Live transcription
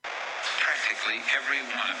practically every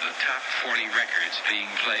one of the top 40 records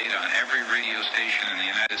being played on every radio station in the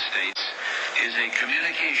United States is a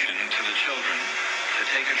communication to the children to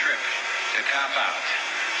take a trip, to cop out,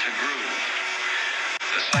 to groove.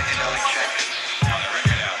 The psychedelic jackets on the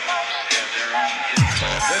record albums have their own hidden.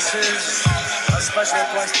 This is a special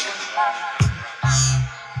question.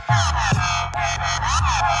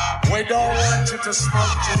 We don't want you to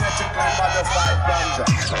smoke genetically modified ganja.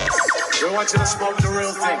 We want you to smoke the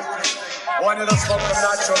real thing. We want you to smoke the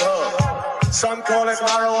natural herb. Some call it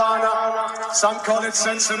marijuana, some call it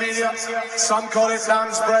sensimedia, some call it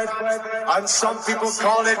lamb's bread, and some people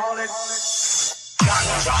call it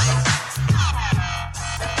ganja.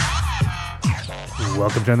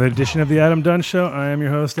 Welcome to another edition of the Adam Dunn Show. I am your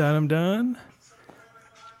host, Adam Dunn.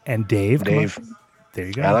 And Dave. There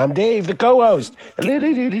you go. And I'm Dave, the co-host.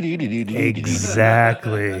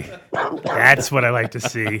 Exactly. That's what I like to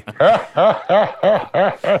see.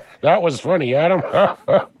 That was funny, Adam.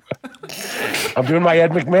 I'm doing my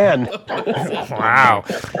Ed McMahon. Wow.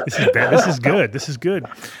 This is good. This is good.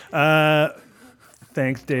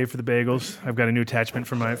 Thanks, Dave, for the bagels. I've got a new attachment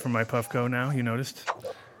for my Puffco now. You noticed?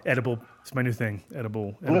 Edible. It's my new thing.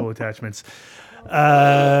 Edible attachments. We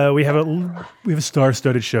have a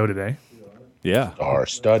star-studded show today. Yeah.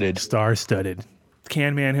 Star-studded.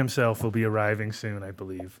 CANMAN himself will be arriving soon, I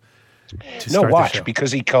believe. No, watch,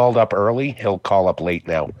 because he called up early, he'll call up late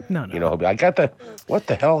now. No. You know, he'll be, I got what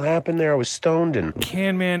the hell happened there? I was stoned and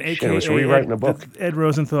CANMAN, a.k.a. I was rewriting a book. Ed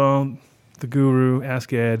Rosenthal, the guru,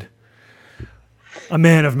 Ask Ed. A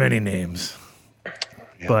man of many names.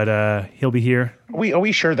 Yeah. But he'll be here. Are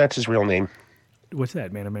we sure that's his real name? What's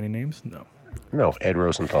that, man of many names? No, Ed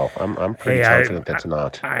Rosenthal. I'm pretty confident that's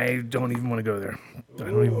not. I don't even want to go there.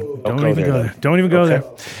 Don't even go there.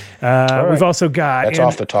 Right. We've also got... That's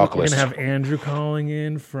off the talk list. We're going to have Andrew calling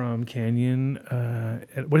in from Canyon...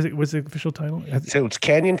 what is it? What's the official title? So it's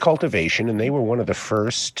Canyon Cultivation, and they were one of the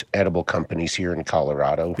first edible companies here in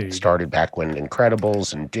Colorado. Started back when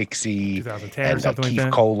Incredibles and Dixie 2010 and or something Keef like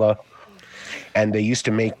that. Cola. And they used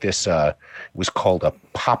to make this... it was called a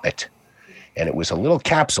Poppet. And it was a little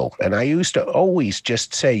capsule. And I used to always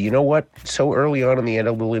just say, you know what? So early on in the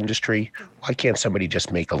edible industry, why can't somebody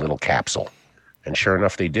just make a little capsule? And sure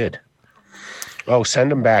enough, they did. Oh,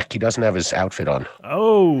 send him back. He doesn't have his outfit on.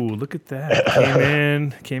 Oh, look at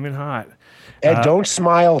that. Came in hot. Ed, don't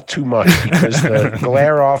smile too much because the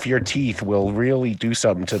glare off your teeth will really do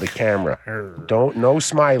something to the camera. No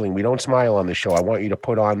smiling. We don't smile on the show. I want you to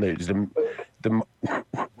put on the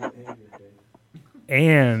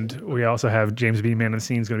And we also have James B. Man of the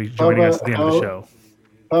Scenes going to be joining us at the end of the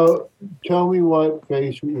show. Tell me what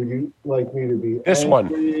face would you like me to be? This one.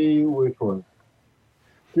 Which one?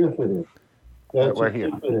 Diffident. That's right here.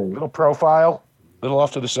 Little profile, little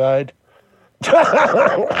off to the side.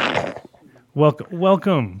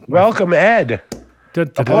 Welcome. Welcome, Ed.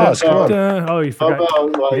 Applause. Come on. Oh, you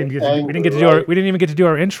forgot. We didn't even get to do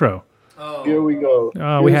our intro. Oh. Here we go.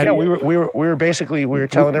 We were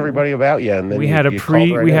telling everybody about you, and then we had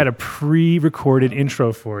a pre-recorded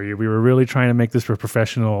intro for you. We were really trying to make this a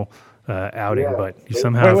professional outing, but you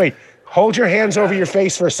somehow wait. Hold your hands over your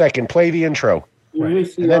face for a second. Play the intro,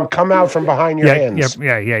 right. And then come out from behind your hands.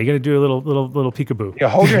 Yeah. You got to do a little peekaboo. Yeah,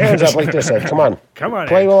 hold your hands up like this, Ed. Come on,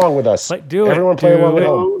 Play along with us. Everyone, play along at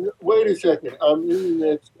home. Wait a second. I'm in the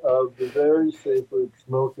midst of the very sacred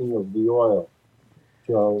smoking of the oil,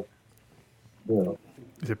 so. Yeah.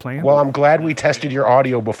 Is it playing? Well, I'm glad we tested your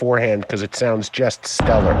audio beforehand because it sounds just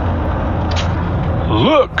stellar.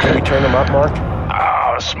 Look! Can we turn them up, Mark?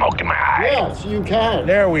 Oh, smoking my eye. Yes, you can.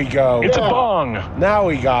 There we go. It's a bong. Now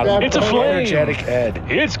we got him. It's a flame. Energetic Ed.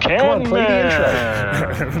 It's CANMAN. Come on, play the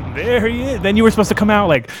intro. There he is. Then you were supposed to come out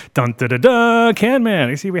like, dun da da da,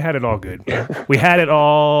 CANMAN. You see, we had it all good. We had it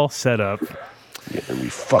all set up. Yeah, and we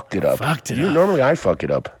fucked it up. Normally I fuck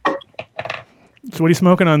it up. So what are you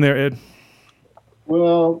smoking on there, Ed?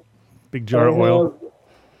 Well, big jar of oil.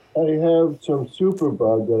 I have some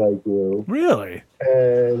superbug that I grew. Really?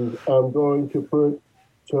 And I'm going to put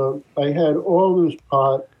some. I had all this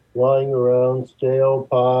pot lying around, stale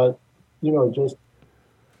pot, just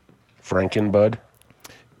Frankenbud.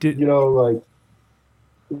 Like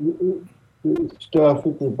stuff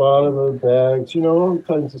at the bottom of bags, all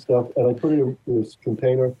kinds of stuff. And I put it in this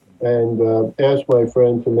container and asked my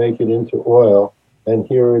friend to make it into oil. And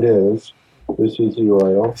here it is. This is the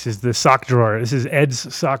oil. This is the sock drawer. This is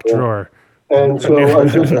Ed's sock drawer. And so I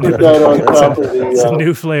just put that on top of the... It's a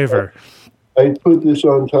new flavor. I put this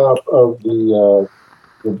on top of the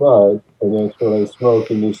bud, and that's what I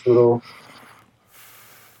smoke in this little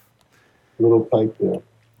pipe there.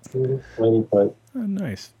 Tiny pipe. Oh,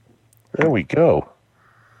 nice. There we go.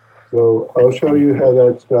 So I'll show you how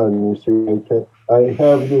that's done. You see, I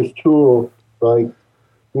have this tool, like,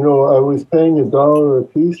 you know, I was paying $1 a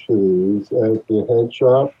piece for these at the head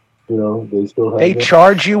shop. You know, they still have They them.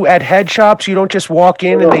 charge you at head shops? You don't just walk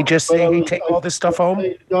in and they just But say, I hey, was- take all this stuff I home?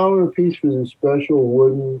 paid $1 a piece for this special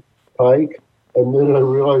wooden pike, and then I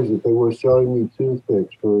realized that they were selling me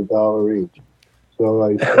toothpicks for $1 each. So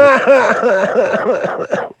I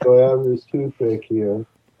have this toothpick here,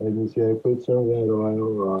 and you see I put some of that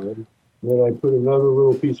oil on, and then I put another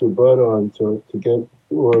little piece of bud on, so to get,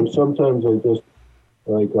 or sometimes I just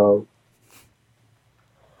like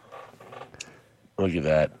Look at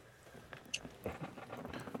that.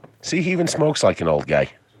 See, he even smokes like an old guy.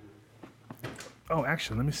 Oh,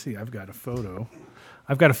 actually, let me see. I've got a photo.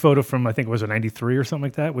 I've got a photo from, I think it was a 93 or something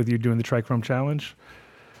like that, with you doing the Trichrome Challenge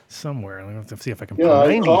somewhere. Let me have to see if I can Yeah,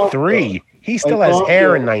 find it. 93. He still has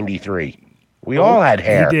hair in 93. We all had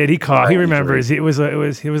hair. He did. He coughed. He 93. remembers. It was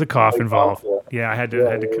a cough I involved. coughed, Yeah, I had to.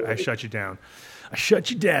 Yeah. I shut you down. I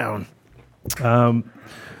shut you down.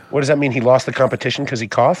 What does that mean? He lost the competition because he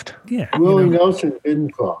coughed? Yeah. Willie Nelson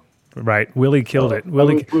didn't cough. Right. Willie killed it. I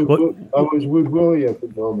Willie. was with Willie at the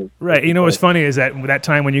moment. Right. You know what's funny is that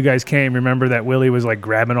time when you guys came, remember that Willie was like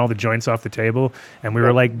grabbing all the joints off the table, and we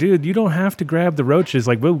were like, "Dude, you don't have to grab the roaches.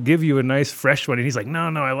 Like, we'll give you a nice fresh one." And he's like, "No,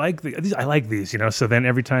 I like these. I like these." You know. So then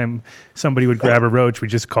every time somebody would grab a roach, we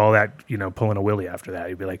just call that, you know, pulling a Willie. After that,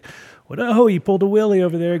 he'd be like, "What? Oh, you pulled a Willie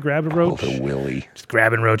over there. Grabbed a roach." Pulled a Willie. Just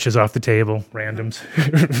grabbing roaches off the table, randoms.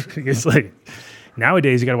 It's like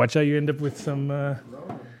nowadays you got to watch out. You end up with some.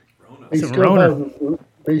 They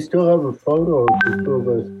still have a photo of the two of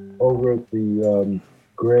us over at the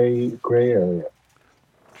gray area.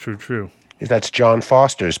 True. That's John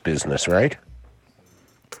Foster's business, right?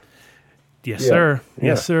 Yes, Yeah. sir.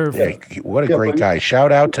 Yes, sir. Yeah, what a Yeah, great but- guy.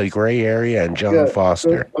 Shout out to Gray Area and John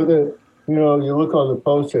Foster. But you know, you look on the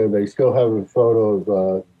poster, they still have a photo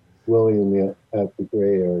of Willie at the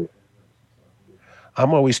gray area.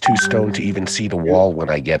 I'm always too stoned to even see the wall when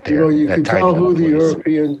I get there. You know, you That could tiny tell who little the place.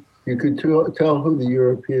 Europeans. You could tell who the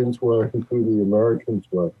Europeans were and who the Americans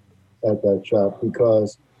were at that shop,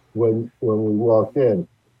 because when we walked in,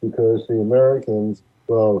 because the Americans,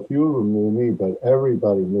 well, a few of them knew me, but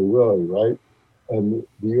everybody knew Willie, right? And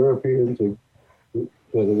the Europeans they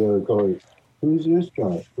were going, "Who's this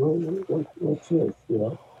guy? What's this?" You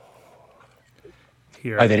know.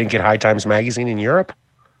 Here. Oh, they didn't get High Times magazine in Europe?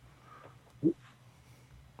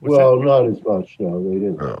 Well, not as much. No, they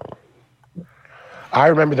didn't. Oh. I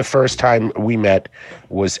remember the first time we met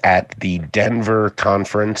was at the Denver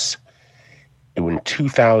conference in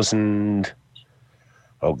 2000.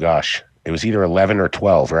 Oh gosh, it was either 11 or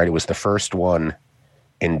 12, right? It was the first one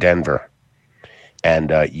in Denver,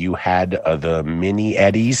 and you had the mini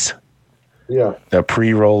Eddies, Yeah, the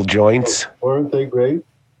pre-roll joints. weren't they great?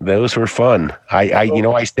 Those were fun.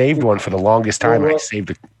 I saved one for the longest time. I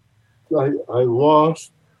saved it. I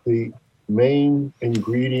lost the main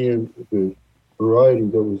ingredient, the variety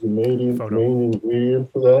that was the main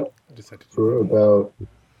ingredient for that for about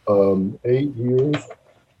 8 years,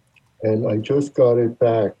 and I just got it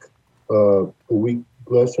back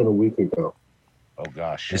less than a week ago. Oh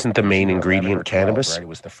gosh, isn't the main ingredient cannabis? Right? It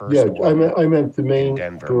was the first. Yeah, one. I meant the main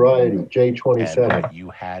Denver. variety, And J27. you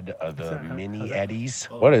had the mini Eddies.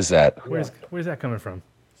 What is that? Where's that coming from?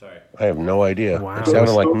 I have no idea. Wow. It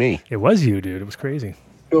sounded like me. It was you, dude. It was crazy.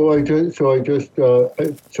 So I just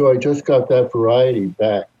got that variety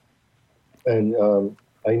back, and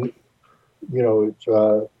it's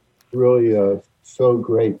really so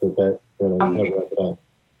great that I have that back.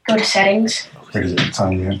 Go to settings. It's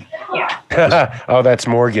on you. Yeah. Oh, that's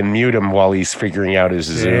Morgan. Mute him while he's figuring out his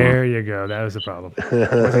Zoom. There you go. That was the problem. It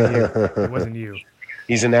wasn't you. It wasn't you.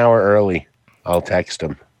 He's an hour early. I'll text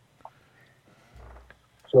him.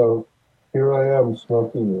 So here I am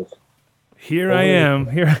smoking this. Here I am.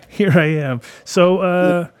 Here I am.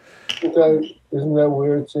 So, Isn't that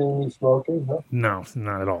weird seeing me smoking? Huh? no,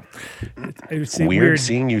 not at all. It's Weird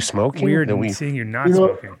seeing you smoking. Weird That we- seeing you not You know-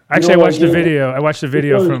 smoking. Actually, I what, watched the you know- video. I watched the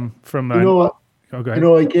video because- from. You know what? Oh, go You ahead.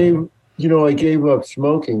 know, I gave up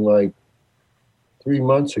smoking like 3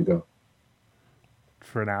 months ago.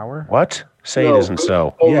 For an hour. What? Say No, it isn't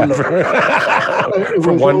so. overnight. Yeah. It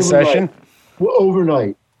For was one overnight. session? Well,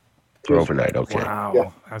 overnight. For overnight, okay. Wow, Yeah.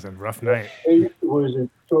 that was a rough night. It was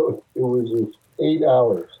 8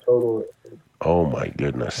 hours total. Oh my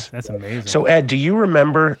goodness. That's amazing. So Ed, do you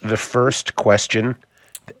remember the first question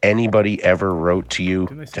that anybody ever wrote to you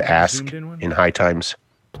Didn't I see to the ask zoomed-in one? in High Times?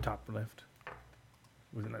 top left.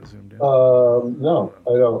 Wasn't that zoomed in? No,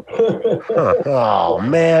 I don't. Huh. Oh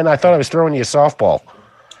man, I thought I was throwing you a softball.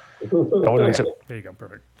 There you go.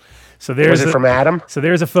 Perfect. So there's Was it from Adam? So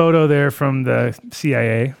there's a photo there from the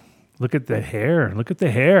CIA. Look at the hair. Look at the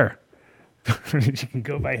hair. You can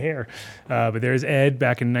go by hair. But there's Ed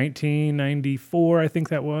back in 1994, I think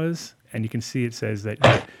that was. And you can see it says that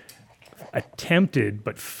he attempted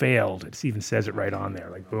but failed. It even says it right on there,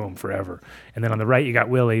 like boom, forever. And then on the right, you got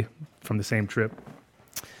Willie from the same trip.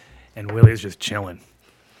 And Willie's just chilling.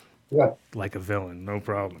 Yeah. Like a villain. No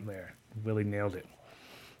problem there. Willie nailed it.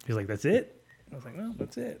 He's like, that's it? I was like, no,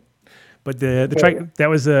 that's it. But the track,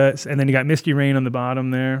 that was, and then you got Misty Rain on the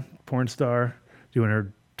bottom there, porn star, doing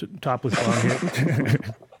her topless bong hit.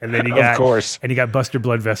 And then you got, of course. And you got Buster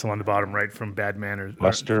Blood Vessel on the bottom right from Bad Manners.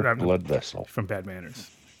 Buster Blood Vessel. From Bad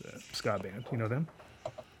Manners, ska band. You know them?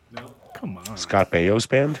 No. Come on. Scott Baio's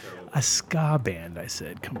band? A ska band, I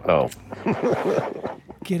said. Come on. Oh.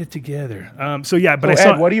 Get it together. So yeah, but Oh, I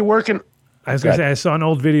saw. Ed, what are you working? I was going to say, I saw an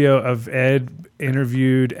old video of Ed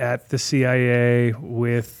interviewed at the CIA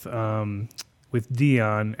with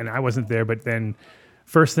Dion, and I wasn't there, but then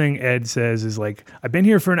first thing Ed says is like, I've been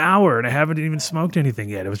here for an hour and I haven't even smoked anything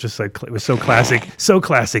yet. It was just like, it was so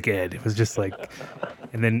classic Ed. It was just like,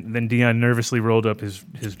 and then Dion nervously rolled up his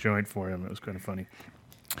joint for him. It was kind of funny.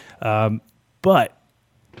 But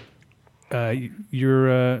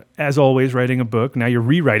you're, as always, writing a book. Now you're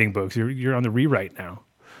rewriting books. You're on the rewrite now.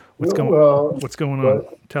 What's going on?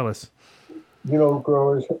 Tell us. You know,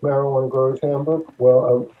 Marijuana Growers Handbook?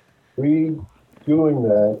 Well, I'm redoing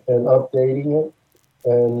that and updating it.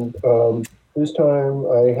 And this time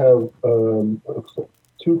I have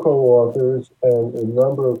 2 co-authors and a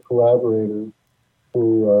number of collaborators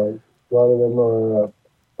who, a lot of them are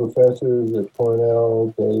professors at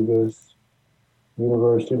Cornell, Davis,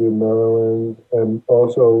 University of Maryland, and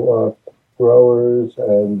also growers.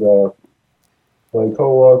 And my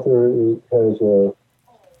co-author has a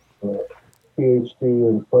PhD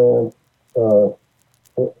in plant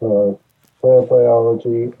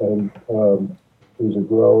biology and is a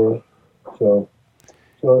grower. So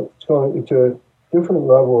it's a different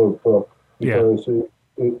level of book because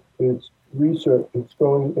it's research. It's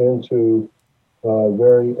going into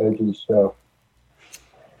very edgy stuff.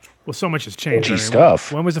 Well, so much has changed. Edgy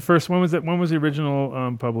stuff. When was the first? When was that? When was the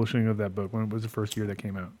original publishing of that book? When was the first year that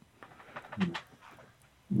came out?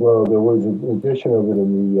 Well, there was an edition of it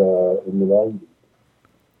in the 90s.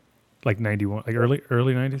 Like 91, like early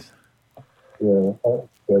 90s. Yeah, that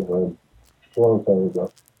was a long time ago.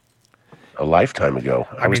 A lifetime ago.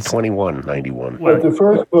 I was 21, 91. But the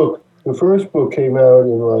first book came out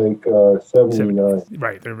in like 79.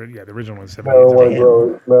 Right. The original was 78.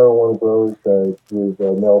 Marijuana Growers Guide with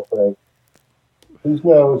Mel Frank. He's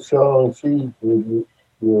now selling seeds with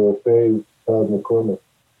your fave Todd McCormick.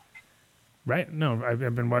 Right. No, I've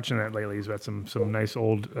been watching that lately. He's got some nice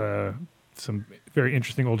old, some very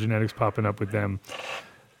interesting old genetics popping up with them.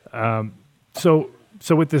 So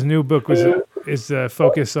with this new book, is the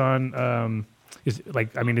focus on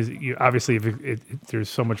obviously there's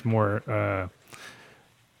so much more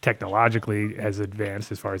technologically as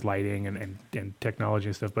advanced as far as lighting and technology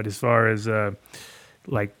and stuff. But as far as are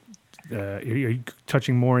you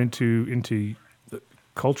touching more into the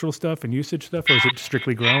cultural stuff and usage stuff, or is it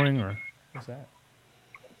strictly growing, or what's that?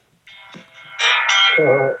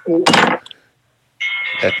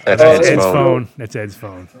 That's Ed's phone. That's Ed's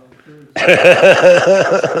phone.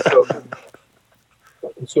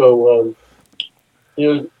 So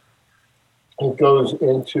it goes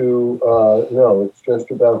into no, it's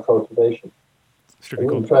just about cultivation.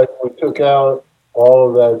 In fact, we took out all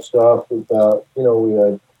of that stuff about, we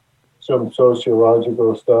had some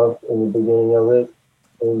sociological stuff in the beginning of it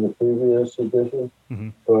in the previous edition,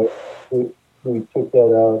 but we took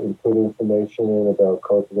that out and put information in about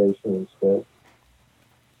cultivation instead.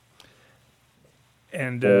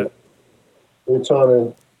 And it's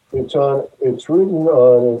written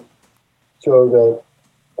on it so that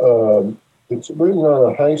it's written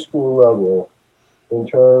on a high school level in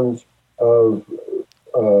terms of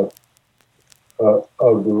the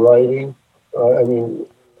writing.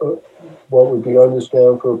 What would be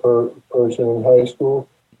understand for a person in high school,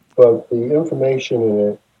 but the information in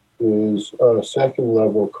it is second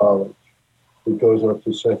level college. It goes up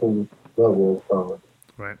to second level of college.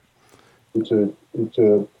 Right. It's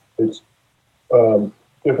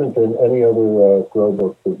different than any other grow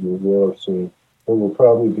book that you will have seen. It will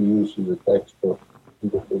probably be used as a textbook in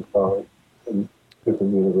different colleges and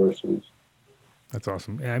different universities. That's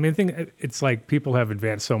awesome. Yeah, I think it's like people have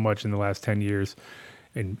advanced so much in the last 10 years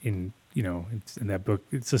in that book.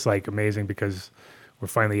 It's just like amazing because we're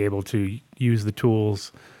finally able to use the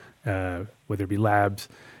tools, whether it be labs,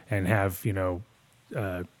 and have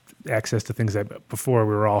access to things that before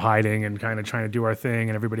we were all hiding and kind of trying to do our thing,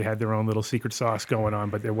 and everybody had their own little secret sauce going on,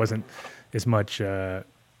 but there wasn't as much,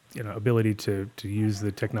 ability to use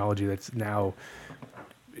the technology that's now,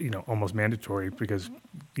 almost mandatory because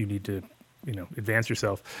you need to, advance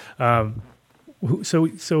yourself. So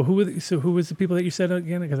who was the people that you said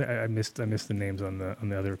again? Because I missed the names on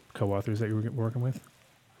the other co-authors that you were working with.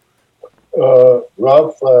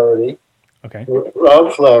 Rob Flaherty. Okay.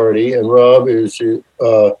 Rob Flaherty, and Rob is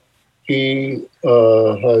he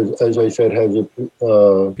has, as I said, has a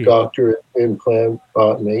doctorate in plant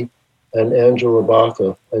botany, and Angela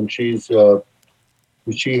Baca, and she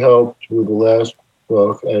helped with the last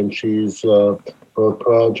book, and she's a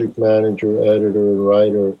project manager, editor, and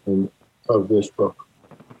writer of this book.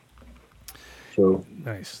 So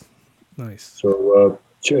nice. So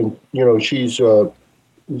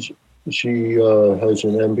she has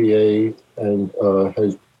an MBA and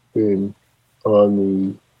has been on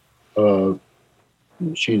the.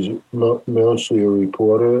 She's mostly a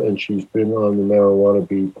reporter, and she's been on the marijuana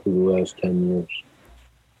beat for the last 10 years.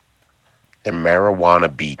 The marijuana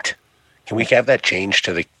beat. Can we have that changed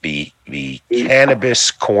to the cannabis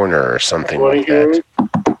corner or something like that?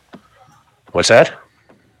 What's that?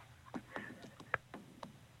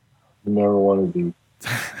 The marijuana beat.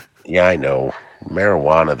 Yeah, I know.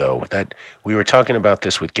 Marijuana, though, that we were talking about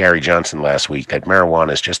this with Gary Johnson last week, that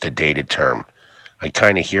marijuana is just a dated term. I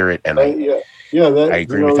kind of hear it, and I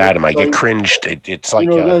agree with Adam. I get cringed. It's like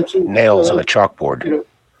nails on a chalkboard.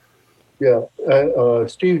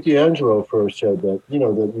 Steve D'Angelo first said that,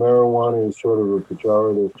 that marijuana is sort of a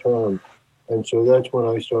pejorative term. And so that's when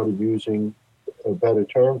I started using a better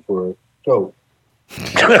term for it. Dope. Look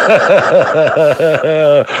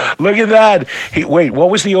at that. Wait,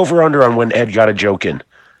 what was the over-under on when Ed got a joke in?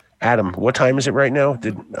 Adam, what time is it right now?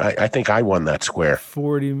 I think I won that square.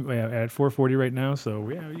 40 at 4:40 right now. So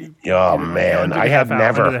yeah. Man, I have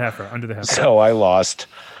never under the half. So I lost.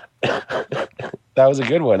 That was a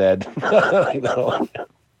good one, Ed.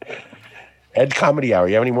 Ed Comedy Hour.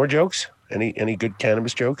 You have any more jokes? Any good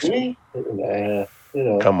cannabis jokes?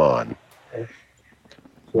 Come on.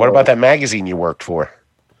 What about that magazine you worked for?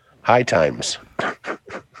 High Times.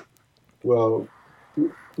 Well,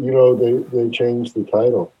 they changed the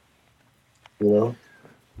title.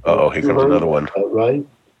 Oh, here comes another one. Right?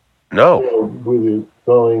 No. With it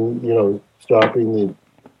going, stopping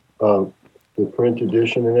the print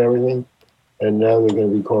edition and everything, and now they're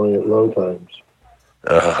going to be calling it Low Times.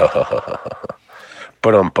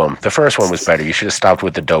 The first one was better. You should have stopped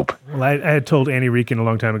with the dope. Well, I had told Annie Reekin a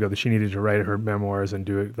long time ago that she needed to write her memoirs and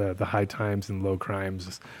do the high times and low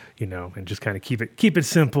crimes, and just kind of keep it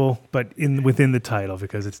simple, but within the title,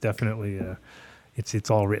 because it's definitely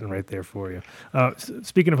it's all written right there for you.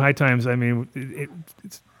 Speaking of high times, I mean,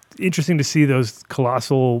 it's interesting to see those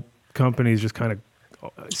colossal companies just kind of.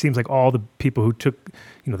 It seems like all the people who took,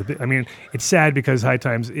 it's sad because High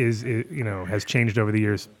Times has changed over the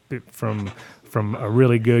years from a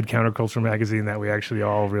really good counterculture magazine that we actually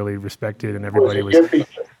all really respected, and everybody was.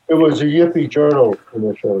 It was a yippie journal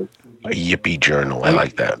initially. A yippie journal, I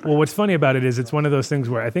like that. Well, what's funny about it is it's one of those things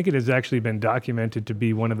where I think it has actually been documented to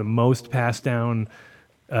be one of the most passed down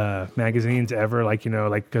magazines ever,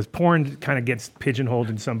 because porn kind of gets pigeonholed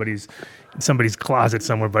in somebody's closet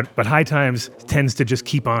somewhere, but High Times tends to just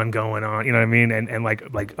keep on going on, you know what I mean? And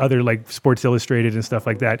like other like Sports Illustrated and stuff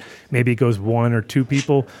like that, maybe it goes one or two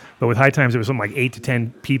people, but with High Times it was something like 8 to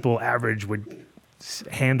 10 people average would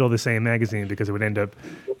handle the same magazine because it would end up,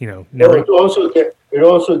 never. Well, it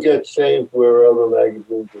also gets saved where other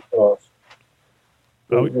magazines are lost.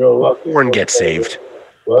 So, porn gets saved.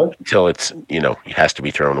 What? Until it's, it has to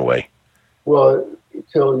be thrown away. Well,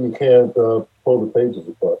 until you can't pull the pages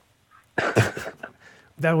apart.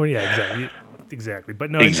 That one, yeah, exactly.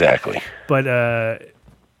 But no, exactly. But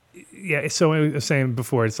yeah. So I was saying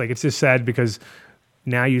before, it's like it's just sad because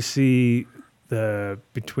now you see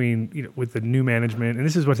with the new management, and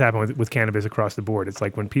this is what's happened with cannabis across the board. It's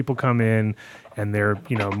like when people come in and they're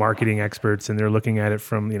marketing experts and they're looking at it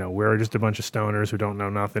from we're just a bunch of stoners who don't know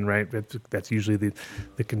nothing, right? That's usually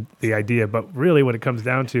the idea. But really, what it comes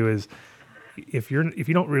down to is if you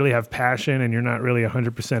don't really have passion and you're not really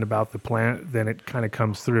 100% about the plant, then it kind of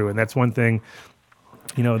comes through. And that's one thing,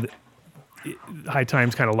 High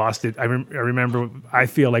Times kind of lost it. I remember. I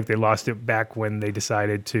feel like they lost it back when they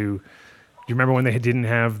decided to. Do you remember when they didn't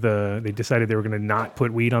have they decided they were going to not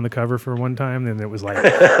put weed on the cover for one time? And it was like,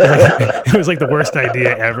 it was like the worst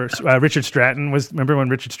idea ever. Richard Stratton remember when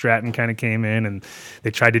Richard Stratton kind of came in and they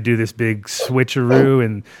tried to do this big switcheroo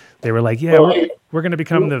and they were like, yeah, we're going to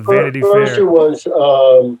become the Vanity Fair. First it was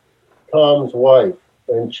Tom's wife,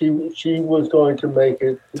 and she was going to make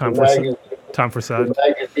it Tom the magazine. Tom Prasad. The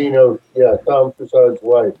magazine of Tom Prasad's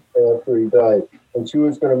wife after he died, and she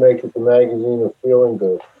was going to make it the magazine of Feeling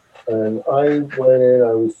Good. And I went in.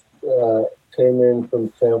 I was came in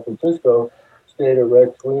from San Francisco, stayed at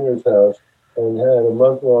Rex Wiener's house, and had a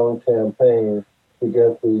month-long campaign to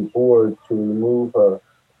get the board to remove her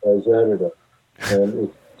as editor, and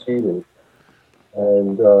it succeeded.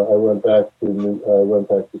 And I went back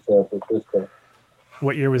to San Francisco.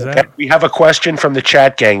 What year was Okay, that? we have a question from the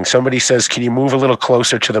chat gang. Somebody says, "Can you move a little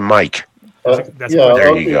closer to the mic?" That's yeah,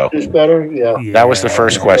 there you go. Is this better? Yeah. That was the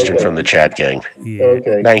first question Okay. from the chat gang. Yeah.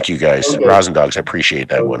 Okay. Thank you, guys. Okay. Rosendogs, I appreciate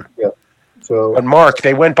that one. Yeah. So. But Mark,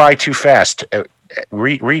 they went by too fast.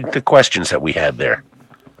 Read the questions that we had there.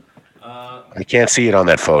 I can't see it on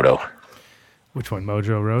that photo. Which one,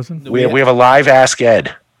 Mojo Rosen? We have a live Ask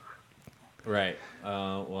Ed. Right.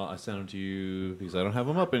 Well, I sent them to you because I don't have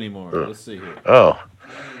them up anymore. Let's see here. Oh.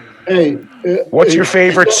 Hey, what's your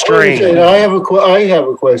favorite strain? I have a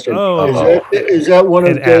question. Oh. Is that one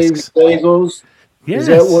of It Dave's asks. Bagels? Yes. Is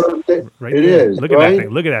that one of the, Right it there. is, Look at right? that thing.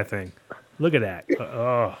 Look at that thing. Look at that.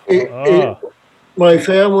 My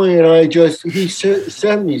family and I he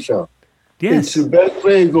sent me some. Yes. It's the best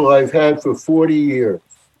bagel I've had for 40 years.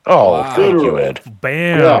 Oh, Wow. thank you, Ed.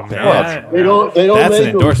 Bam. Yeah. That- They don't That's make an them-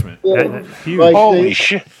 endorsement. that's huge. Like Holy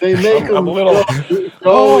shit. They make I'm them a little-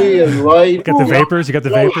 doughy and light. Got the vapors? You got the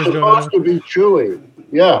vapors It's going on? supposed to be chewy.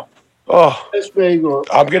 Yeah. Oh, Best bagel.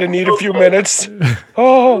 I'm going to need a few minutes.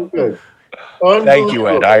 Oh. Good. Thank you,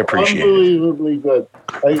 Ed. I appreciate it. Unbelievably good.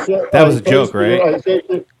 That was a joke, right?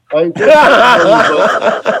 I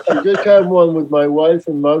just had one with my wife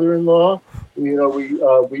and mother-in-law. You know, we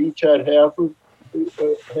each had half, and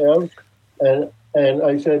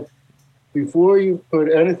I said, before you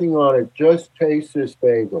put anything on it, just taste this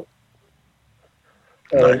bagel.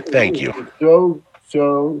 And Thank you. So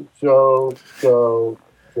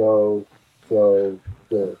good.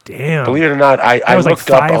 Damn. Believe it or not, I That was like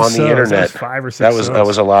looked up 5 on so's. the That internet. was 5 or 6 That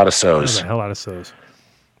was a lot of That was so's. a hell lot of so's.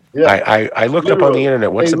 Yeah. I looked up on the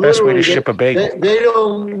internet. What's the best way to ship a bagel? They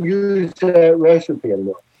don't use that recipe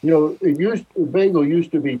anymore. You know, bagel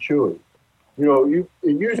used to be chewy. You know,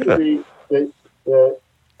 it used to be that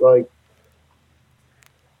like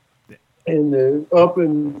in the up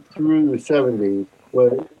and through the 70s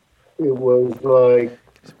when it was like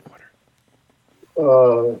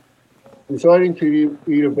deciding to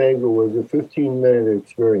eat a bagel was a 15-minute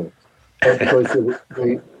experience. That's because the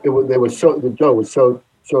dough was so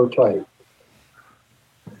tight.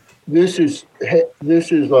 This is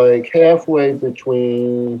like halfway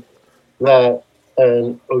between that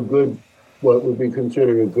and what would be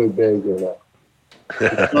considered a good bagel now.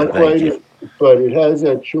 It's not quite, but it has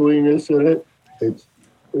that chewiness in it.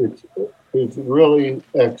 It's really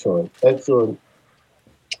excellent. Excellent.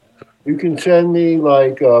 You can send me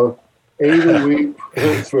like 8 a week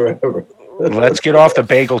forever. Let's get off the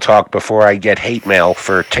bagel talk before I get hate mail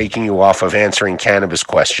for taking you off of answering cannabis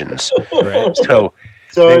questions. Right. So,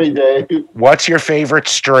 Sorry, Dave. what's your favorite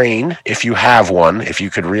strain, if you have one, if you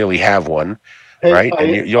could really have one, Hey, right?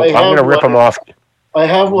 And I'm going have to rip one. them off. I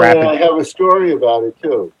have one, Rapid. and I have a story about it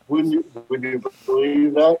too. Would you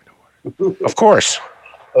believe that? Of course.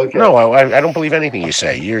 Okay. No, I don't believe anything you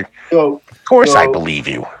say. So, Of course I So- believe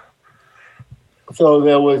you. so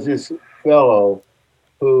there was this fellow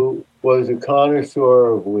who was a connoisseur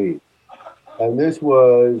of weed, and this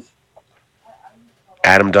was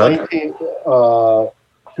Adam Dunn?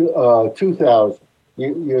 2000,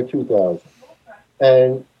 year 2000.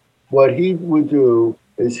 And what he would do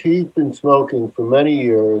is he'd been smoking for many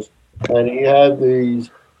years, and he had these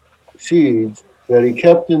seeds that he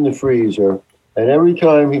kept in the freezer. And every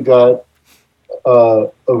time he got a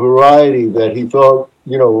variety that he thought,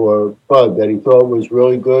 or bud that he thought was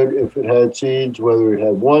really good, if it had seeds, whether it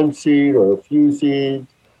had one seed or a few seeds,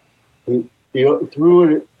 he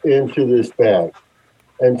threw it into this bag.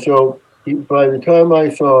 And so by the time I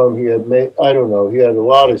saw him, he had made, he had a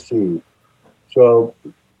lot of seeds. So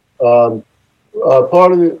part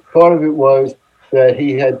of it was that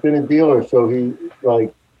he had been a dealer. So he,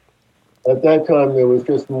 at that time, there was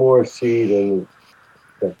just more seed.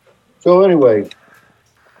 So anyway,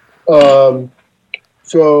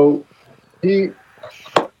 so he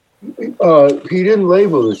didn't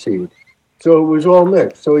label the seed. So it was all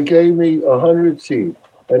mixed. So he gave me 100 seeds,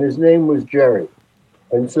 and his name was Jerry.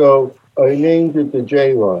 And so I named it the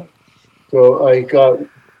J line. So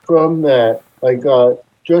from that,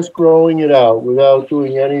 just growing it out without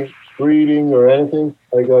doing any breeding or anything,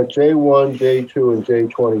 I got J1, J2, and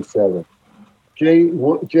J27.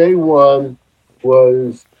 J1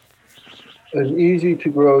 was an easy to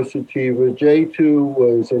grow sativa. J2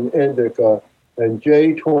 was an indica, and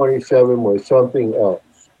J27 was something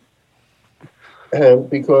else. And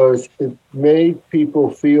because it made people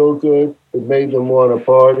feel good, it made them want to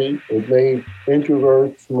party, it made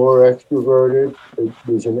introverts more extroverted, it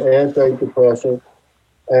was an antidepressant.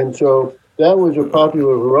 And so that was a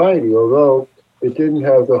popular variety, although it didn't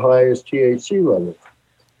have the highest THC levels.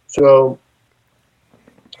 So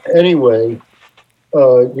anyway,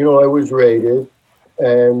 I was rated,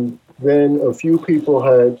 and then a few people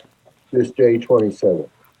had this J27.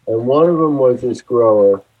 And one of them was this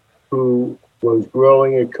grower who was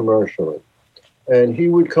growing it commercially. And he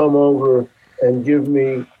would come over and give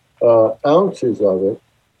me ounces of it,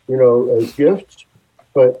 as gifts,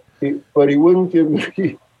 but he wouldn't give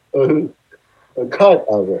me a cut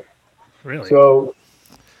of it. Really? So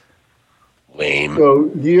Lame.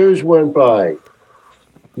 So years went by,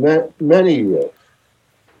 many years,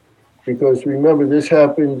 because remember this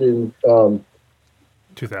happened in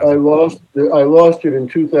 2000. I lost it in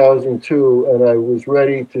 2002, and I was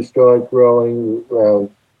ready to start growing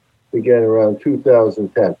around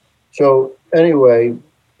 2010. So anyway,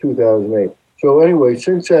 2008. So anyway,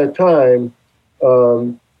 since that time,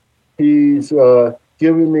 he's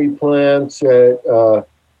given me plants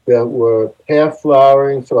that were half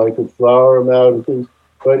flowering, so I could flower them out and things.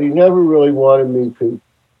 But he never really wanted me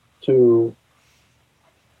to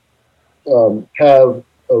have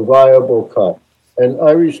a viable cut. And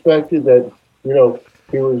I respected that,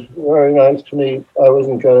 he was very nice to me. I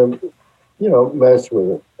wasn't going to, mess with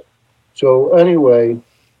him. So anyway,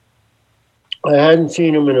 I hadn't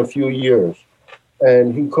seen him in a few years.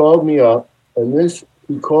 And he called me up, and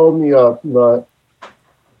he called me up not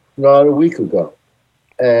a week ago.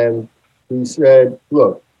 And he said,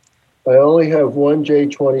 look, I only have one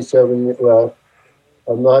J27 left.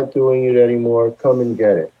 I'm not doing it anymore. Come and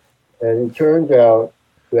get it. And it turned out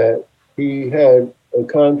that he had a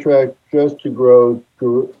contract just to grow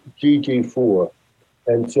GG4.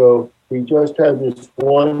 And so he just had this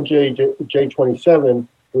one J27,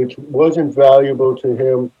 which wasn't valuable to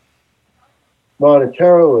him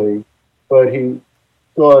monetarily, but he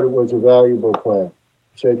thought it was a valuable plant.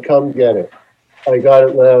 He said, come get it. I got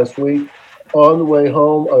it last week. On the way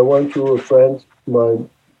home, I went to my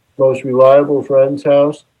most reliable friend's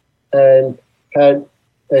house, and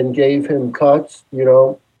gave him cuts,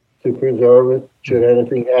 to preserve it should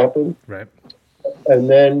anything happen. Right. And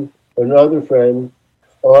then another friend,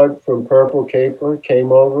 Art from Purple Caper,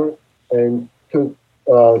 came over and took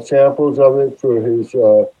samples of it for his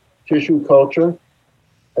tissue culture.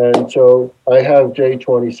 And so I have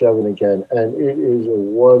J27 again, and it is a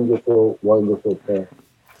wonderful, wonderful plant.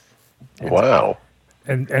 Wow.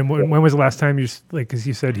 And when was the last time because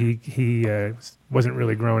you said he wasn't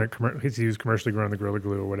really growing it, he was commercially growing the Gorilla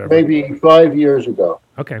Glue or whatever? Maybe 5 years ago.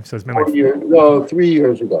 Okay, so it's been 3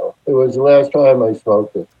 years ago. It was the last time I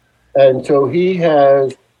smoked it. And so he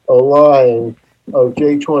has a line of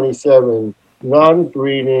J27, not a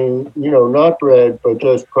breeding, not bred, but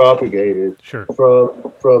just propagated. Sure.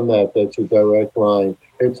 From that. That's a direct line.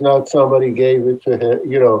 It's not somebody gave it to him,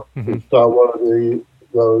 Mm-hmm. It's not one of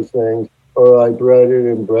those things, or I bred it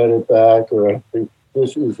and bred it back, or anything.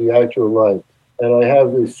 This is the actual line. And I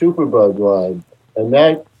have this Superbud line, and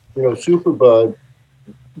that, Superbud,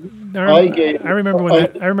 I remember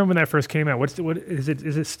when that first came out. What is it?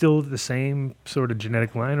 Is it still the same sort of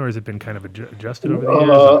genetic line, or has it been kind of adjusted over the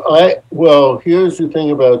years? Well, here's the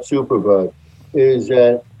thing about Superbud, is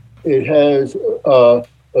that it has a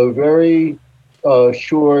very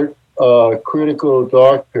short critical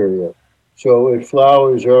dark period, so it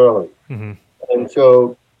flowers early, Mm-hmm. and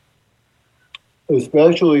so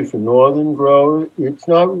especially for northern growers, it's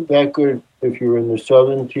not that good if you're in the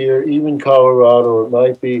southern tier. Even Colorado, it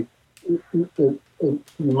might be, you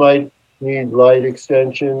might need light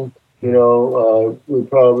extension, would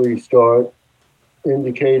probably start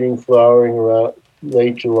indicating flowering around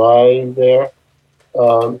late July there,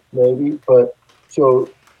 maybe. But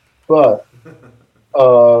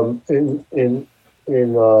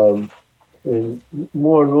in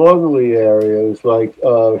more northerly areas, like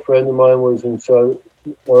a friend of mine was in Southern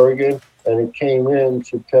Oregon, and it came in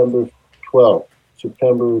September 12th,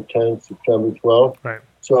 September 10th, September 12th. Right.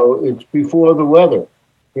 So it's before the weather,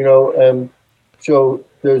 and so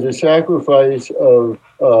there's a sacrifice of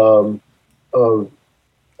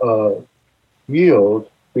yield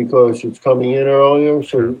because it's coming in earlier.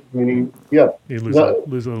 So you need, you lose a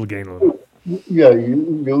little gain a little. Yeah, you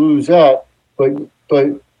lose that, but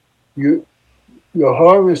you're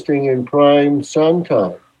harvesting in prime sun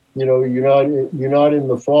time. You're not in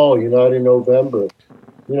the fall. You're not in November.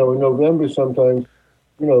 In November sometimes,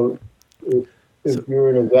 if you're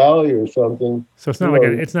in a valley or something. So it's not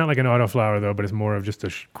it's not like an auto flower though, but it's more of just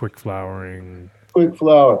a quick flowering. Quick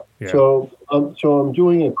flower. Yeah. So I'm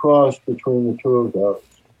doing a cross between the two of those.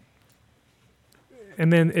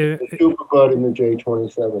 And then The Superbud and the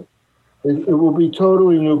J27. It will be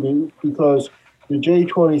totally new because the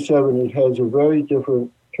J27, it has a very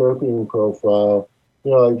different terpene profile.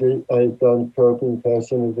 You know, I've done terpene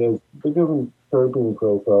tests, and it has a different terpene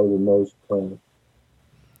profile than most plants.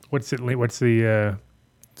 What's the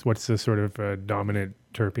sort of dominant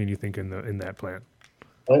terpene you think in that plant?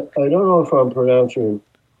 I don't know if I'm pronouncing it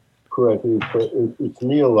correctly, but it's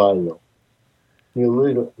neolidal.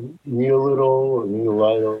 Neolidal or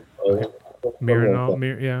neolidal.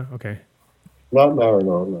 Marinol, yeah, okay. Not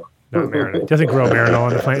marinol, no. Not marinol. It doesn't grow marinol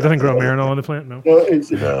on the plant. It doesn't grow marinol on the plant, no. No,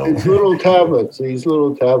 it's little tablets. These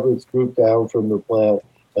little tablets group down from the plant,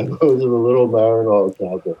 and those are the little marinol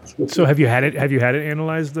tablets. So have you had it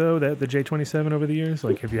analyzed though, the J27 over the years?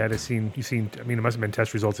 Like, have you had it seen? I mean, it must have been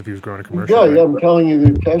test results if he was growing a commercial. Yeah, right? yeah. I'm telling you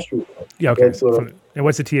the test results. Yeah, okay. And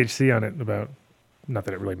what's the THC on it about? Not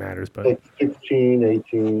that it really matters, but like 16,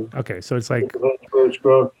 18. Okay, so it's like where it's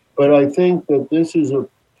grown. But I think that this is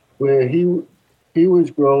where he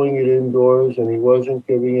was growing it indoors, and he wasn't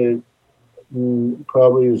giving it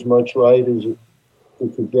probably as much light as it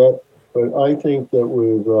could get. But I think that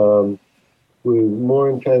with more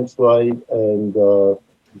intense light and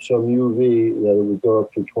some UV, that it would go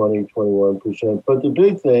up to 20, 21%. But the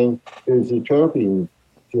big thing is the terpenes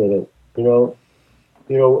in it.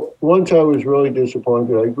 You know, once I was really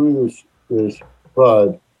disappointed. I grew this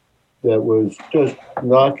bud that was just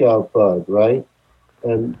knockout bud, right?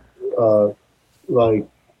 And like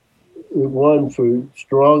it won for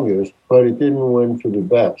strongest, but it didn't win for the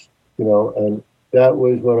best, and that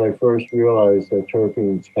was when I first realized that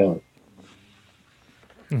terpenes count.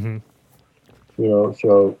 Mm-hmm.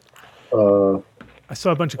 So I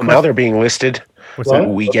saw a bunch of now they're being listed. What's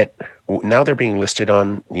that? Now they're being listed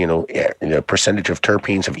on the percentage of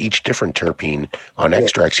terpenes of each different terpene on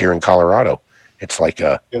extracts here in Colorado. It's like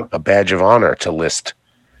a badge of honor to list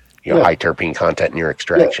high terpene content in your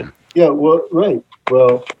extraction. Yeah, well, right.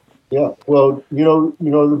 Well, yeah. Well,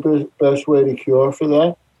 the best way to cure for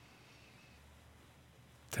that?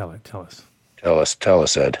 Tell us. Tell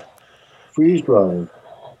us, Ed. Freeze drying.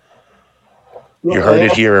 You heard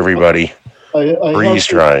it here, everybody. Freeze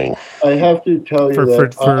drying. I have to tell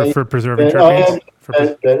you for preserving terpenes.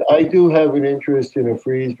 That I do have an interest in a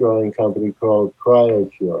freeze drying company called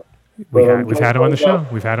CryoCure. We've had him on the show.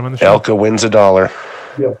 Elka wins $1.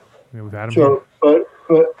 Yeah. We've had him. So,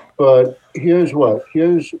 but here's how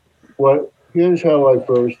I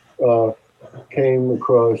first came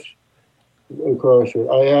across it.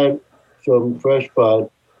 I had some fresh bud,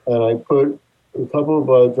 and I put a couple of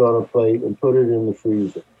buds on a plate and put them in the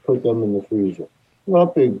freezer.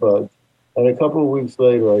 Not big buds. And a couple of weeks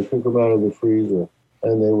later, I took them out of the freezer,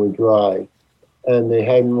 and they were dry, and they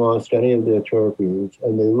hadn't lost any of their terpenes,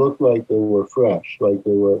 and they looked like they were fresh, like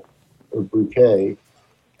they were a bouquet,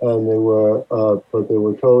 and but they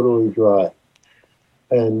were totally dry.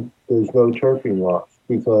 And there's no terpene loss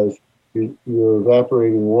because you're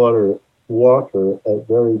evaporating water at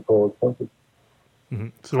very cold temperatures. Mm-hmm.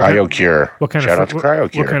 So CryoCure. Shout out to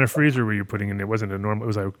CryoCure. What kind of freezer were you putting in? It wasn't a normal. It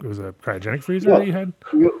was a cryogenic freezer that you had.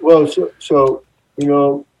 Well, so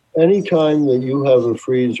anytime that you have a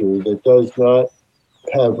freezer that does not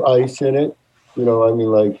have ice in it,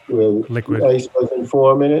 like where liquid ice doesn't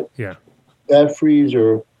form in it. Yeah. That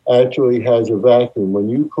freezer actually has a vacuum. When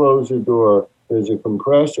you close the door, there's a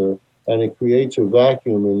compressor, and it creates a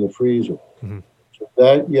vacuum in the freezer. Mm-hmm. So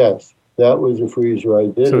that was a freezer I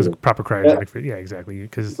did. So it's proper cryogenic. Yeah, exactly.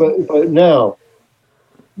 But now,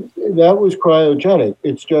 that was cryogenic.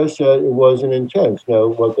 It's just that it wasn't intense. Now,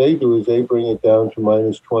 what they do is they bring it down to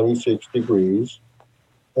minus 26 degrees,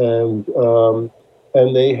 and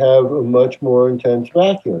they have a much more intense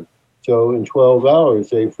vacuum. So in 12 hours,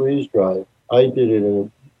 they freeze dry. I did it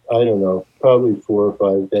in, probably 4 or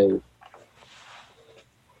 5 days.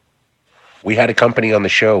 We had a company on the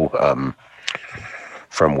show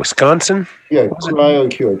from Wisconsin. Yeah,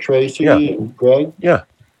 CryoCure. Tracy and Greg. Yeah,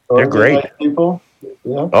 they're great. Nice people.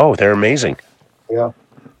 Yeah. Oh, they're amazing. Yeah.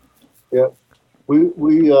 Yeah. We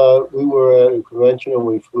were at a convention and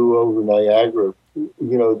we flew over Niagara.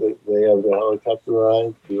 They have the helicopter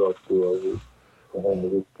ride. We all flew over and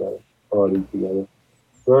had this party together.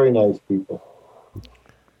 Very nice people.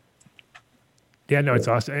 Yeah, no, it's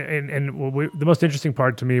awesome. And the most interesting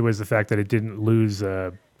part to me was the fact that it didn't lose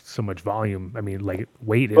so much volume. I mean, like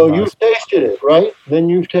weight. Well, you've tasted it, right? Then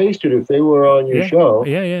you've tasted it. If they were on your show.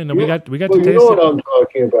 Yeah. No, we got to taste you know it. what I'm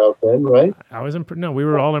talking about then, right? I was no, we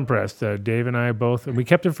were all impressed. Dave and I both. We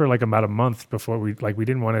kept it for like about a month before we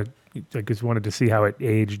didn't want to. Just wanted to see how it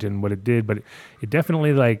aged and what it did, but it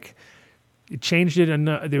definitely it changed it. And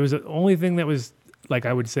there was the only thing that was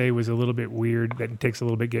I would say was a little bit weird that takes a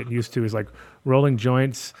little bit getting used to is rolling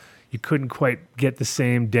joints. You couldn't quite get the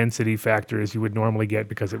same density factor as you would normally get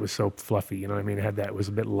because it was so fluffy. You know what I mean? It was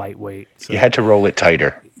a bit lightweight. So, you had to roll it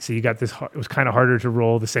tighter. So you got this. It was kind of harder to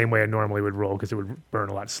roll the same way I normally would roll because it would burn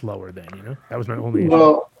a lot slower then. You know, that was my only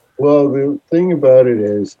issue. Well, the thing about it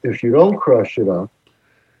is, if you don't crush it up,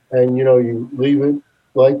 and you leave it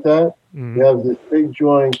like that, you have this big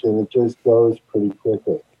joint and it just goes pretty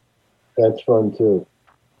quickly. That's fun too.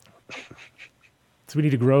 So we need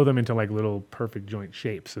to grow them into little perfect joint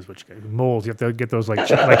shapes. Is what you get. Molds. You have to get those like in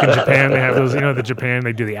Japan. They have those. The Japan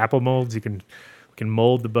they do the apple molds. You can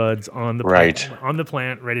mold the buds on the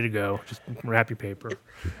plant, ready to go. Just wrap your paper.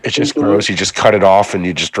 It just grows. You just cut it off and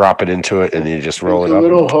you just drop it into it and you just roll it up.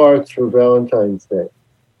 Little hearts for Valentine's Day.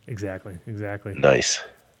 Exactly. Nice.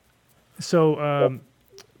 So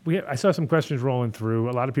I saw some questions rolling through.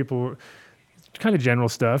 A lot of people were kind of general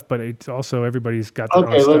stuff, but it's also everybody's got their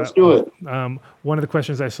own stuff. Okay, let's do it. One of the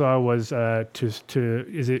questions I saw was what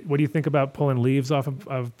do you think about pulling leaves off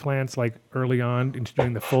of plants early on into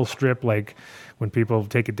doing the full strip, when people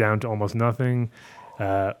take it down to almost nothing?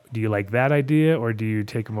 Do you like that idea, or do you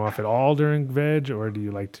take them off at all during veg, or do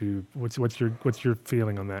you like to? What's your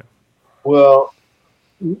feeling on that? Well,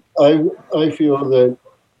 I feel that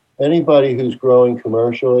anybody who's growing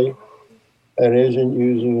commercially and isn't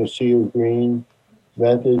using a sea of green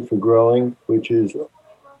method for growing, which is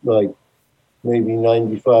maybe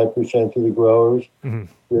 95% of the growers,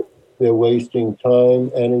 they're wasting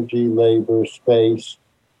time, energy, labor, space,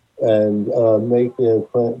 and they're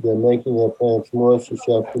making their plants more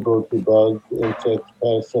susceptible to bugs, insects,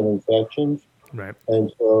 pests, and infections. Right.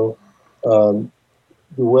 And so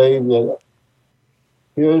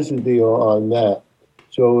here's the deal on that.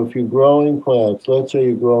 So if you're growing plants, let's say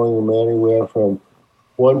you're growing them anywhere from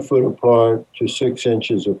 1 foot apart to 6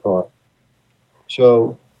 inches apart.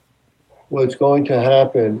 So what's going to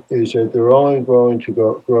happen is that they're only going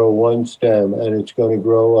to grow one stem, and it's going to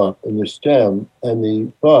grow up. And the stem and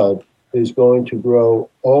the bud is going to grow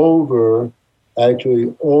over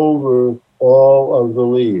all of the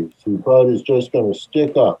leaves. The bud is just going to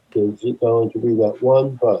stick up. There's going to be that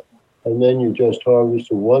one bud. And then you just harvest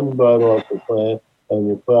the one bud off the plant, and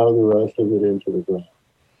you plow the rest of it into the ground.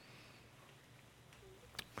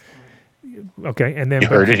 Okay, and then you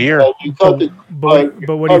heard it here. You cut the bud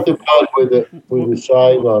with the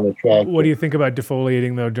scythe on a tractor. What do you think about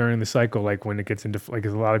defoliating though during the cycle? When it gets into a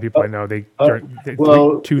lot of people I know they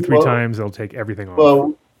 2-3 times they'll take everything off.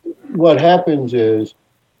 Well, what happens is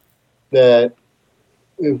that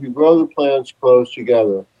if you grow the plants close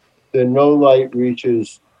together, then no light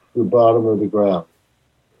reaches the bottom of the ground.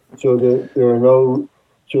 So that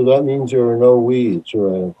means there are no weeds or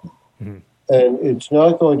anything. Mm-hmm. And it's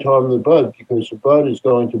not going to harm the bud because the bud is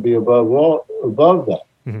going to be above that.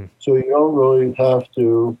 Mm-hmm. So you don't really have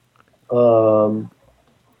to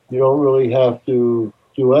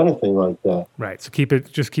do anything like that. Right. So keep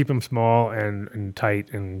them small and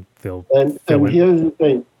tight, and they'll. And here's the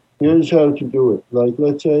thing. Here's how to do it.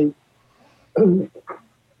 Let's say,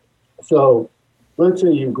 let's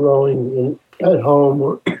say you're growing at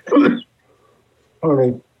home or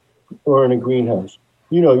in a greenhouse.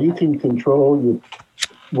 You can control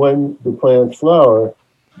when the plants flower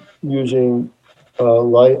using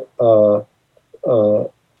light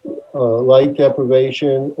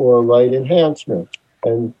deprivation or light enhancement.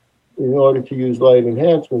 And in order to use light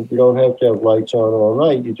enhancement, you don't have to have lights on all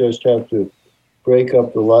night. You just have to break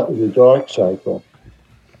up the dark cycle.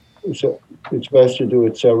 So it's best to do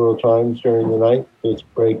it several times during the night. Let's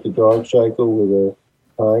break the dark cycle with a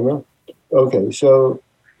timer. Okay, so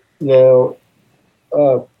now.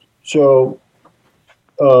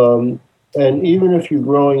 And even if you're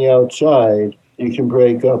growing outside, you can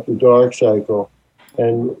break up the dark cycle,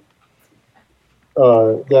 and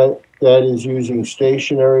that is using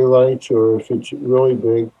stationary lights, or if it's really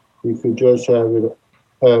big, you could just have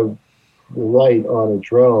the light on a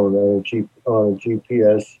drone, on a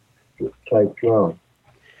GPS type drone.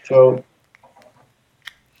 So.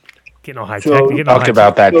 Getting all high tech. Talked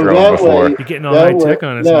about that drone before. You're getting all high tech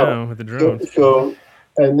on us now with the drones. So,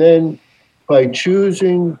 and then by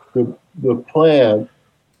choosing the plant,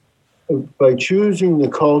 by choosing the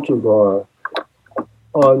cultivar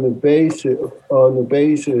on the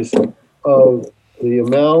basis of the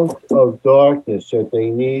amount of darkness that they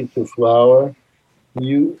need to flower,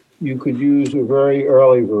 you could use a very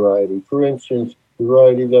early variety. For instance, the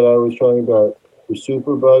variety that I was talking about, the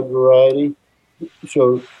Superbud variety.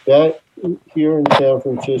 So that here in San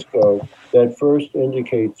Francisco, that first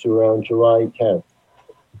indicates around July 10th.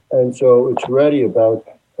 And so it's ready about,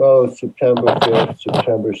 September 5th,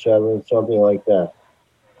 September 7th, something like that.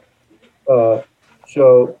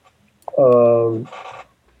 So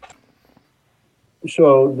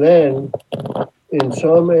then in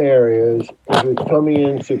some areas, if it's coming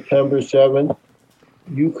in September 7th,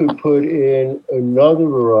 you could put in another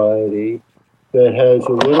variety that has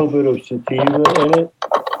a little bit of sativa in it,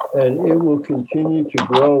 and it will continue to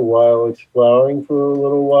grow while it's flowering for a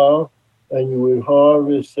little while, and you would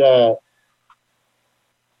harvest that.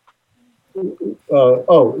 You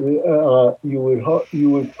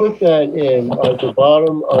would put that in at the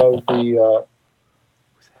bottom of the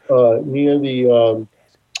near the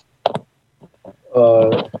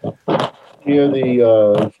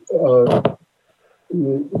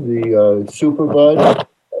Superbud,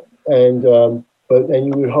 and you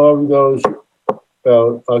would harvest those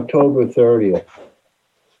about October 30th.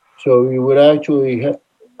 So you would actually,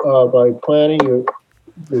 by planting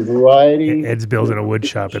the variety. Ed's building a wood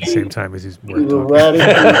shop at the same time as he's talking.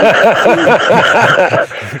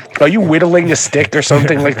 Are you whittling a stick or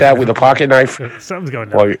something like that with a pocket knife? Something's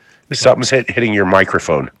going on. Something's hitting your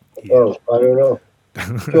microphone. Oh, I don't know.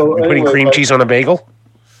 So you putting cream cheese on a bagel?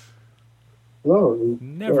 No,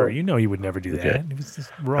 never. You know, you would never do that. Okay. It was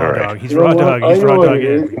just raw dog. He's raw dog. He's raw dog.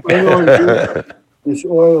 This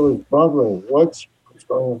oil is bubbling. What's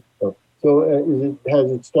going on? So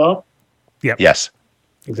has it stopped? Yep. Yes.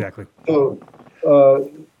 Exactly. So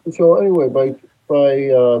anyway, by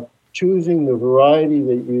choosing the variety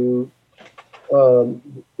that the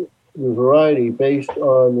variety based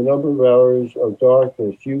on the number of hours of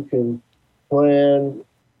darkness, you can plan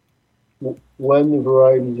when the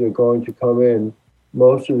varieties are going to come in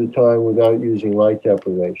most of the time without using light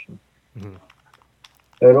deprivation. Mm-hmm.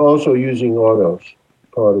 And also using autos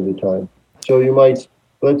part of the time. So you might,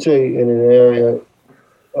 let's say in an area,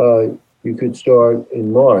 you could start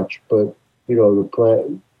in March, but the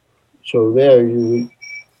plant. So there you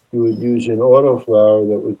would use an autoflower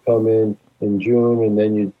that would come in June, and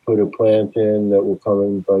then you'd put a plant in that will come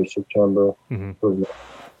in by September. Mm-hmm.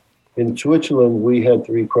 In Switzerland, we had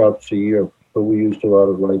 3 crops a year, but we used a lot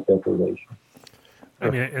of light deprivation. I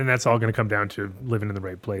mean, and that's all going to come down to living in the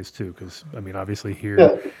right place too, because I mean, obviously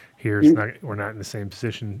we're not in the same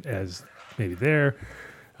position as maybe there.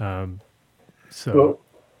 Well,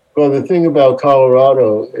 the thing about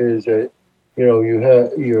Colorado is that you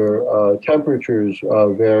have your temperatures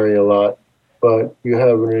vary a lot, but you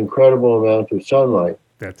have an incredible amount of sunlight.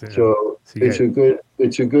 That's it. So it's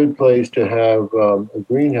a good place to have a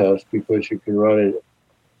greenhouse because you can run it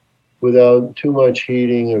without too much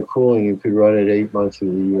heating or cooling. You could run it 8 months of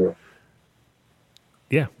the year.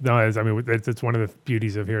 Yeah, no, that's one of the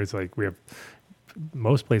beauties of here. It's like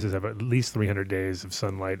most places have at least 300 days of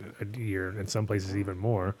sunlight a year, and some places even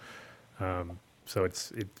more. So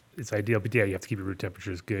it's ideal. But yeah, you have to keep your root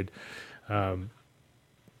temperatures good. Okay.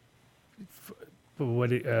 Well,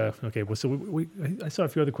 so I saw a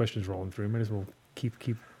few other questions rolling through. Might as well keep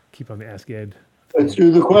on the Ask Ed. Let's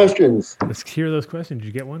do the questions. Let's hear those questions. Did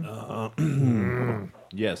you get one?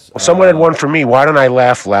 Yes. Well, someone had one for me. Why don't I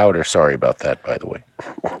laugh louder? Sorry about that, by the way.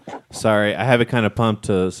 Sorry, I have it kind of pumped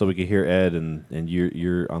so we can hear Ed, and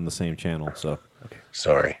you're on the same channel. So, okay.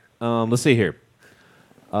 Sorry. Let's see here.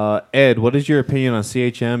 Ed, what is your opinion on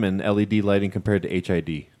CHM and LED lighting compared to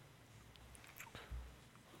HID?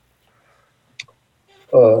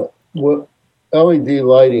 What LED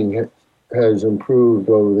lighting has improved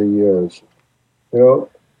over the years. When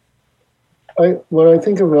I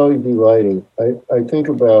think of LED lighting, I think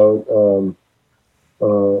about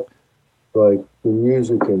like the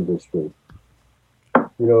music industry.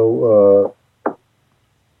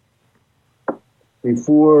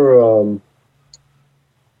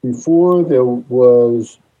 Before there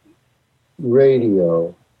was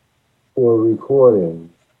radio or recordings,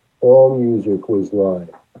 all music was live.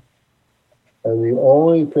 And the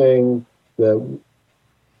only thing that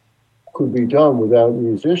could be done without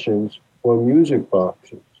musicians were music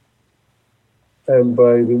boxes. And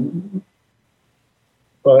in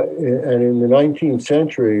the 19th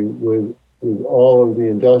century, with all of the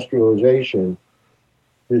industrialization,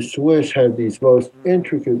 the Swiss had these most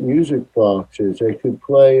intricate music boxes. They could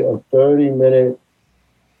play a 30-minute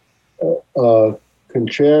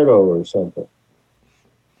concerto or something.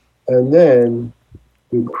 And then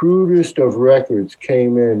the crudest of records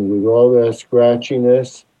came in with all their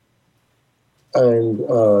scratchiness,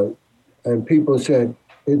 and people said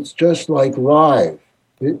it's just like live.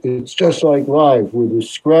 It's just like live with the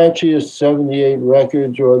scratchiest 78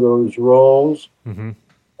 records or those rolls, and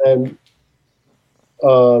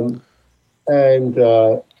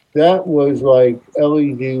that was like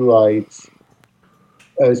LED lights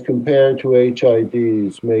as compared to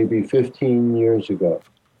HIDs maybe 15 years ago.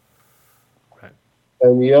 Right.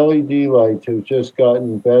 And the LED lights have just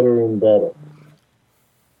gotten better and better.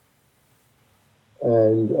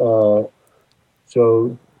 And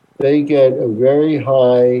so they get a very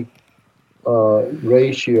high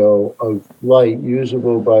ratio of light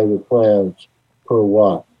usable by the plants per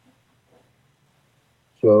watt.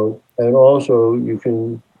 So, and also you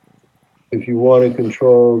can, if you want to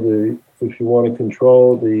control the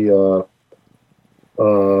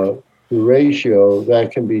ratio,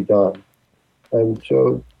 that can be done. And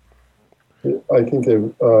so I think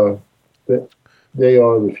that they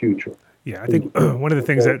are the future. Yeah, I think one of the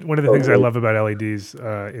things I love about LEDs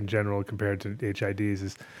in general compared to HIDs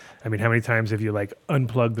is, I mean, how many times have you like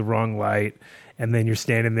unplugged the wrong light and then you're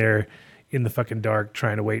standing there in the fucking dark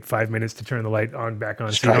trying to wait 5 minutes to turn the light on back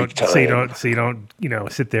on, so you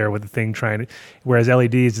don't sit there with the thing trying to. Whereas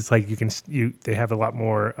LEDs, it's like they have a lot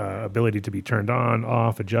more ability to be turned on,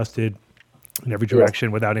 off, adjusted in every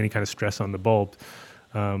direction without any kind of stress on the bulb.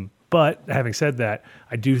 But having said that,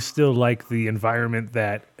 I do still like the environment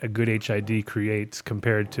that a good HID creates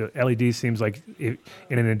compared to LED. Seems like in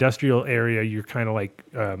an industrial area, you're kind of like,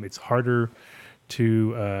 it's harder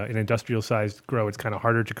to, an industrial sized grow, it's kind of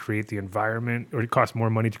harder to create the environment, or it costs more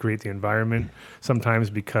money to create the environment sometimes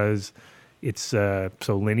because it's so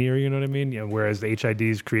linear, you know what I mean? Whereas the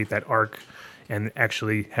HIDs create that arc and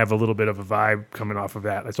actually have a little bit of a vibe coming off of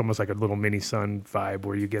that. It's almost like a little mini sun vibe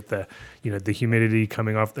where you get the humidity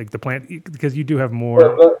coming off like the plant, because you do have more.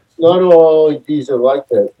 Yeah, but not all LEDs are like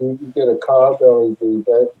that. You get a cob LED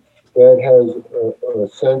that has a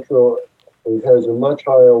central. It has a much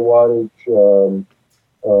higher wattage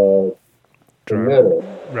emitter.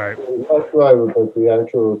 Right. Not driver, but the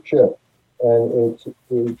actual chip, and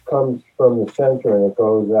it comes from the center and it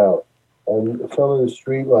goes out. And some of the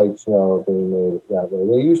street lights now are being made that way.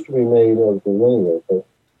 They used to be made of the linear, but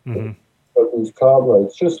these cob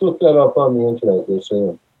lights, just look that up on the internet, you'll see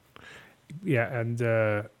them. Yeah, and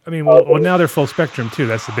I mean, well, now they're full spectrum too.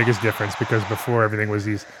 That's the biggest difference, because before everything was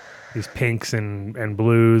these pinks and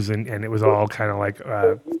blues, and it was all kind of like.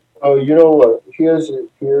 Oh, you know what? Here's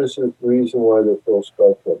the reason why they're full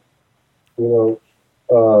spectrum.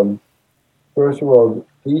 First of all,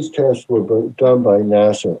 these tests were done by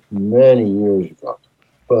NASA many years ago,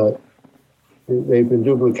 but they've been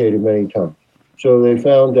duplicated many times. So they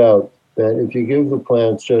found out that if you give the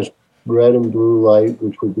plants just red and blue light,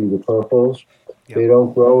 which would be the purples, they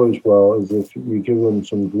don't grow as well as if you give them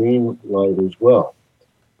some green light as well.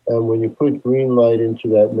 And when you put green light into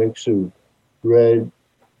that mix of red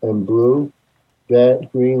and blue,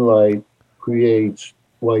 that green light creates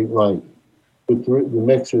white light. The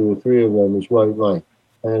mix of the three of them is white light.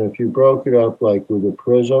 And if you broke it up like with a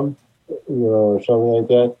prism, or something like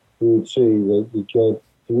that, you would see that you get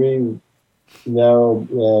three narrow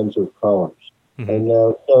bands of colors. And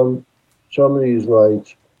now some of these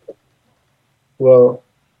lights, well,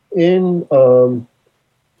 in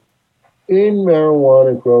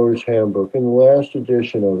Marijuana Growers Handbook, in the last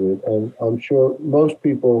edition of it, and I'm sure most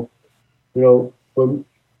people, when I'm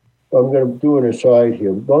going to do an aside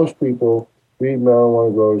here, most people read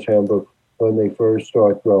Marijuana Growers Handbook when they first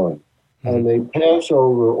start growing, and they pass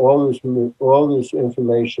over all this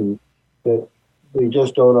information that they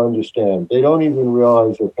just don't understand. They don't even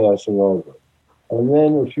realize they're passing over. And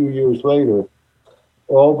then a few years later,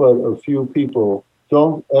 all but a few people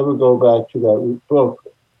don't ever go back to that book.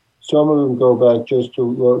 Some of them go back just to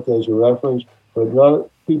look as a reference, but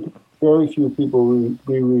very few people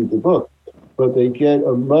reread the book. But they get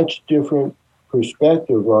a much different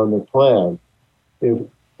perspective on the plan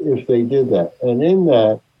if they did that. And in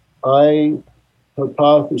that, I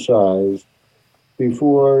hypothesized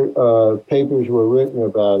before papers were written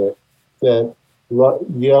about it that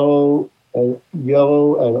yellow and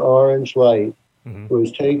orange light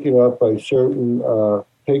was taken up by certain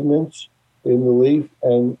pigments in the leaf,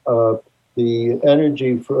 and the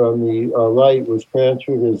energy from the light was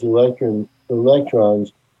transferred as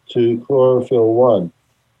electrons to chlorophyll 1.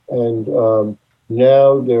 And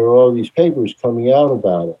now there are all these papers coming out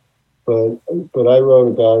about it. But I wrote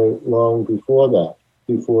about it long before that,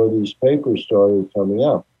 before these papers started coming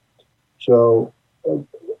out. So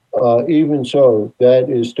even so, that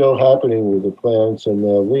is still happening with the plants and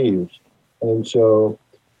their leaves. And so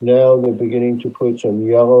now they're beginning to put some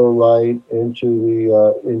yellow light into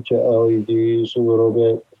LEDs a little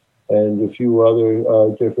bit, and a few other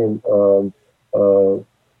different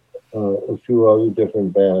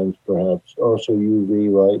bands, perhaps. Also UV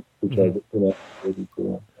light, which I've been activated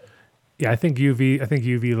for. Yeah, I think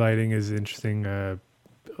UV lighting is interesting.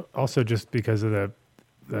 Also, just because of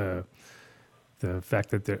the fact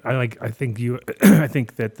that I think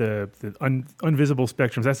that the invisible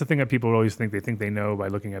spectrums. That's the thing that people always think. They think they know by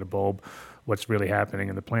looking at a bulb what's really happening,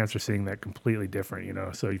 and the plants are seeing that completely different. You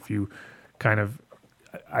know, so if you kind of,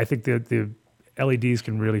 I think that the LEDs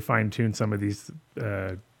can really fine tune some of these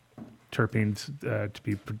terpenes to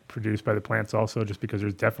be produced by the plants. Also, just because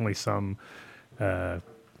there's definitely some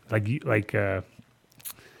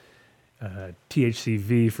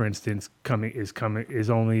THCV, for instance, is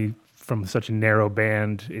only from such a narrow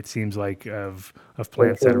band. It seems like of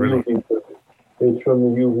plants that are really. It's from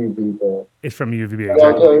the UVB band. It's from UVB, But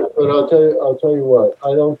exactly. I'll tell you what.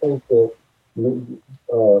 I don't think that.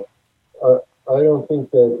 I don't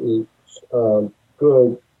think that it's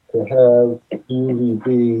good to have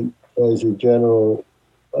UVB as a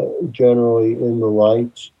generally in the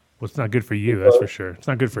lights. Well, it's not good for you, that's for sure. It's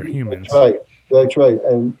not good for humans. That's right.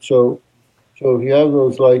 And so if you have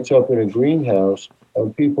those lights up in a greenhouse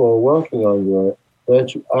and people are working under it,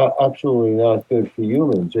 that's absolutely not good for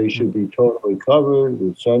humans. They should be totally covered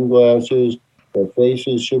with sunglasses. Their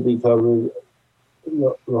faces should be covered,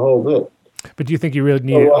 the whole bit. But do you think you really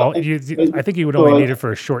need it? I think you would only need it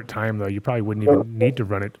for a short time, though. You probably wouldn't even need to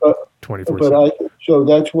run it 24/7. So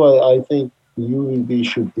that's why I think the UVB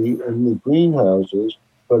should be in the greenhouses,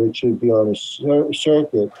 but it should be on a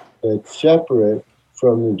circuit that's separate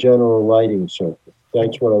from the general lighting circuit.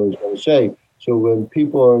 That's what I was going to say. So when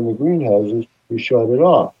people are in the greenhouses, you shut it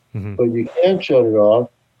off. But you can't shut it off,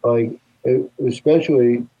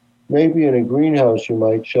 especially maybe in a greenhouse you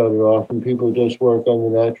might shut it off and people just work on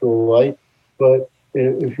the natural light. But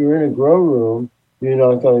if you're in a grow room, you're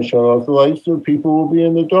not going to shut off the lights, so people will be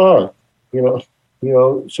in the dark.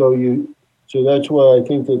 So that's why I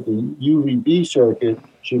think that the UVB circuit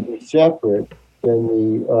should be separate than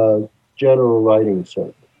the general lighting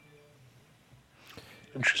circuit.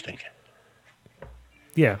 Interesting.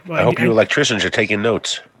 Yeah. Well, I hope you electricians are taking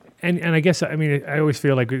notes. And I guess, I mean, I always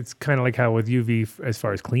feel like it's kind of like how with UV, as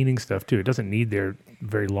far as cleaning stuff too, it doesn't need there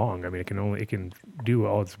very long. I mean, it can do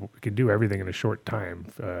everything in a short time.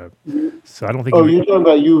 So I don't think. Oh, you're talking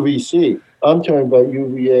about UVC. I'm talking about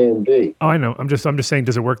UVA and B. Oh, I know. I'm just saying,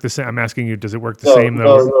 does it work the same? I'm asking you, does it work the same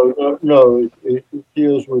though? No. It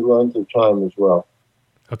deals with length of time as well.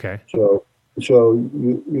 Okay. So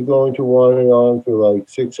you're going to want it on for like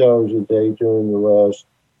 6 hours a day during the last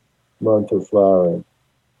month of flowering.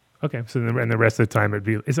 Okay, so and the rest of the time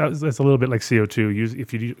it's a little bit like CO2.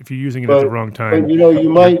 If you're using it at the wrong time, but you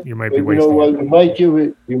might be wasting it.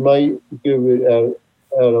 You might give it at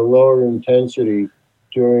a lower intensity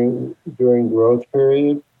during growth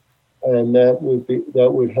period, and that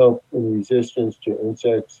would help in resistance to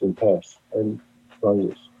insects and pests and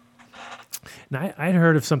fungus. Now, I'd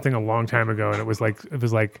heard of something a long time ago, and it was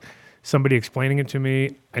like somebody explaining it to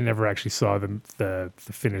me. I never actually saw the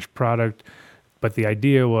finished product. But the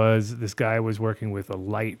idea was this guy was working with a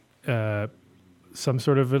light, some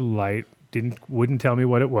sort of a light. Wouldn't tell me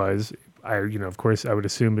what it was. Of course, I would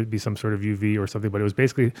assume it'd be some sort of UV or something. But it was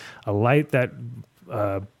basically a light that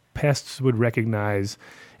pests would recognize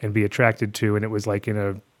and be attracted to. And it was like in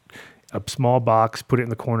a small box. Put it in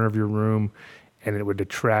the corner of your room, and it would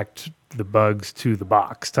attract the bugs to the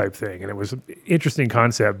box type thing. And it was an interesting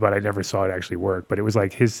concept, but I never saw it actually work. But it was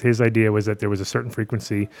like his idea was that there was a certain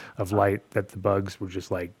frequency of light that the bugs were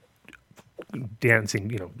just like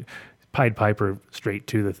dancing, Pied Piper straight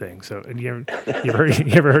to the thing. So, and you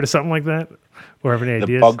ever heard of something like that? Or have any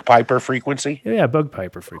ideas? The Bug Piper frequency? Yeah, Bug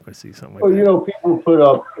Piper frequency, something like that. People put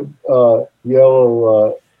up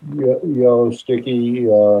yellow sticky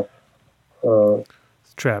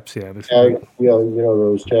traps, yeah.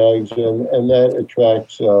 Those tags, and that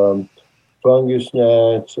attracts fungus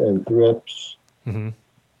gnats and thrips. Mm-hmm.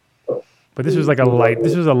 But this was like a light.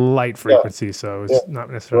 This was a light frequency, so it's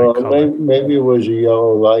not necessarily color. Maybe it was a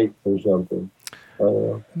yellow light or something. I don't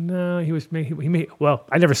know. No, he made. Well,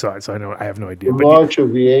 I never saw it, so I have no idea. The march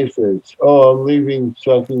of the aphids. Oh, I'm leaving,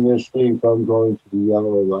 sucking this leaf. I'm going to the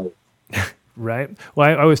yellow light. Right. Well,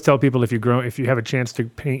 I always tell people if you have a chance to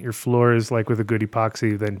paint your floors like with a good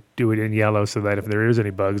epoxy, then do it in yellow so that if there is any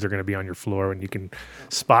bugs, they're going to be on your floor and you can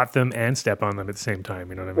spot them and step on them at the same time.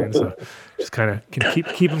 You know what I mean? So just kind of can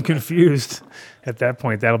keep them confused. At that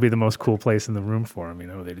point, that'll be the most cool place in the room for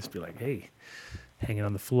them. They just be like, hey, hanging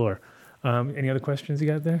on the floor. Any other questions you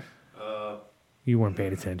got there? You weren't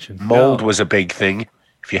paying attention. Mold was a big thing.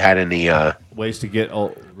 If you had any, Ways to get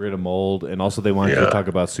rid of mold, and also they wanted you to talk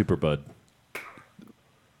about Superbud.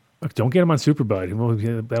 Look, don't get him on Superbud.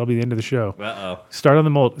 That'll be the end of the show. Uh-oh. Start on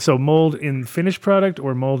the mold. So mold in finished product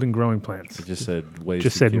or mold in growing plants? It just said ways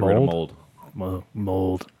Just to said get rid of mold? mold.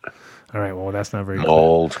 Mold. All right. Well, that's not very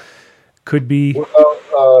mold. Could be.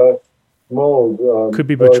 Well, mold. Could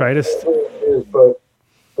be botrytis. But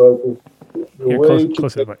the Here, way close to to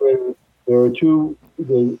the get rid of, there are two.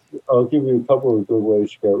 I'll give you a couple of good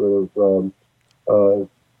ways to get rid of.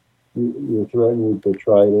 You're threatened with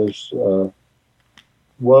botrytis.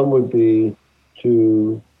 One would be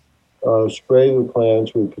to spray the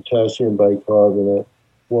plants with potassium bicarbonate,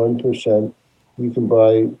 1%. You can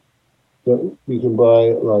buy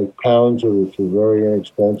like pounds of it for very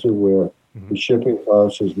inexpensive, where the shipping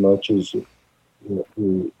costs as much as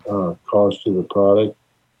the cost of the product,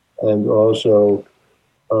 and also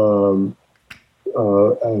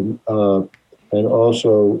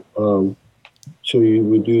so you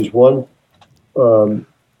would use one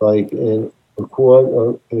like in a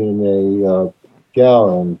quart in a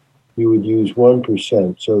gallon, you would use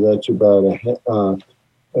 1%. So that's about there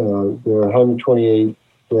are 128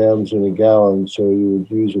 grams in a gallon, so you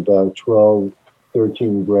would use about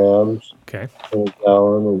 13 grams in a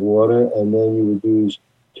gallon of water, and then you would use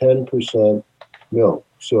 10% milk.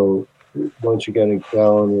 So once again, a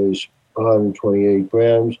gallon is 128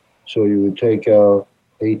 grams, so you would take out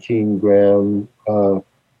 18 grams.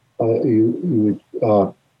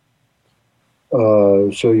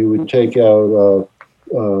 So you would take out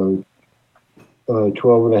 12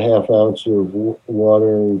 and a half ounces of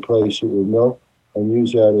water and replace it with milk, and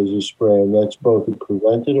use that as a spray. And that's both a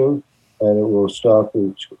preventative, and it will stop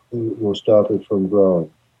it from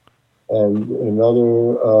growing. And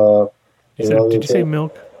another. Did you say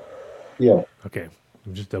milk? Yeah. Okay.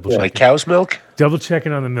 I'm just double checking. Like cow's milk? Double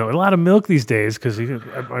checking on the milk. A lot of milk these days because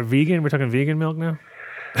are vegan. We're talking vegan milk now.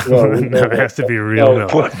 No, it has to be real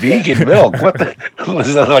milk. What, vegan milk? What the?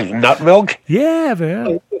 Was that like nut milk? Yeah,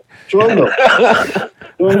 man. Soy milk.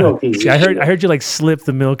 Soy milk is. See, I heard you like slip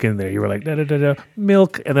the milk in there. You were like da da da da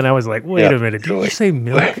milk, and then I was like, wait a minute, did you say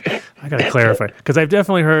milk? I gotta clarify because I've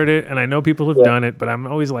definitely heard it, and I know people who've done it, but I'm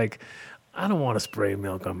always like, I don't want to spray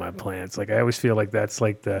milk on my plants. Like I always feel like that's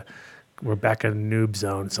like we're back in a noob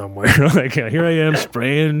zone somewhere. Like here I am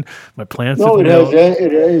spraying my plants. No, with milk.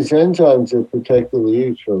 it has enzymes that protect the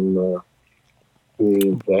leaves from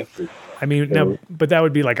being infected. I mean, no, but that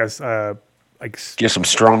would be like get some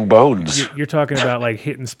strong bones. You're talking about like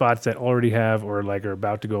hitting spots that already have or like are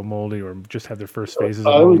about to go moldy or just have their first phases.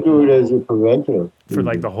 I would do it as a preventative for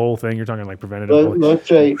like the whole thing. You're talking like preventative. Let's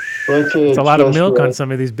say it's a lot of milk on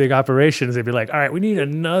some of these big operations. They'd be like, all right, we need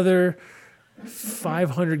another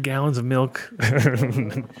 500 gallons of milk.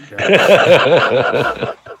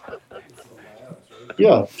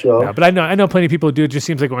 Yeah, so. No, but I know plenty of people who do. It just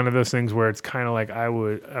seems like one of those things where it's kind of like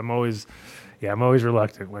I'm always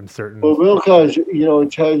reluctant when certain. Well, milk has it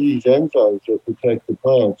has these enzymes that protect the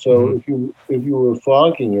plant. So if you were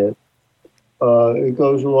fogging it, it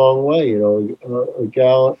goes a long way. A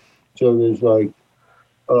gallon. So there's like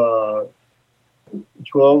 12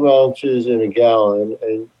 ounces in a gallon,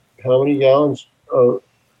 and how many gallons of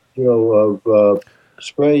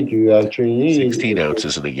spray do you actually need? 16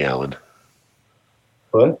 ounces in a gallon.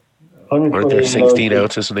 What? Aren't there 16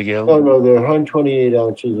 ounces in a gallon? No, there are 128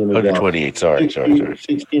 ounces in a gallon. 128, sorry.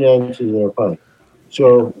 16 ounces in a pint.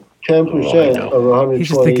 So 10% of 128. He's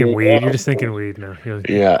just thinking weed. You're just thinking weed now.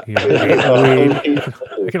 Yeah. Weed.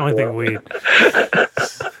 I can only think weed.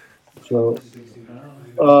 So,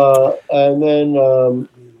 and then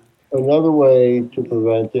another way to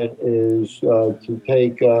prevent it is to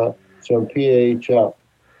take some pH up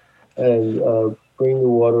and bring the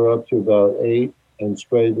water up to about 8 and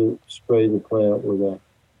spray the plant with that.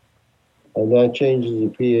 And that changes the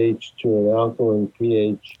pH to an alkaline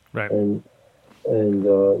pH. Right. And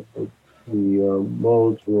the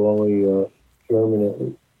molds will only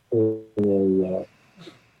germinate in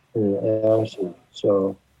an acid.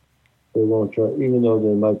 So they won't, even though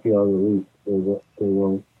they might be on the leaf, they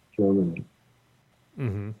won't germinate.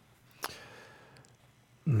 Mm-hmm.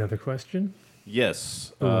 Another question?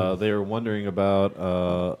 Yes. They were wondering about,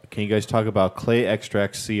 can you guys talk about clay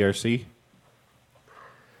extract CRC?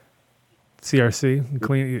 CRC,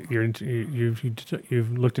 clean.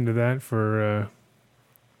 You've looked into that for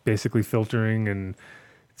basically filtering and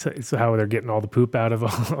so how they're getting all the poop out of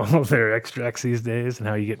all their extracts these days, and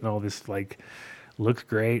how you're getting all this like looks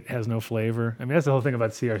great, has no flavor. I mean, that's the whole thing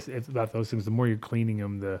about CRC. It's about those things. The more you're cleaning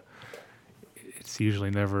them, it's usually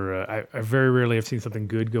never. I very rarely have seen something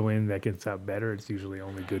good go in that gets out better. It's usually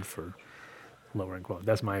only good for lower in quality.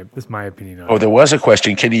 That's my opinion on Oh, it. there was a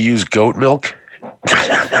question. Can you use goat milk? Or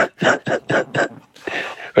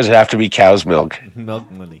does it have to be cow's milk? Milk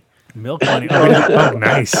money. Milk money. Oh,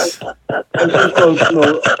 nice. I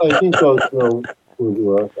think goat's milk would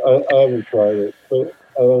work. I haven't tried it, but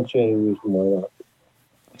I don't see any reason why not.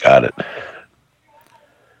 Got it.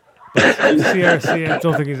 CRC, I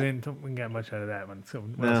don't think we can get much out of that one. So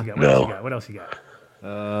what else you got? What else you got?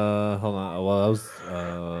 Hold on. Well, I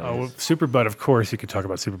was. Superbud, of course. You could talk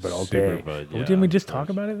about Superbud all day. Superbud, Well, yeah, didn't we just talk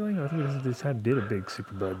about it? I think we just did a big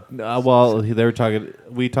Superbud. Well, they were talking.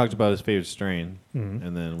 We talked about his favorite strain,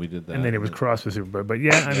 and then we did that. And then it was crossed with Superbud. But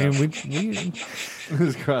yeah, I mean, we it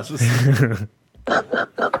was crossed with.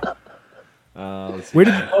 Let's see. Where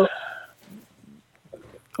did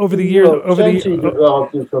over the year? He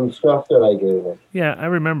developed some stuff that I gave him. Yeah, I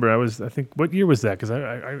remember. I think, what year was that? Because I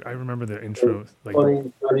remember the intro, like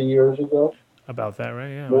 20, 30 years ago. About that, right?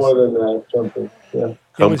 Yeah. More than that, something. Yeah.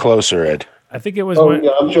 Come closer, Ed. I think it was.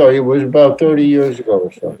 Yeah, I'm sorry. It was about 30 years ago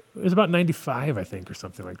or so. It was about 95, I think, or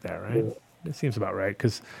something like that, right? Yeah. It seems about right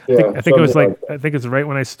because I think it was like I think it's right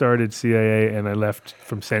when I started CIA and I left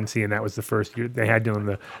from Sensi, and that was the first year they had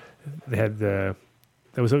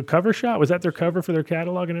there was a cover shot. Was that their cover for their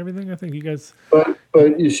catalog and everything? I think you guys.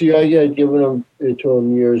 But you see, I had given it to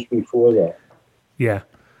them years before that. Yeah.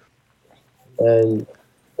 And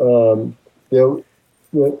you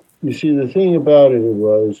see, the thing about it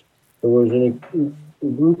was there was a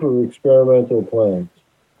group of experimental plants,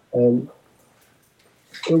 and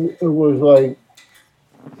it was like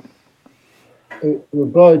the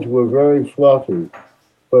buds were very fluffy,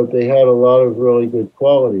 but they had a lot of really good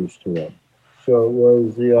qualities to them. So it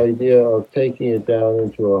was the idea of taking it down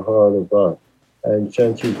into a harder bud. And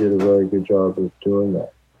Sensi did a very good job of doing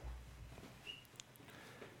that.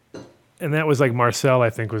 And that was like Marcel,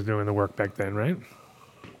 I think, was doing the work back then, right?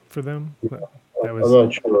 For them? That was...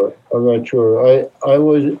 I'm not sure.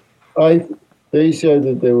 They said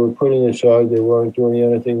that they were putting aside, they weren't doing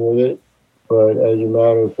anything with it. But as a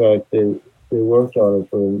matter of fact, they worked on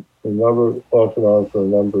it off and on for a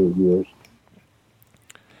number of years.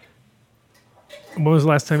 When was the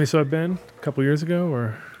last time you saw Ben? A couple years ago,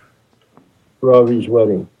 or? Ravi's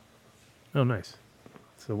wedding. Oh, nice.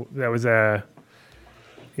 So that was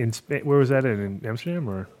in Spain. Where was that in Amsterdam,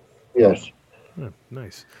 or? Yes. Oh,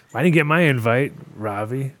 nice. I didn't get my invite,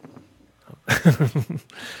 Ravi. I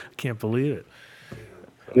can't believe it.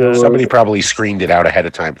 Somebody probably screened it out ahead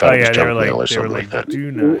of time. Thought it was junk mail or they were something like that.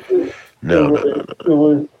 Do not. No.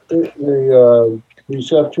 The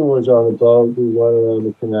reception was on a boat. We went around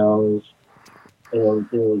the canals. And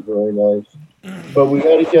everything was very nice. But we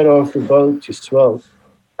got to get off the boat to smoke.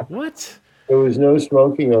 What? There was no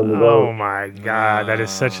smoking on the boat. Oh my God, that is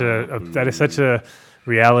such a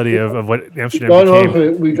reality of what Amsterdam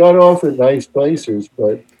became. We got off at nice places,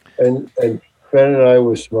 but and Ben and I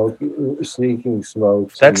were sneaking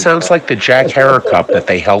smokes. That sounds like the Jack Harrer Cup that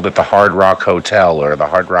they held at the Hard Rock Hotel or the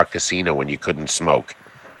Hard Rock Casino when you couldn't smoke.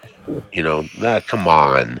 You know, come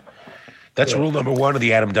on. That's rule number one of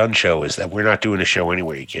the Adam Dunn Show, is that we're not doing a show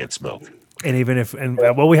anywhere you can't smoke. And even if,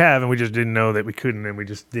 we have, and we just didn't know that we couldn't, and we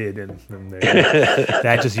just did, and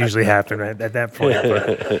that just usually happened at that point.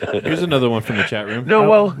 But. Here's another one from the chat room.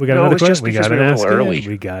 We got another question. We got an Ask Ed.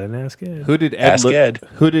 We got an Ask Ed.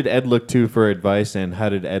 Who did Ed look to for advice, and how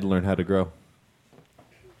did Ed learn how to grow?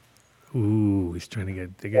 Ooh, he's trying to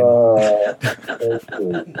dig in.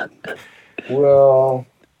 Well,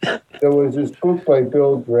 there was this book by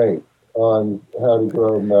Bill Drake on how to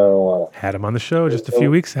grow marijuana. Had him on the show just a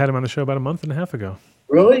few weeks. Had him on the show about a month and a half ago.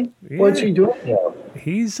 Really? Yeah. What's he doing now?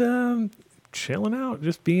 He's chilling out,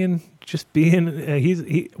 just being.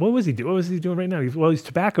 What was he doing? What was he doing right now? His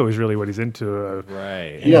tobacco is really what he's into.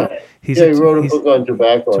 Right. Yeah. He wrote a book on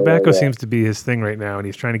tobacco. Tobacco seems to be his thing right now, and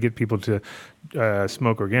he's trying to get people to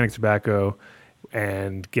smoke organic tobacco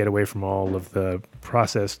and get away from all of the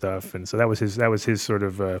processed stuff. And so that was his sort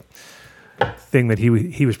of thing that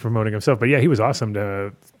he was promoting himself. But yeah, he was awesome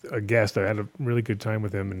to a guest. I had a really good time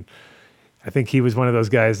with him, and I think he was one of those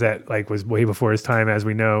guys that like was way before his time, as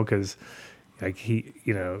we know, because like he,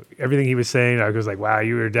 everything he was saying, I was like, wow,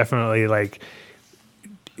 you were definitely like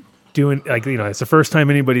doing like, it's the first time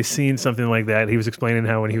anybody's seen something like that. He was explaining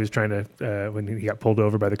how when he was trying to when he got pulled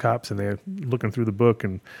over by the cops and they're looking through the book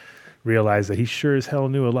and realized that he sure as hell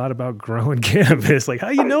knew a lot about growing cannabis. Like, how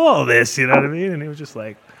you know all this? You know what I mean? And he was just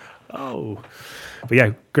like, oh, but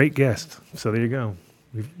yeah, great guest. So there you go.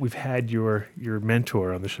 We've had your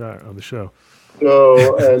mentor on the show.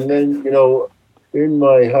 So and then in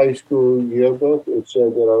my high school yearbook, it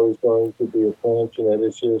said that I was going to be a plant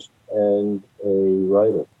geneticist and a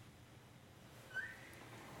writer.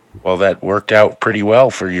 Well, that worked out pretty well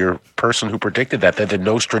for your person who predicted that. They're the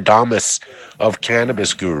Nostradamus of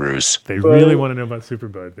cannabis gurus. They really want to know about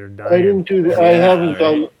Superbud. They're dying. I didn't do that. I haven't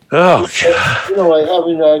done. Oh, God. You know, I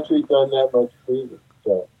haven't actually done that much breathing.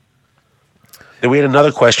 So. Then we had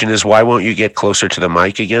another question: is why won't you get closer to the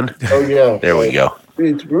mic again? Oh yeah. There we go.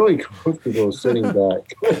 It's really comfortable sitting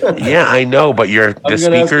back. Yeah, I know, but the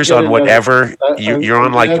speakers on whatever you're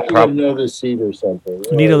on, like get another seat or something.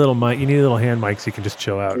 You need a little mic. You need a little hand mic so you can just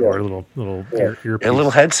chill out, or a little earpiece. A little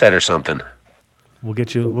headset or something. We'll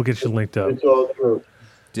get you linked up. It's all true.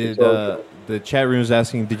 Did the chat room is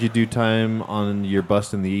asking? Did you do time on your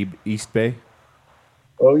bust in the East Bay?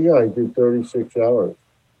 Oh yeah, I did 36 hours,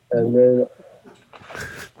 and then.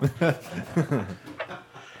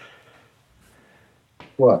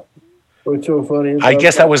 What? What's so funny? I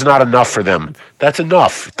guess that was not enough for them. That's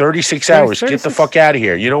enough. 36 hours. 36. Get the fuck out of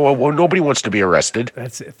here. You know what? Well, nobody wants to be arrested.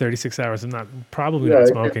 That's 36 hours. I'm not not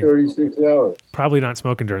smoking. 36 hours. Probably not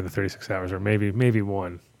smoking during the 36 hours, or maybe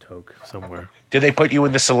one toke somewhere. Did they put you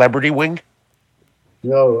in the celebrity wing?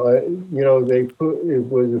 No, they put it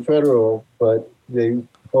was a federal, but they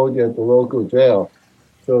hold you at the local jail.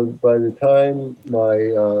 So by the time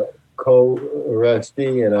my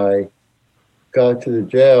co-arrestee and I got to the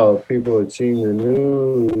jail, people had seen the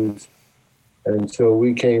news, and so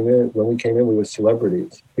we came in. When we came in, we were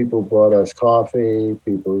celebrities. People brought us coffee.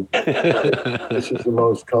 People, this is the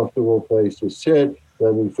most comfortable place to sit.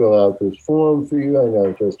 Let me fill out this form for you. I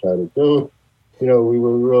know just how to do it. You know, we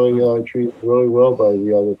were really treated really well by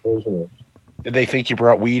the other prisoners. Did they think you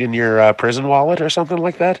brought weed in your prison wallet or something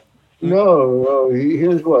like that? No.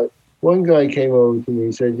 Here's what. One guy came over to me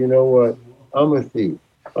and said, "You know what? I'm a thief.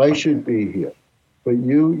 I should be here. But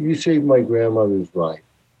you saved my grandmother's life."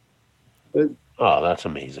 But, that's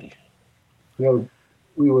amazing. You know,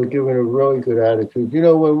 we were given a really good attitude. You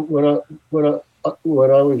know, when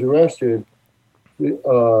I was arrested,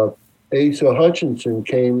 Asa Hutchinson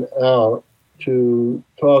came out to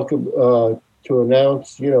talk to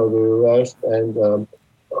announce, the arrest and on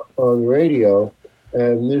the radio,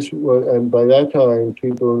 and by that time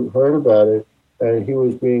people heard about it, and he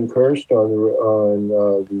was being cursed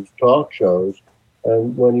on these talk shows.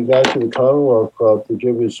 And when he got to the Commonwealth Club to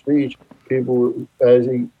give his speech, people,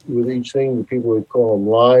 with each thing, people would call him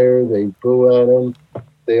liar. They'd boo at him.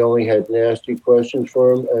 They only had nasty questions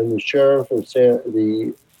for him. And the sheriff of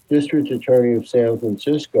the district attorney of San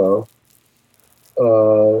Francisco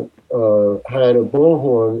had a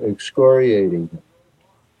bullhorn excoriating him.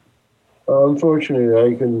 Unfortunately,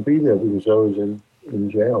 I couldn't be there because I was in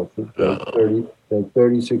jail for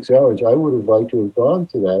 36 hours. I would have liked to have gone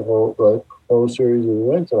to that whole series of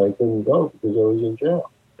events, and I couldn't go because I was in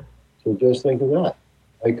jail. So just think of that.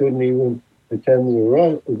 I couldn't even attend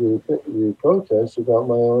the protests about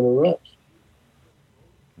my own arrest.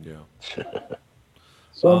 Yeah.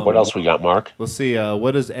 So what else we got, Mark? Let's see.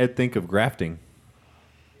 What does Ed think of grafting?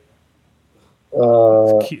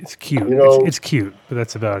 It's cute. It's cute, but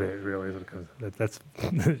that's about it, really. That's. I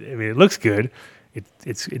mean, it looks good.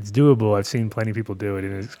 It's doable. I've seen plenty of people do it,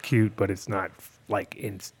 and it's cute, but it's not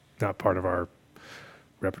it's not part of our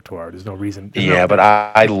repertoire. There's no reason. But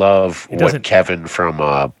I love what Kevin from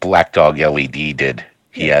Black Dog LED did.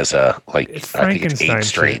 He has I think it's 8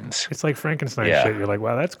 strains. It's like Frankenstein shit. You're like,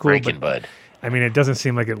 wow, that's cool. Frankenbud. I mean, it doesn't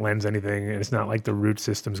seem like it lends anything. And it's not like the root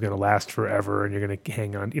system's going to last forever, and you're going to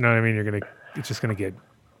hang on. You know what I mean? It's just going to get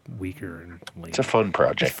weaker and lame. It's a fun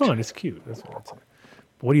project. It's fun. It's cute. That's what it's.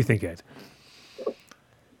 What do you think, Ed?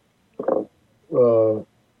 Why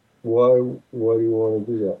do you want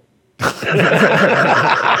to do that?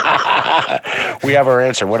 We have our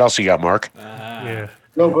answer. What else you got, Mark? Yeah.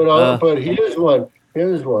 No, but here's one.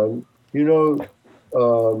 You know,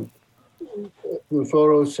 the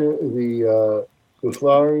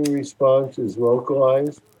flowering response is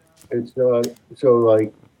localized. It's not so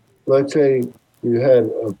like, let's say you had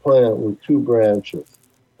a plant with 2 branches,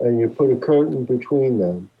 and you put a curtain between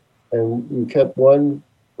them, and you kept one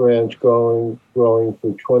branch growing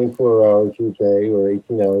for 24 hours a day or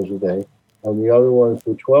 18 hours a day, and the other one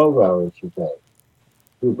for 12 hours a day.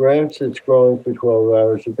 The branch that's growing for 12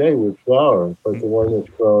 hours a day would flower, but the one that's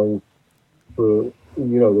growing for,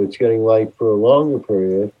 that's getting light for a longer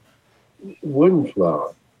period wouldn't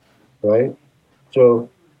flower, right? So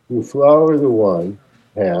you flower the one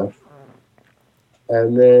half,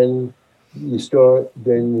 and then you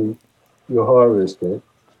harvest it,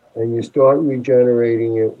 and you start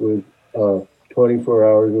regenerating it with 24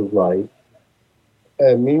 hours of light.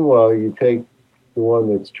 And meanwhile, you take the one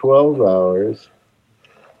that's 12 hours,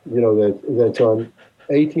 that's on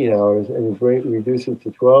 18 hours, and you reduce it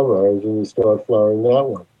to 12 hours, and you start flowering that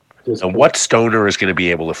one. Just And what stoner is going to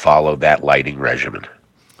be able to follow that lighting regimen?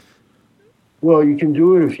 Well, you can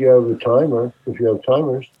do it if you have a timer. If you have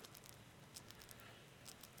timers.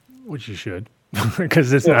 Which you should,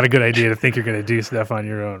 because it's not a good idea to think you're going to do stuff on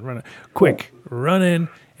your own. Run in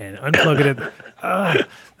and unplug it.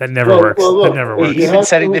 That never works. That never works. Even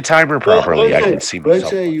setting the timer properly, I can see myself. Let's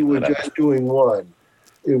say you were just doing one.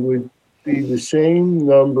 It would be the same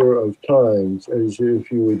number of times as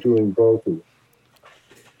if you were doing both of them.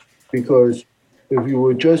 Because if you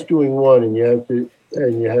were just doing one and you had to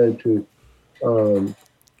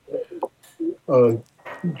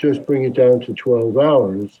just bring it down to 12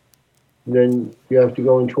 hours, then you have to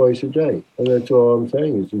go in twice a day. And that's all I'm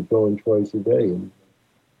saying is you go in twice a day and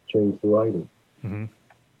change the lighting. Mm-hmm.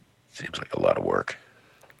 Seems like a lot of work.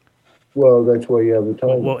 Well, that's why you have the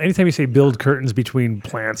time. Well, anytime you say build curtains between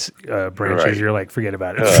plants branches, Right. You're like, forget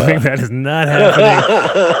about it. That is not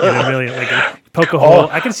happening in a million. Like poke a hole.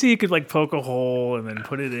 I can see you could like poke a hole and then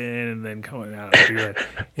put it in and then come out.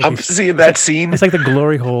 I'm seeing that scene. It's like the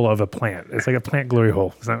glory hole of a plant. It's like a plant glory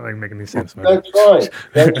hole. It's not like making any sense. That's fine.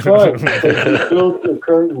 That's fine. But you built the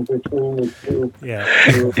curtain between the two. Yeah.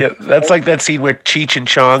 That's like that scene where Cheech and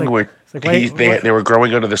Chong, where like, they were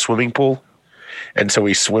growing under the swimming pool. And so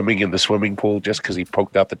he's swimming in the swimming pool just because he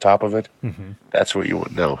poked out the top of it. Mm-hmm. That's what you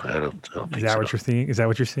want. No, I don't think Is that so. what you're seeing? Is that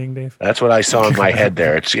what you're seeing, Dave? That's what I saw in my head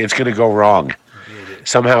there. It's going to go wrong.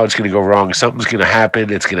 Somehow it's going to go wrong. Something's going to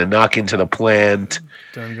happen. It's going to knock into the plant.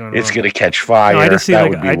 It's going to catch fire. No, I just see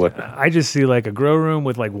that I just see like a grow room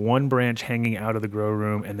with like one branch hanging out of the grow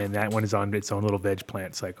room, and then that one is on its own little veg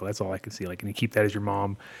plant cycle. That's all I can see. Like, and you keep that as your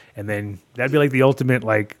mom, and then that'd be like the ultimate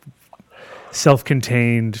like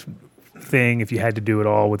self-contained thing if you had to do it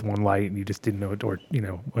all with one light and you just didn't know it, or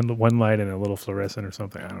one light and a little fluorescent or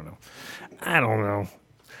something. I don't know.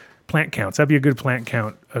 Plant counts. That'd be a good plant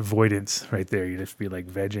count avoidance right there. You'd just be like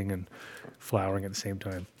vegging and flowering at the same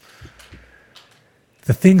time.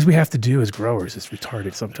 The things we have to do as growers is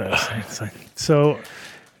retarded sometimes. So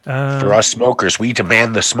for us smokers, we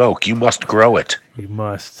demand the smoke. You must grow it. We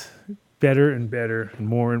must. Better and better and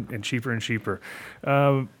more and cheaper and cheaper.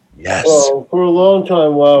 Yes. Well, for a long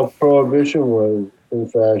time while Prohibition was in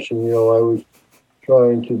fashion, I was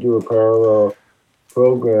trying to do a parallel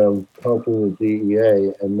program helping the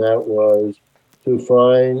DEA, and that was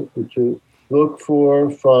to look for,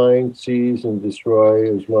 find, seize, and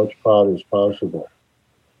destroy as much pot as possible.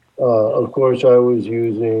 Of course, I was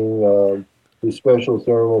using the special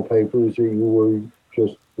thermal papers that you were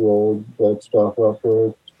just rolled that stuff up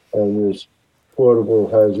with, and this portable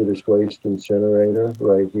hazardous waste incinerator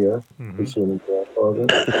right here. Mm-hmm. It's an example of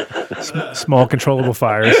it. Small controllable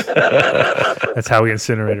fires. That's how we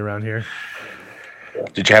incinerate around here.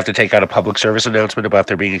 Did you have to take out a public service announcement about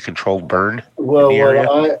there being a controlled burn Well, in the area?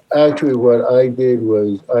 what I did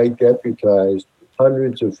was I deputized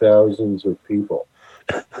hundreds of thousands of people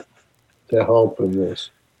to help in this.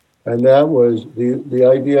 And that was, the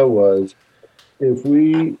idea was, if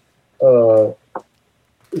we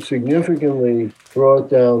significantly brought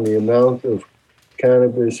down the amount of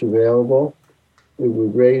cannabis available, it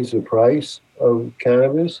would raise the price of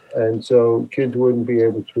cannabis, and so kids wouldn't be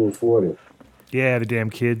able to afford it. Yeah, the damn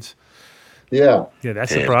kids. Yeah. Yeah,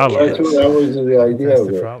 that's the problem. That was the idea of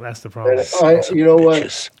it. That's the problem. And you know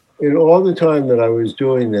what? In all the time that I was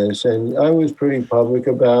doing this, and I was pretty public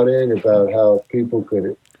about it, about how people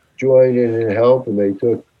could join in and help, and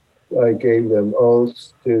I gave them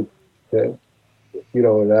oaths to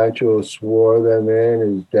and actually swore them in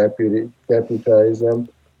and deputized them.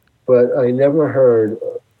 But I never heard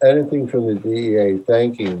anything from the DEA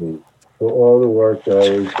thanking me for all the work that I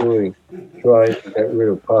was doing trying to get rid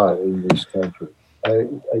of pot in this country. I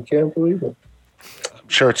can't believe it. I'm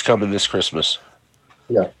sure it's coming this Christmas.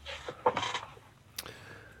 Yeah.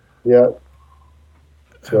 Yeah.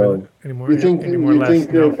 So you think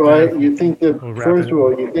that first of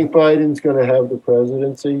all, you think Biden's going to have the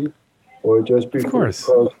presidency, or just because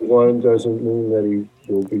one doesn't mean that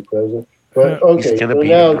he will be president? But okay, so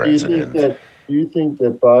now do you think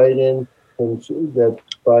that Biden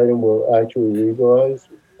will actually legalize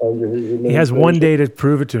under his administration? He has one day to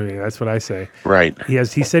prove it to me. That's what I say. Right. He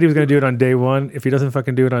said he was going to do it on day one. If he doesn't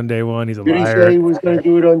fucking do it on day one, he's a liar. Did he say he was going to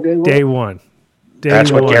do it on day one? Day one.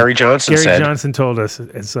 That's what Gary Johnson said. Gary Johnson told us,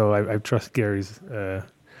 and so I trust Gary's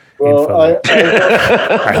info.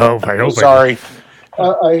 I hope. Sorry.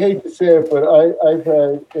 I hate to say it, but I've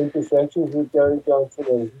had intersections with Gary Johnson,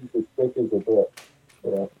 and he's as thick as a brick.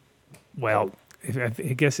 Yeah. Well, I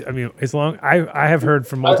guess as long I have heard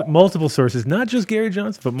from multiple sources, not just Gary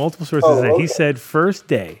Johnson, but multiple sources that he said first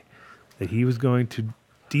day that he was going to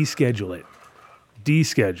deschedule it.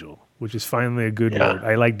 Deschedule. which is finally a good word.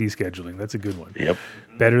 I like descheduling. That's a good one. Yep.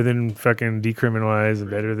 Better than fucking decriminalize and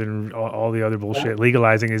better than all the other bullshit.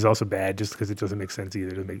 Legalizing is also bad just because it doesn't make sense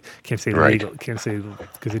either. Can't say legal. Can't say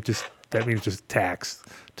because that means just tax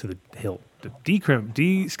to the hilt. The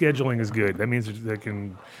descheduling is good. That means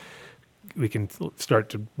we can start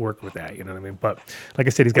to work with that. You know what I mean? But like I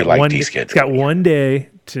said, he's got one day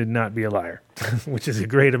to not be a liar, which is a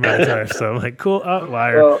great amount of time. So I'm like, cool,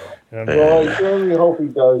 liar. Well, I certainly hope he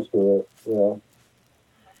does do it. Yeah.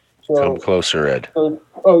 So, come closer, Ed.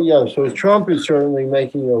 So Trump is certainly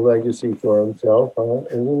making a legacy for himself, huh?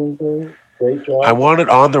 Isn't he doing a great job? I want it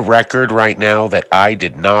on the record right now that I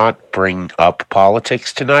did not bring up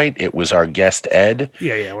politics tonight. It was our guest, Ed.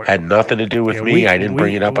 Yeah. Had nothing to do with me. I didn't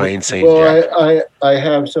bring it up. I ain't saying jack. I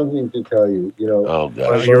have something to tell you. You know. Oh,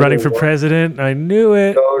 gosh. You're running for president? I knew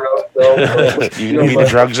it. No. You know who the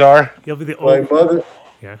drugs are? You'll be the old...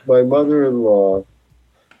 My mother-in-law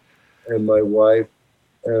and my wife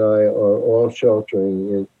and I are all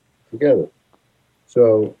sheltering in together.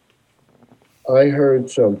 So I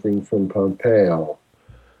heard something from Pompeo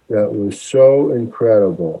that was so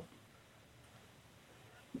incredible.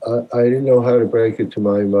 I didn't know how to break it to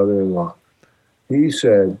my mother-in-law. He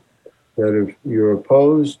said that if you're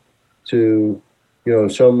opposed to,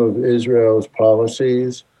 some of Israel's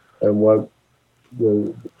policies and what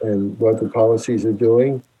the policies are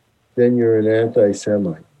doing, then you're an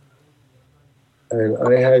anti-Semite. And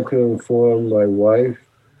I had to inform my wife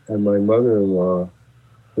and my mother-in-law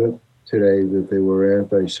today that they were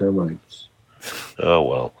anti-Semites. Oh,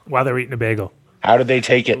 well. While they were eating a bagel. How did they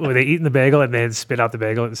take it? Were they eating the bagel and they had spit out the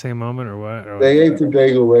bagel at the same moment or what? They ate the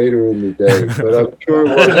bagel later in the day, but I'm sure it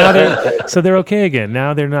wasn't. So they're okay again.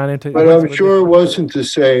 Now they're not into... But I'm sure it wasn't the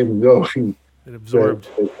same, knowing it absorbed.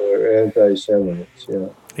 That they're anti-Semites, yeah.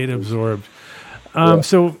 It absorbed.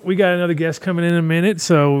 So we got another guest coming in a minute,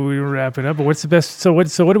 so we're wrapping up. But what's the best? So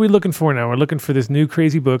what are we looking for now? We're looking for this new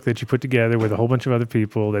crazy book that you put together with a whole bunch of other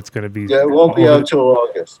people. That's going to be it won't be out till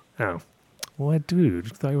August. Oh, what, dude? I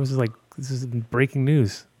thought it was like this is breaking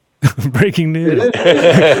news. Breaking news.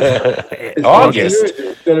 August.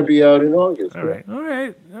 It's going to be out in August. All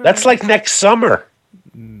right. That's like next summer.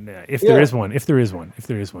 Nah, if there is one.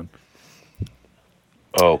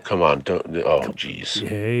 Oh, come on! Jeez.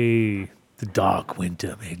 Hey. The dark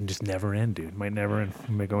winter, it can just never end, dude. It might never end. It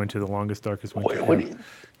may go into the longest, darkest winter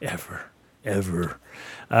ever.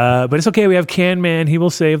 But it's okay. We have CANMAN. He will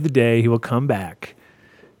save the day. He will come back.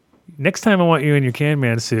 Next time I want you in your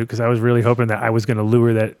CANMAN suit because I was really hoping that I was going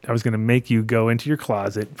to make you go into your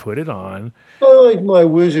closet, put it on. I like my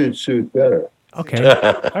wizard suit better. Okay.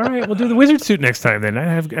 All right. We'll do the wizard suit next time then.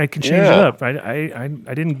 I can change it up. I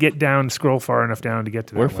didn't scroll far enough down to get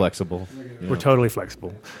to that. We're flexible. We're totally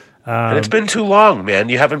flexible. And it's been too long, man.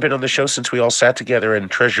 You haven't been on the show since we all sat together in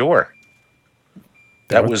Treasure.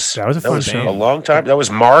 That was a fun show. A long time. That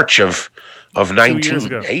was March of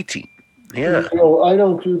 1918. Yeah. I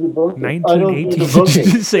don't do the booking. 1918.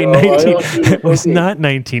 Did you say 19? It was not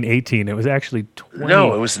 1918. It was actually 20.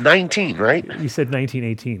 No, it was 19, right? You said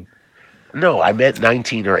 1918. No, I meant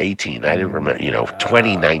 19 or 18. I didn't remember,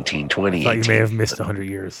 2019, 2018. I thought you may have missed 100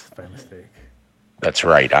 years by mistake. That's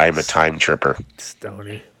right. I'm a time tripper.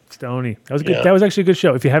 Stony. That was good. Yeah. That was actually a good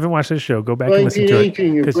show. If you haven't watched this show, go back and listen to it.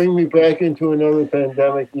 You bring me back into another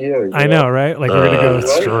pandemic year. I know, right? Like we're going to go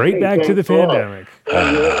straight back to the pandemic.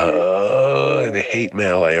 The hate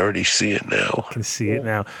mail. I already see it now. I can see it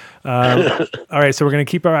now. All right, so we're going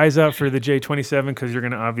to keep our eyes out for the J27 because you're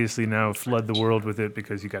going to obviously now flood the world with it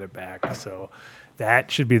because you got it back. So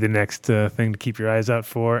that should be the next thing to keep your eyes out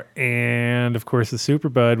for. And, of course, the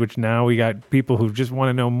Superbud, which now we got people who just want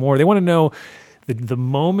to know more. They want to know the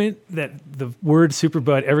moment that the word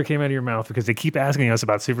Superbud ever came out of your mouth because they keep asking us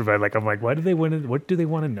about Superbud. Like, I'm like, what do they want to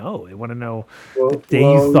know? They want to know the day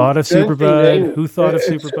you thought of Superbud, who thought of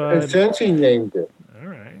Superbud. Sensi named it. All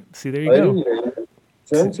right. See, there you go.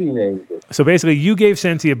 Sensi named it. So basically, you gave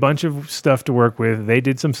Sensi a bunch of stuff to work with. They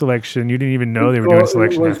did some selection. You didn't even know they were doing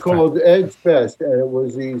selection. It was called Ed's Best, and it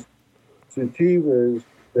was these sativas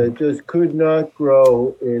that just could not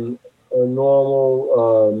grow in a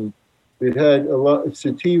normal... it had a lot of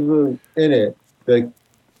sativa in it that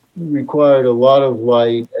required a lot of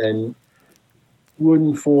light and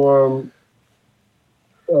wouldn't form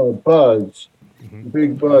buds,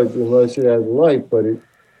 big buds, unless it had light, but it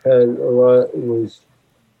had a lot, it was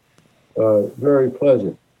very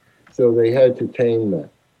pleasant. So they had to tame that.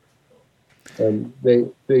 And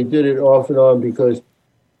they did it off and on because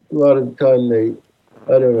a lot of the time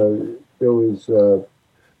there was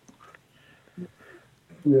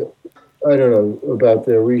I don't know about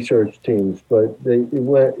their research teams, but they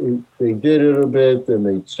did it a bit, then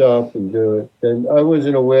they stopped and do it. And I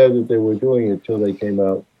wasn't aware that they were doing it till they came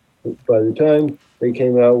out. By the time they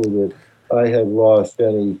came out with it, I had lost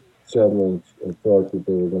any semblance and thought that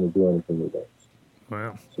they were going to do anything with that.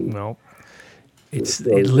 Wow. No.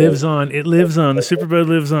 It lives on. It lives on. The Superbud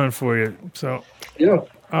lives on for you. So yeah.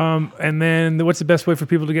 And then what's the best way for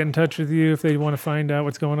people to get in touch with you if they want to find out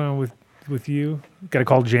what's going on with you? Got to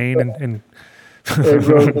call Jane and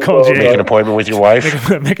call Jane. Make an appointment with your wife.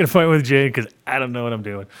 Make an appointment with Jane because I don't know what I'm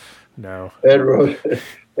doing. No.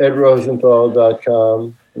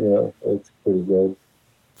 EdRosenthal.com. Yeah, it's pretty good.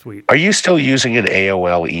 Sweet. Are you still using an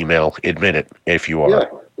AOL email? Admit it if you are.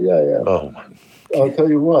 Yeah. Oh. I'll tell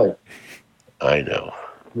you why. I know.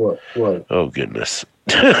 What? Oh goodness.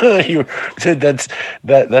 That's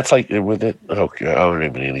like with it. Okay, I'm not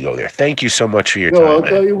even going to go there. Thank you so much for your time. I'll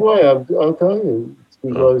tell you why. I'll tell you. It's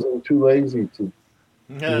because I'm too lazy to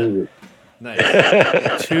do it.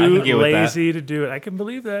 Nice. Too lazy to do it. I can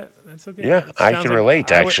believe that. That's okay. Yeah, I can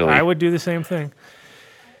relate. Actually, I would do the same thing.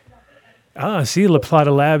 See, La Plata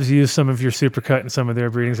Labs use some of your Supercut and some of their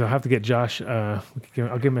breedings. I'll have to get Josh. I'll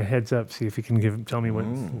give him a heads up. See if he can tell me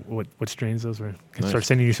what strains those were. Can start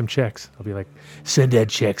sending you some checks. I'll be like, send Ed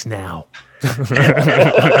checks now. I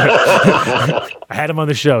had him on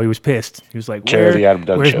the show. He was pissed. He was like,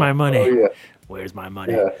 "Where's my money? Oh, yeah. Where's my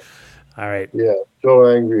money?" Yeah. All right. Yeah. So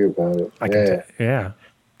angry about it. I can yeah.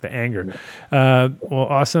 The anger. Well,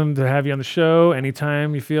 awesome to have you on the show.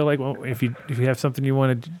 Anytime you feel like, if you have something you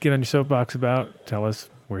want to get on your soapbox about, tell us.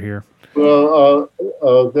 We're here. Well,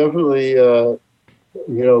 definitely. I'm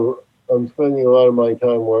spending a lot of my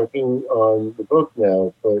time working on the book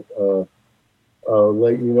now, but I'll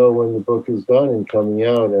let you know when the book is done and coming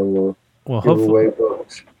out, and we'll give away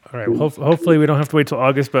books. All right. Well, hopefully we don't have to wait till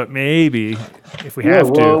August, but maybe if we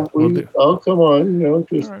have to, I'll come on. All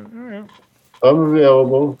right. I'm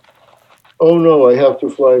available. Oh no, I have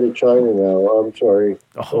to fly to China now. I'm sorry.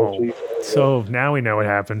 So now we know what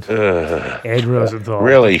happened. Ed Rosenthal.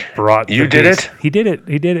 Really? You did it? He did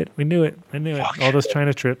it. We knew it. I knew it. All those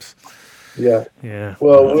China trips. Yeah. Yeah.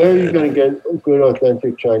 Well, where are you going to get good,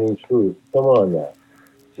 authentic Chinese food? Come on now.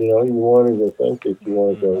 You want it authentic. You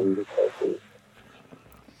want to go eat it healthy.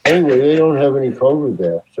 Anyway, they don't have any COVID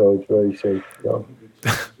there, so it's very safe.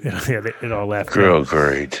 Yeah, it all left. Girl,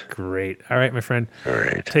 great. All right, my friend. All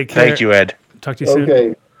right. Take care. Thank you, Ed. Talk to you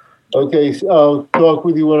soon. Okay. So I'll talk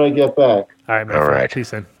with you when I get back. All right, my friend. See you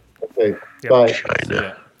soon. Okay. Bye.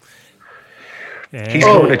 China. He's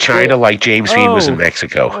going to China like James Dean was in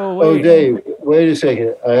Mexico. Oh, Dave, wait a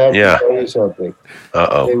second. I have to tell you something.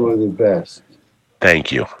 Uh-oh. They were the best.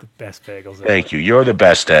 Thank you. The best bagels. Thank you. You're the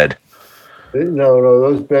best, Ed. No,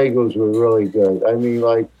 those bagels were really good. I mean,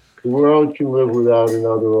 like, the world can live without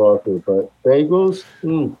another author, but bagels,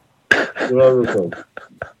 another thing.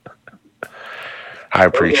 I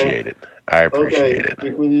appreciate it. I appreciate it.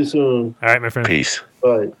 Speak with you soon. All right, my friend. Peace.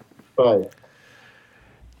 Bye.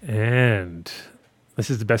 And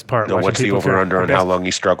this is the best part. No, what's the over-under on how long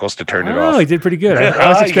he struggles to turn it off? Oh, he did pretty good. I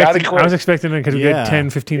was expecting a good 10,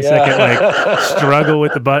 15 second struggle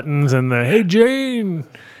with the buttons and the, hey, Jane,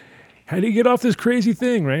 how do you get off this crazy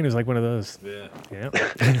thing, right? It was like one of those. Yeah.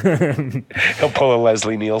 He'll pull a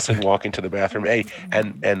Leslie Nielsen, walk into the bathroom. Hey,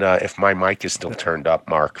 and if my mic is still turned up,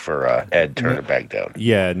 Mark, for Ed, turn it back down.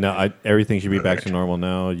 Yeah, no, everything should be back to normal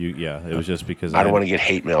now. It was just because I don't want to get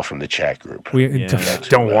hate mail from the chat group. We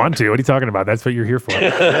don't want to. What are you talking about? That's what you're here for.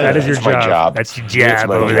 That is your job. My job. That's your job.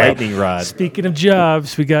 Lightning rod. Speaking of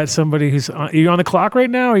jobs, we got somebody who's are you on the clock right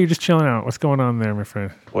now, or are you just chilling out? What's going on there, my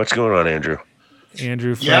friend? What's going on, Andrew?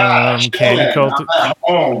 Andrew from Candy Cult. At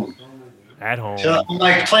home. At home. So I'm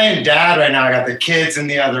like playing dad right now. I got the kids in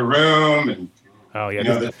the other room, and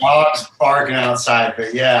the dog's barking outside.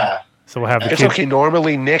 But so we'll have the kids. Okay.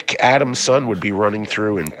 Normally, Nick, Adam's son, would be running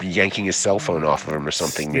through and yanking his cell phone off of him or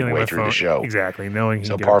something midway through the show. Exactly, knowing.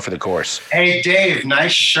 So par for the course. Hey, Dave,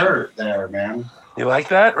 nice shirt there, man. You like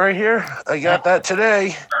that right here? I got that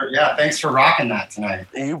today. Yeah, thanks for rocking that tonight.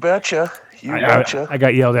 You betcha. I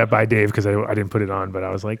got yelled at by Dave because I didn't put it on, but I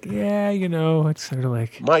was like, it's sort of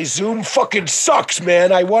like my Zoom fucking sucks,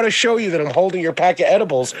 man. I want to show you that I'm holding your pack of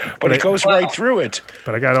edibles, but it goes right through it.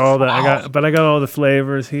 But I got all the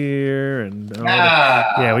flavors here, and we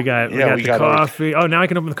got the coffee. Now I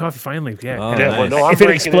can open the coffee finally. Yeah. Oh, nice. If it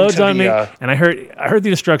explodes on me, and I heard the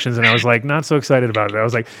instructions, and I was like not so excited about it. I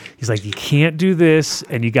was like, he's like, you can't do this,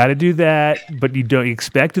 and you got to do that, but you don't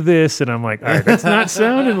expect this, and I'm like, all right, that's not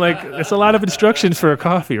sounding like it's a lot of instructions for a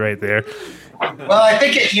coffee right there. Well, I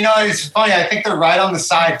think it's funny. I think they're right on the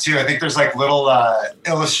side too. I think there's like little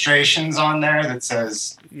illustrations on there that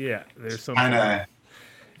says there's some kind of.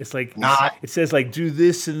 It's like not. It says like do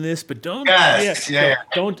this and this, but don't. Yes,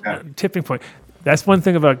 Don't tipping point. That's one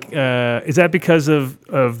thing about. Is that because of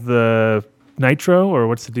the nitro, or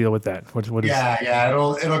what's the deal with that? What is? Yeah.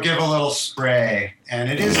 It'll give a little spray, and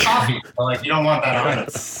it is coffee. So like you don't want that on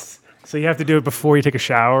it. So you have to do it before you take a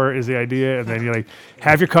shower is the idea, and then you like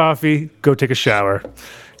have your coffee, go take a shower.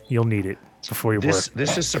 You'll need it before you work.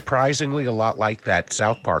 This is surprisingly a lot like that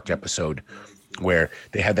South Park episode where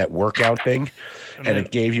they had that workout thing, and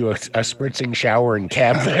it gave you a spritzing shower and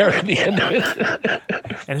cab there at the end of it.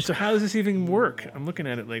 And so how does this even work? I'm looking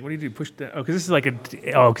at it like, what do you do? Push that? Oh, because this is like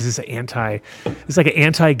because it's like an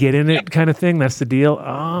anti get in it kind of thing. That's the deal.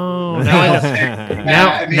 Oh,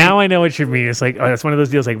 now I know what you mean. It's like, that's one of those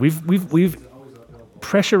deals. Like we've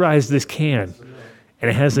pressurized this can, and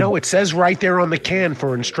it has it says right there on the can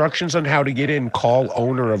for instructions on how to get in. Call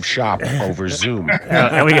owner of shop over Zoom.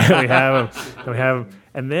 And we have them,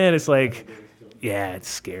 and then it's like, it's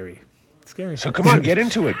scary. So come on, get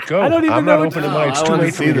into it. Go. I don't even I'm know not opening mine. It's too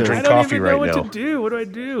late for me to drink coffee right now. I don't even know what to do. What do I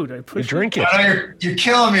do? Do I push drink it? You're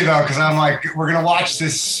killing me though, because I'm like, we're gonna watch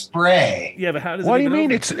this spray. Yeah, but how does? What do you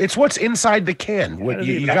mean? It's what's inside the can.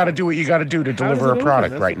 You got to do what you got to do to deliver a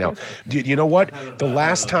product right now. You know what? The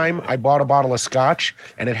last time I bought a bottle of scotch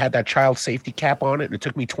and it had that child safety cap on it, and it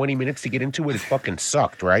took me 20 minutes to get into it. It fucking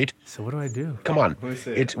sucked, right? So what do I do? Come on,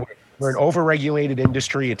 we're an overregulated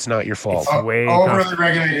industry. It's not your fault. It's way overly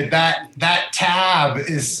regulated. That tab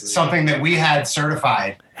is something that we had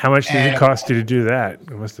certified. How much did it cost you to do that?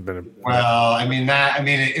 It must have been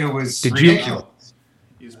it was ridiculous.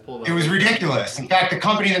 It was ridiculous. In fact, the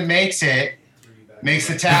company that makes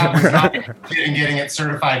the tab was not interested in getting it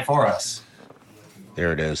certified for us.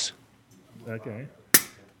 There it is. Okay.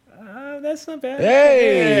 That's not bad.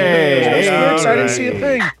 Hey, I didn't see a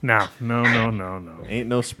thing. No. Ain't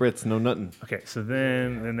no spritz, no nothing. Okay, so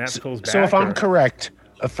then that pulls back. So if I'm correct,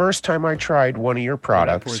 the first time I tried one of your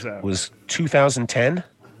products was 2010.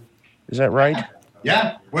 Is that right?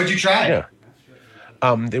 Yeah. What'd you try? Yeah.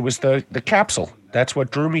 It was the capsule. That's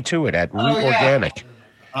what drew me to it at Root Organic.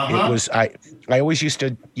 It was I always used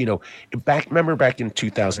to, remember back in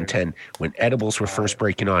 2010 when edibles were first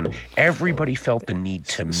breaking on, everybody felt the need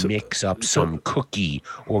to mix up some cookie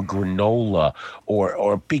or granola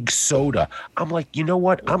or big soda. I'm like, you know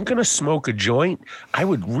what? I'm going to smoke a joint. I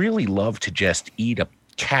would really love to just eat a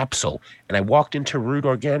capsule. And I walked into Root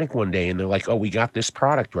Organic one day and they're like, oh, we got this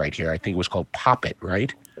product right here. I think it was called Pop It,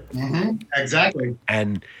 right? Mm-hmm. Exactly.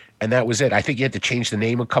 And that was it. I think you had to change the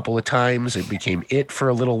name a couple of times. It became It for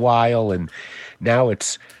a little while, and now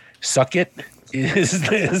it's Suck It is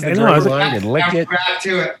the line, and Lick It. Back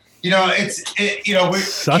to it. Cannabis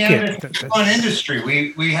is a fun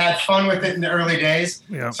industry. We had fun with it in the early days.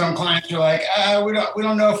 Yeah. Some clients were like, we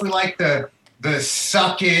don't know if we like the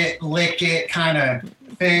suck it, lick it kind of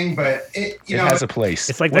thing, but it has a place.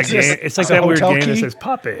 It's like that game. It's like that weird game that says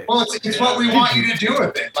 "Pop It." Well, it's what we want you to do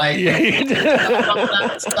with it. Like,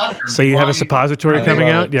 so you have a suppository coming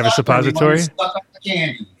out? You have a suppository?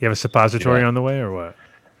 You have a suppository on the way, or what?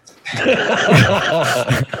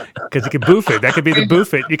 Because you can boof it. That could be the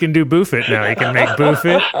boof it. You can do boof it now. You can make boof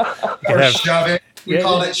it. Or shove it. We were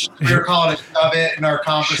calling it shove it in our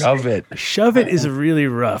conversation. Shove it is really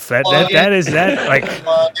rough. That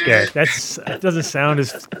doesn't sound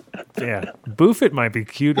as Boof it might be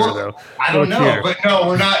cuter though. I don't know, but no,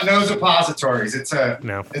 we're not no suppositories. It's a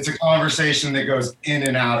conversation that goes in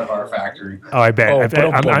and out of our factory. Oh, I bet.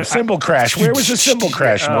 Cymbal crash. Where was the cymbal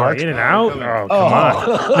crash, Mark? In and out. Oh, come on.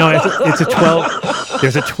 No, it's a 12.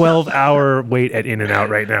 There's a 12-hour wait at In and Out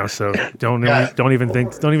right now. So don't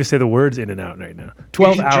even say the words In and Out right now.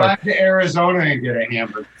 12 hours. Drive to Arizona and get a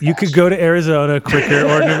hamburger. You could go to Arizona quicker,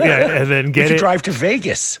 and then get it. You could drive to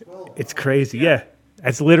Vegas. It's crazy. Yeah,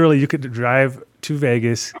 it's literally you could drive to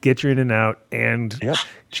Vegas, get your In and Out and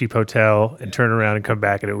cheap hotel, and turn around and come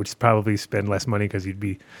back, and it would probably spend less money because you'd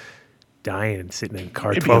be dying and sitting in a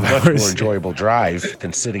car 12 hours. It'd be a much more enjoyable drive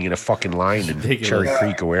than sitting in a fucking line in Cherry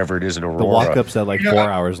Creek or wherever it is in Aurora. The walk-up's at 4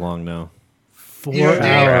 hours long now.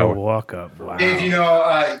 4-hour walk up. Wow. Dave, do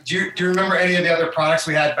you remember any of the other products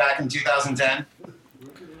we had back in 2010?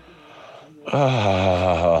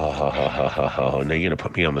 Oh, now you're gonna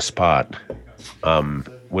put me on the spot.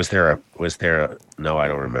 Was there a? No, I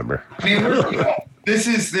don't remember. I mean, this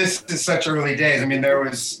is such early days. I mean, there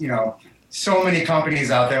was so many companies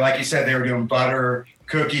out there. Like you said, they were doing butter,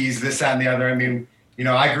 cookies, this, that, and the other. I mean,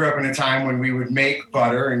 I grew up in a time when we would make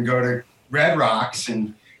butter and go to Red Rocks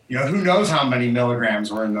and who knows how many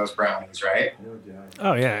milligrams were in those brownies, right?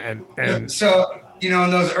 Oh yeah, and so in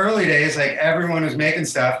those early days, like everyone was making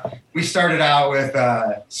stuff. We started out with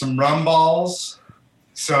some rum balls,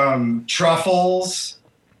 some truffles,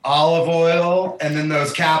 olive oil, and then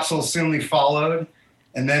those capsules soonly followed.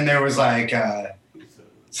 And then there was like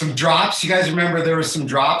some drops. You guys remember there was some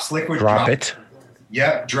drops, liquid Drop it.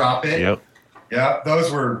 Yep, drop it. Yep,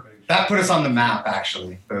 that put us on the map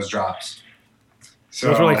actually. Those drops. So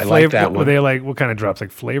those were like I flavor. like that were one. they like what kind of drops?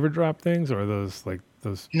 Like flavor drop things, or those like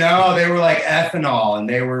those? No, they were like ethanol, and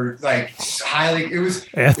they were like highly. It was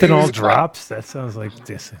Ethanol drops. That sounds like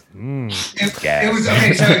this. It was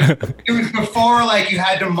okay. So it was before like you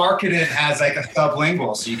had to market it as like a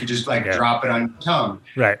sublingual, so you could just like drop it on your tongue.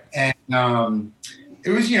 Right. And it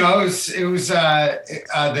was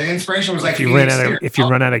the inspiration was like if you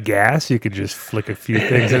run out of gas, you could just flick a few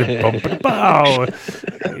things and it bow.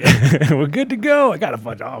 We're good to go. I got a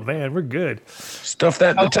bunch. Oh man, we're good. Stuff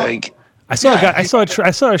that in the tank. I saw a guy. I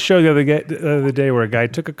saw a show the other day where a guy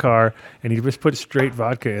took a car and he just put straight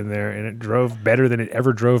vodka in there and it drove better than it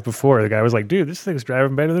ever drove before. The guy was like, "Dude, this thing's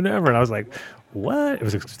driving better than ever." And I was like, "What?" It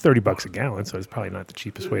was like $30 a gallon, so it's probably not the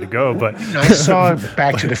cheapest way to go. But I saw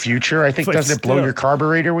Back to the Future. I think But doesn't it blow still. your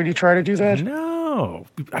carburetor when you try to do that? no,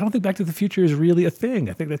 I don't think Back to the Future is really a thing.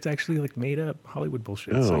 I think that's actually like made up Hollywood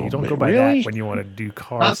bullshit. So Oh, you don't go by really? that when you want to do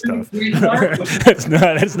car stuff. It's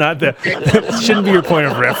not that shouldn't be your point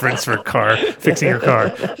of reference for fixing your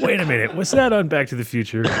car. Wait a minute, what's that on Back to the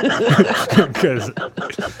Future? Because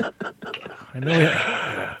I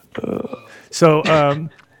know. So,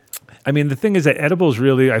 I mean, the thing is that edibles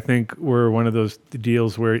really, I think, were one of those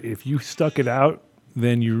deals where if you stuck it out,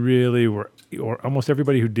 then you really were, or almost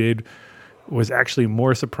everybody who did was actually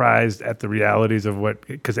more surprised at the realities of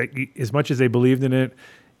because as much as they believed in it,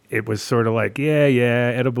 it was sort of like, yeah,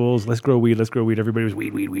 edibles, let's grow weed. Everybody was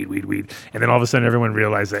weed. And then all of a sudden everyone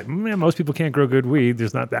realized that most people can't grow good weed.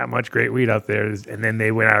 There's not that much great weed out there. And then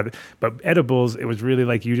they went out. But edibles, it was really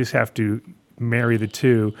like you just have to marry the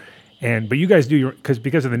two. But you guys do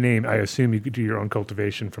because of the name, I assume you could do your own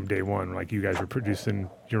cultivation from day one. Like you guys were producing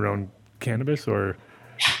your own cannabis, or?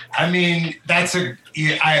 I mean,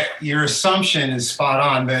 your assumption is spot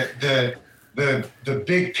on. The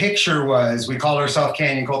big picture was we called ourselves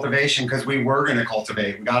Canyon Cultivation because we were going to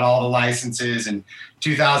cultivate. We got all the licenses in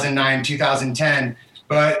 2009, 2010.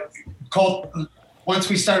 But once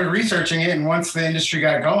we started researching it and once the industry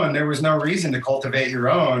got going, there was no reason to cultivate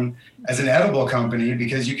your own as an edible company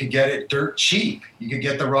because you could get it dirt cheap. You could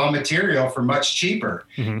get the raw material for much cheaper.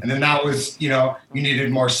 Mm-hmm. And then that was, you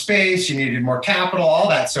needed more space, you needed more capital, all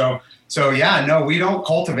that. So yeah, no, we don't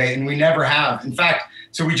cultivate and we never have. In fact,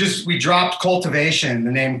 so we dropped cultivation,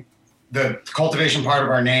 the cultivation part of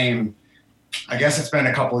our name. I guess it's been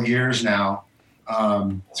a couple of years now.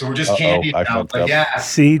 So we're just candy now. But yeah.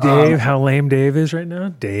 See, Dave, how lame Dave is right now?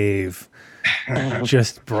 Dave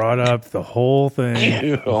just brought up the whole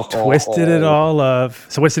thing, twisted it all up.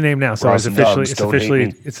 So what's the name now? So it's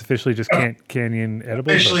officially just Canyon Edibles?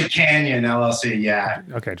 Officially Canyon LLC, yeah.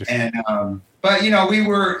 Okay. But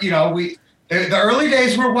the early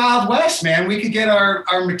days were Wild West, man. We could get our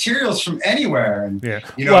materials from anywhere. And,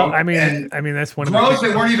 I mean, that's one of the grows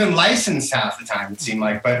that weren't even licensed half the time, it seemed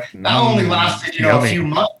like. But that only lasted, a few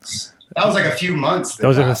months. That was like a few months.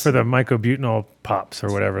 Those are for the mycobutanol pops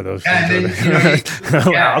or whatever those things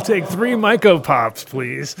are. I'll take 3 myco pops,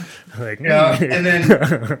 please. And then,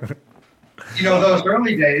 those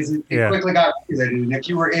early days, it quickly got regulated. And if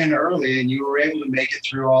you were in early and you were able to make it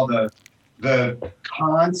through all the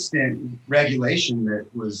constant regulation that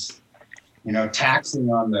was,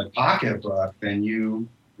 taxing on the pocketbook, then you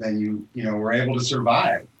were able to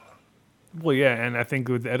survive. Well, yeah, and I think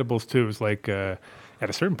with edibles too, it was like at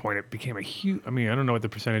a certain point it became a huge. I mean, I don't know what the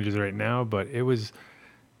percentage is right now, but it was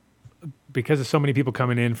because of so many people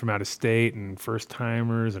coming in from out of state and first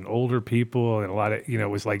timers and older people and a lot of it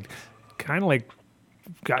was like kind of like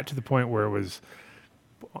got to the point where it was.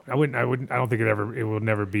 I don't think it will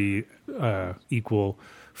never be equal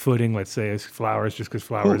footing, let's say, as flowers, just because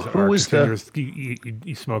flowers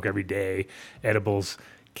you smoke every day. Edibles,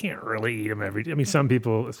 can't really eat them every day. I mean, some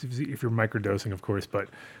people, if you're microdosing, of course, but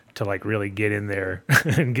to like really get in there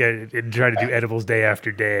and try to do edibles day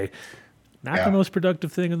after day, not the most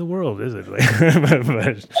productive thing in the world, is it? But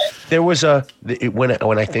there was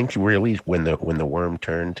when I think really when the worm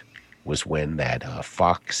turned was when that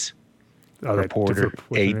Fox reporter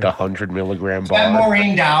ate the 100 milligram bar. That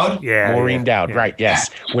Maureen Dowd. Yeah, Maureen Dowd, right? Yes.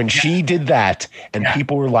 When she did that, and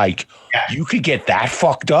people were like, "You could get that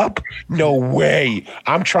fucked up? No way!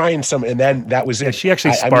 I'm trying some." And then that was it. She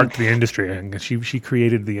actually sparked the industry, and she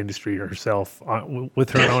created the industry herself with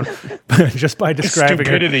her own, just by describing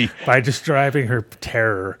stupidity. By describing her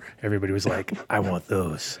terror. Everybody was like, "I want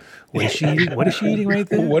those." What is she eating? What is she eating right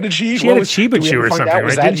there? What did she eat? She had a Chiba Chew or something.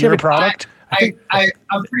 Was right? that your product?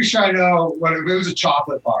 I'm pretty sure I know what it was. A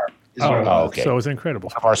chocolate bar. Okay. So it was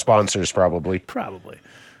incredible. Our sponsors probably. Probably.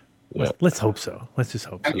 Yeah. Let's hope so. Let's just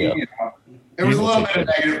hope so. You know, there was a little bit of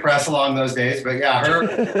negative press along those days, but yeah,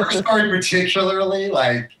 her story particularly,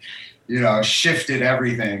 like, you know, shifted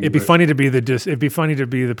everything. It'd be funny to be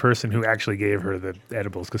the person who actually gave her the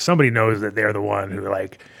edibles, because somebody knows that they're the one who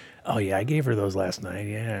like, oh yeah, I gave her those last night.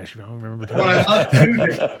 Yeah, I don't remember. Well,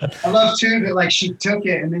 I love too that like she took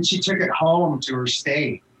it and then she took it home to her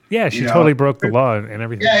state. Yeah, she totally broke the law and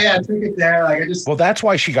everything. Yeah, I took it there. Like Well, that's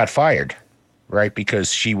why she got fired, right?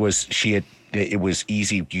 Because it was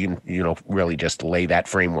easy, you know, really just lay that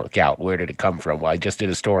framework out. Where did it come from? Well, I just did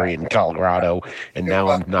a story in Colorado, and now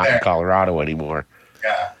I'm not in Colorado anymore.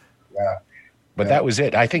 Yeah. But that was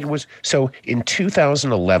it. I think it was so in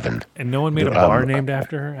 2011. And no one made a bar named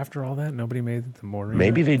after her after all that? Nobody made the Maureen?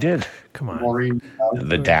 Maybe they did. Come on. Maureen.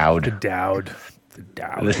 The Dowd. The Dowd. The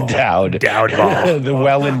Dowd. The Dowd. Dowd ball. The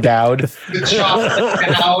well endowed. The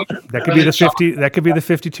chocolate Dowd. That could be the 50. That could be the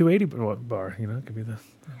 5280 bar. You know, it could be the.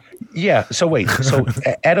 Yeah. So wait. So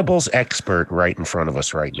edibles expert right in front of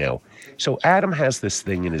us right now. So Adam has this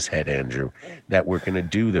thing in his head, Andrew, that we're going to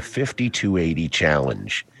do the 5280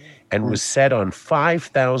 challenge, and was set on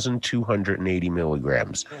 5,280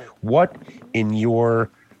 milligrams. What in your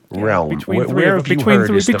realm? Between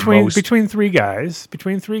three guys,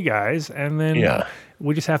 and then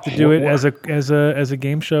we just have to do it as a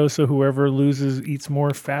game show. So whoever loses eats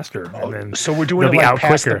more faster. And then so we're doing it like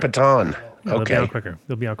pass the baton. Yeah, okay,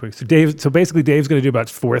 they'll be out quicker. So basically, Dave's going to do about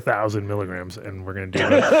 4,000 milligrams, and we're going to do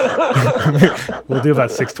we'll do about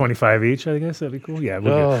 625 each. I guess that'd be cool.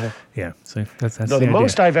 Yeah, yeah. So that's no. The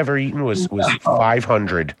most I've ever eaten was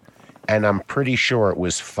 500. And I'm pretty sure it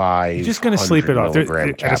was 5. You're just going to sleep it off.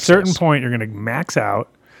 At a certain point, you're going to max out,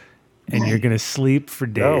 and you're going to sleep for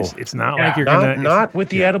days. It's not like you're going to... Not with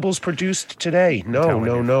the edibles produced today.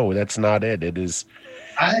 No. That's not it. It is...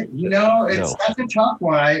 that's a tough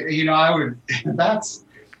one.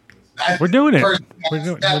 We're doing it.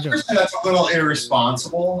 That's a little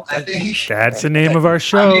irresponsible, I think. That's the name of our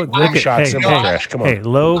show. Come on. Hey,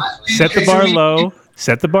 low. Set the bar low.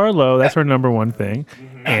 Set the bar low. That's our number one thing.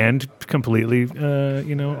 And completely,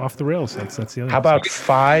 off the rails. That's the other. How about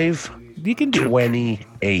 5? You can do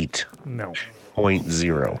 28. No.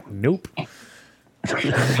 0.0. Nope.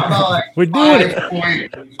 How about like we're doing it.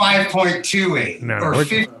 5.28. No, or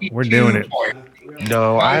we're doing it.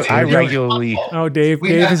 No, I regularly. Oh, Dave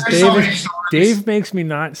makes me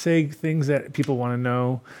not say things that people want to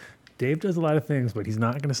know. Dave does a lot of things, but he's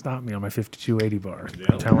not going to stop me on my 5280 bar.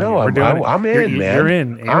 I'm telling you. I'm in, man. You're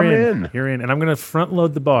in. You're in. And I'm going to front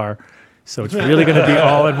load the bar. So it's really going to be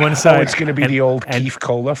all on one side. It's going to be the old Keef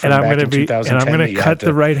Cola from back in 2010. And I'm going to cut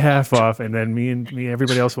the right half off, and then me,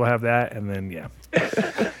 everybody else will have that, and then,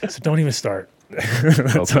 So don't even start.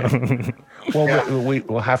 Okay. Well,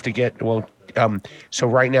 we'll have to get, so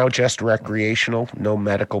right now, just recreational, no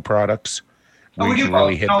medical products. We do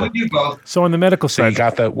both. So on the medical side, you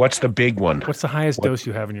got what's the big one? What's the highest dose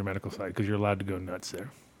you have in your medical side? Because you're allowed to go nuts there.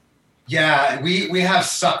 Yeah, we have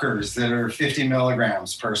suckers that are 50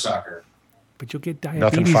 milligrams per sucker. But you'll get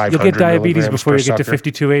diabetes. You'll get diabetes before you get to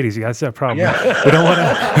 5280s. Yeah, that's that problem. Yeah. We don't want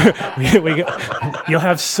to. You'll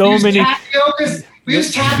have so many. We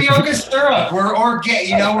use tapioca syrup.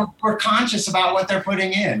 We're conscious about what they're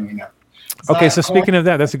putting in. Okay, so speaking of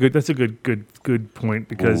that, that's a good point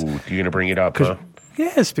because you're gonna bring it up, huh?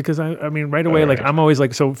 Yes, because I mean right away, like I'm always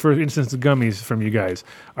like, so for instance, the gummies from you guys,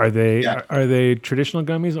 are they traditional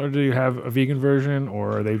gummies, or do you have a vegan version,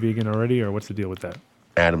 or are they vegan already, or what's the deal with that?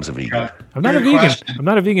 Adam's a vegan. I'm not a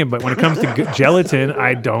vegan, but when it comes to gelatin,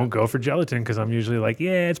 I don't go for gelatin because I'm usually like,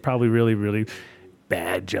 it's probably really, really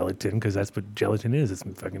bad gelatin, because that's what gelatin is. It's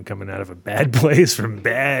fucking coming out of a bad place from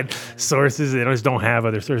bad sources. They just don't have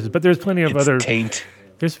other sources, but there's plenty of other taint.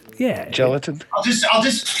 There's gelatin. I'll just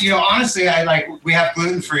honestly, we have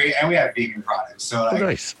gluten free and we have vegan products. So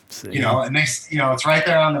nice. And it's right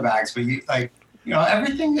there on the bags. But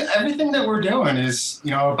everything that we're doing is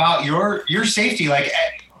about your safety. Like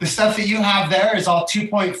the stuff that you have there is all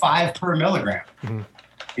 2.5 per milligram. Mm-hmm.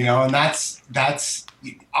 And that's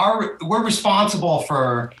we're responsible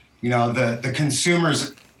for the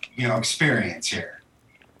consumer's experience here.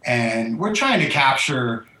 And we're trying to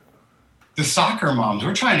capture the soccer moms.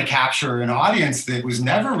 We're trying to capture an audience that was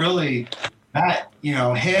never really that,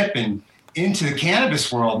 hip and into the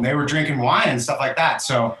cannabis world, and they were drinking wine and stuff like that.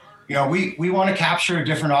 So, we want to capture a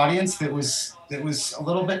different audience that was a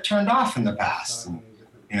little bit turned off in the past,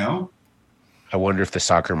 I wonder if the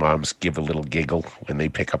soccer moms give a little giggle when they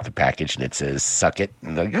pick up the package and it says "suck it."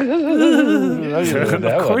 And like,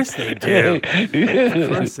 Of course they do. Of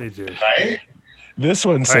course they do. Right? This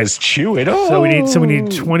one says "chew it." Oh, So we need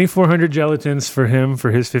 2,400 gelatins for him for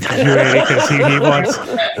his 5280 because he wants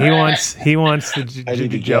the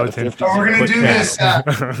gelatin. So we're gonna do this.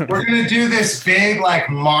 We're gonna do this big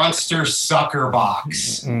monster sucker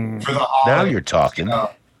box for the holiday. now you're talking.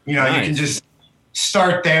 You can just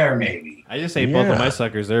start there maybe. I just ate both of my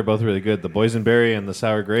suckers. They're both really good. The boysenberry and the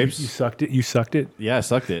sour grapes. You sucked it? You sucked it? Yeah, I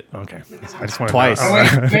sucked it. Okay. I just wanted Twice.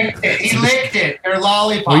 To Wait, he licked it. They're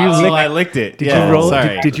lollipops. I licked it. Did Yeah, you roll?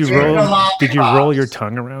 sorry. Did you roll? Did you roll your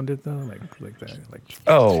tongue around it though, like that?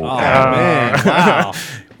 Oh, man! Wow.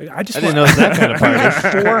 I didn't know it was that kind of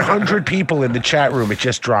party. 400 people in the chat room. It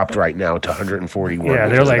just dropped right now to 141. Yeah,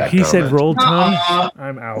 they're like, he said rolled tongue.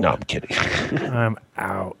 I'm out. No, I'm kidding. I'm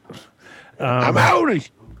out. I'm out.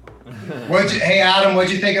 Hey Adam,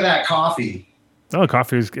 what'd you think of that coffee? Oh,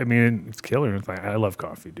 coffee is. I mean, it's killer. I love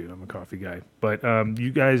coffee, dude. I'm a coffee guy. But you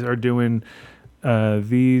guys are doing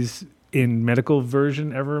these in medical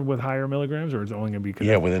version ever with higher milligrams, or it's only going to be?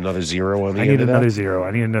 Yeah, with another zero on the I end need of another that? zero.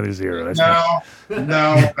 I need another zero. That's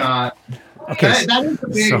No, not. Okay, That is a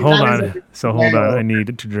big, so hold that is a on. big So hold on. deal. I need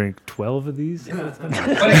to drink 12 of these. But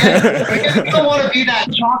again, you don't want to be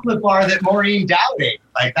that chocolate bar that Maureen doubted.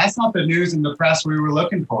 That's not the news in the press we were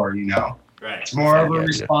looking for, Right. It's more of a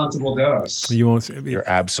responsible dose. You won't. You're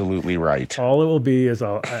absolutely right. All it will be is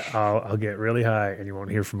I'll get really high, and you won't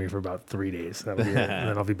hear from me for about 3 days. That'll be it. And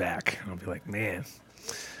then I'll be back. I'll be like, man,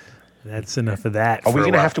 that's enough of that. Are we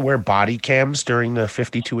going to have to wear body cams during the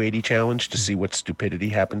 5280 challenge to see what stupidity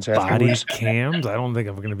happens body afterwards? cams? I don't think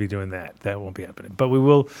I'm going to be doing that. That won't be happening. But we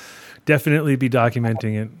will definitely be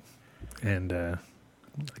documenting it. And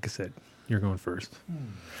like I said, you're going first.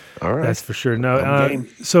 All right. That's for sure. No.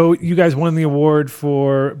 So you guys won the award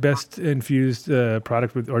for best infused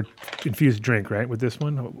product or infused drink, right? With this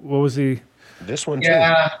one, what was the? This one too.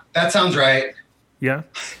 Yeah, that sounds right. Yeah,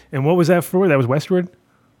 and what was that for? That was Westward.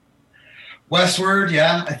 Westward,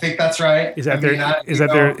 yeah, I think that's right. Is that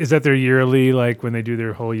their yearly, like when they do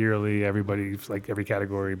their whole yearly, everybody's like every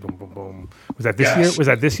category, boom, boom, boom. Was that this year? Was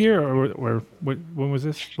that this year or when was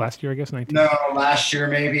this? Last year, I guess. 19. No, last year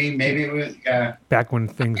maybe it was. Back when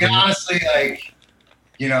things. Honestly,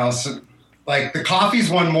 the coffee's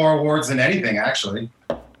won more awards than anything actually.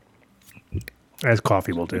 As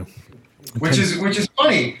coffee will do. Which is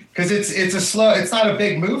funny because it's not a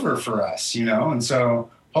big mover for us, and so.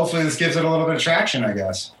 Hopefully this gives it a little bit of traction, I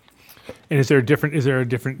guess. And is there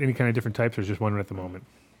any kind of different types, or just one at the moment?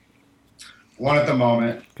 One at the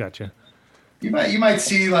moment. Gotcha. You might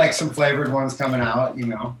see some flavored ones coming out,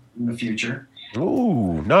 in the future.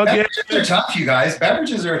 Ooh, nuggets. Beverages are tough, you guys.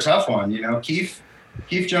 Beverages are a tough one. Keith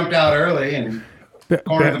jumped out early and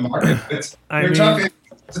cornered the market. They're tough.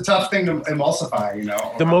 It's a tough thing to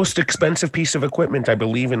emulsify, The most expensive piece of equipment, I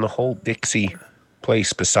believe, in the whole Dixie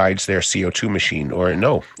place besides their CO2 machine, or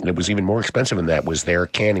no, it was even more expensive than that, was their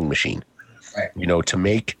canning machine. Right. To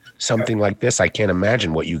make something like this, I can't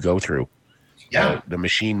imagine what you go through. Yeah. The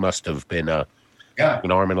machine must have been an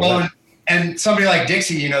arm and a leg. And somebody like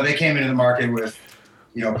Dixie, they came into the market with,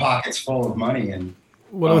 pockets full of money. And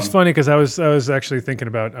well, it was funny because I was actually thinking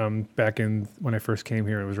about back in when I first came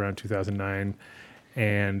here, it was around 2009,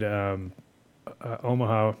 and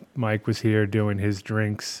Omaha Mike was here doing his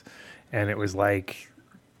drinks. And it was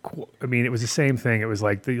it was the same thing. It was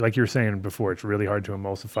like you were saying before, it's really hard to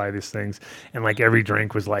emulsify these things. And every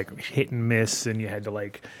drink was hit and miss, and you had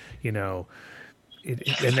to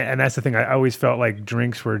and that's the thing. I always felt like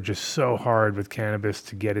drinks were just so hard with cannabis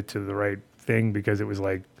to get it to the right thing, because it was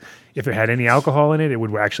if it had any alcohol in it, it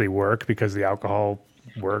would actually work because the alcohol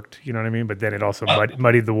worked, you know what I mean? But then it also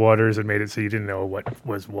muddied the waters and made it so you didn't know what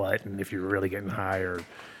was what and if you were really getting high or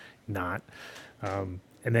not.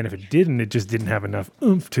 And then if it didn't, it just didn't have enough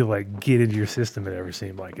oomph to get into your system. It ever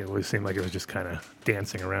seemed like it always seemed like it was just kind of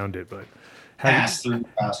dancing around it. But faster.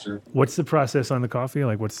 What's the process on the coffee?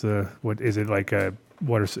 What is it like? A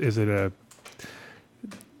water? Is it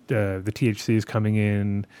the THC is coming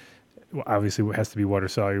in? Well, obviously, it has to be water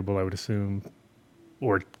soluble, I would assume,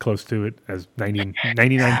 or close to it, as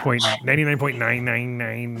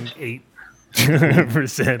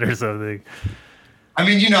 99.9998% or something. I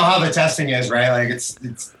mean, you know how the testing is, right? It's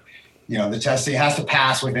the testing has to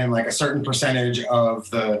pass within like a certain percentage of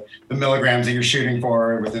the milligrams that you're shooting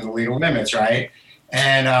for within the legal limits, right?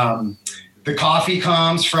 And the coffee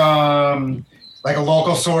comes from like a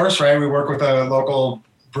local source, right? We work with a local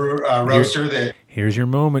roaster. Here's your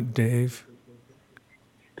moment, Dave.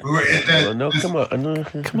 Come on.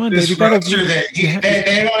 Come on, This Dave. roaster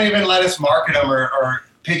they don't even let us market them or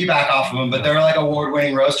piggyback off of them, but they're like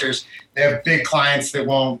award-winning roasters. They have big clients that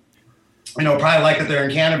won't, probably like that they're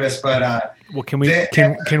in cannabis, but well, can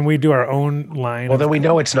we do our own line? Well, then we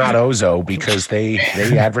know it's not Ozo because they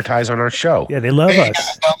advertise on our show. Yeah, they love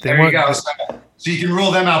us. You go. So you can rule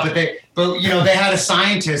them out, but they had a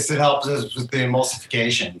scientist that helps us with the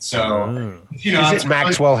emulsification. So is it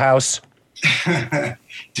Maxwell House?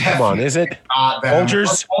 Come on, is it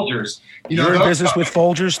Folgers? Folgers. You're in business with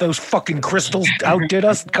Folgers? Those fucking crystals outdid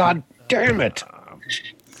us. God damn it!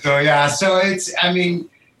 So it's. I mean,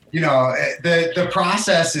 the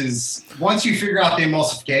process is once you figure out the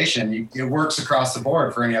emulsification, it works across the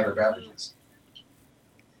board for any other beverages.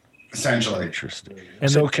 Essentially. Interesting. And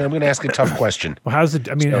so I'm going to ask a tough question. Well, how's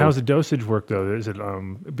the dosage work though? Is it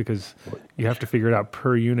because you have to figure it out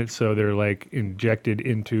per unit, so they're like injected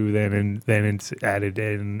into then it's added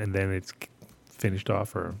in and then it's finished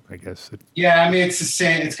off, or I guess. It's the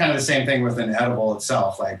same. It's kind of the same thing with an edible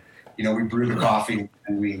itself. Like we brew the coffee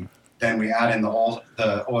and we add in the oil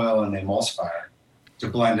and the emulsifier to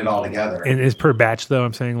blend it all together. And is per batch though?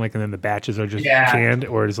 I'm saying and then the batches are just canned,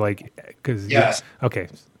 or is because yes. Okay.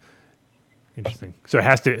 Interesting. So it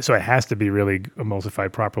has to be really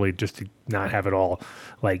emulsified properly just to not have it all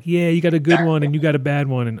you got a good one and you got a bad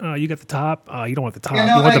one and you got the top. You don't want the top. You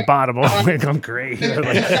want the bottom. I'm great.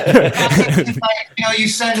 You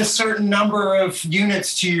send a certain number of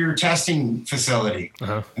units to your testing facility,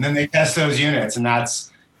 and then they test those units, and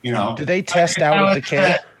that's Do they test out of the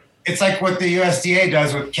can? It's like what the USDA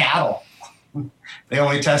does with cattle. They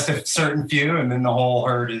only test a certain few, and then the whole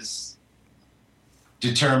herd is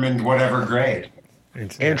determined whatever grade.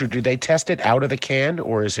 Andrew, do they test it out of the can,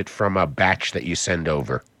 or is it from a batch that you send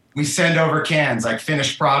over? We send over cans, like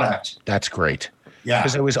finished product. That's great. Yeah.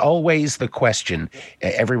 Because it was always the question.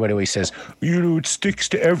 Everybody always says, it sticks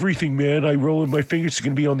to everything, man. I roll in my fingers. It's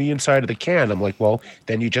going to be on the inside of the can. I'm like, well,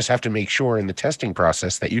 then you just have to make sure in the testing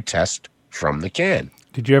process that you test from the can.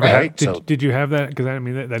 Did you ever did you have that? Because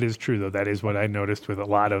that is true, though. That is what I noticed with a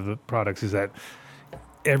lot of the products is that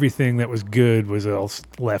everything that was good was all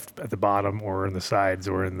left at the bottom or in the sides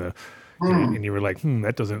or in the, and you were like,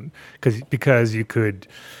 that doesn't, because you could,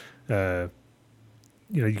 you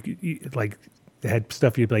they had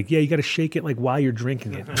stuff you'd be like, you got to shake it while you're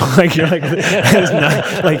drinking it. You're like, that's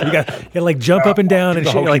not, you got to jump up and down and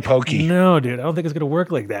shake it. Pokey. No, dude, I don't think it's gonna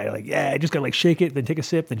work like that. You're like, I just got to shake it, then take a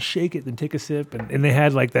sip, then shake it, then take a sip, and they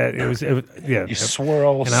had that. It was You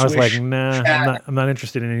swirl, and I was like, nah, I'm not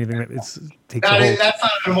interested in anything that takes. That's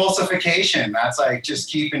not an emulsification. That's just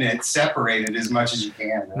keeping it separated as much as you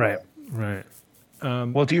can. Right.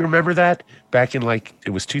 Well, do you remember that back in it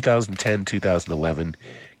was 2010, 2011,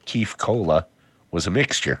 Keef Cola was a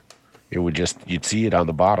mixture. It would you'd see it on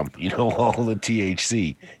the bottom, all the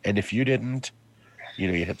THC. And if you didn't,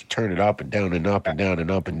 you had to turn it up and down and up and down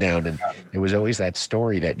and up and down. And there was always that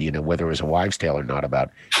story that, whether it was a wives' tale or not,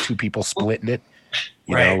 about two people splitting it,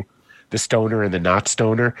 you know, the stoner and the not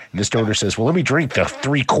stoner. And the stoner says, well, let me drink the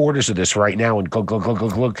 3/4 of this right now and go.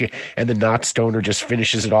 And the not stoner just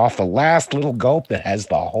finishes it off the last little gulp that has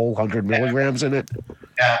the whole 100 milligrams in it.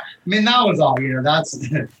 Yeah. I mean, that was all, that's,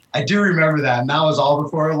 I do remember that. And that was all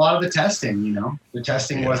before a lot of the testing, the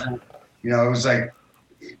testing wasn't, it was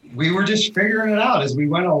we were just figuring it out as we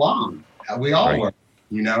went along. We all were,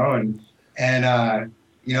 and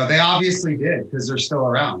they obviously did because they're still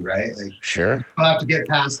around, right? Sure. You still have to get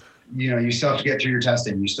past, you still have to get through your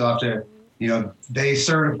testing. You still have to, they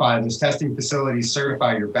certify, those testing facilities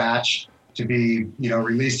certify your batch to be,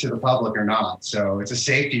 released to the public or not. So it's a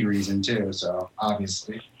safety reason too. So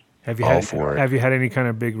obviously. Have you had any kind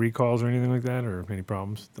of big recalls or anything like that, or any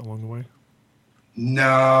problems along the way?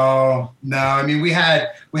 No. I mean, we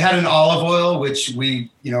had an olive oil, which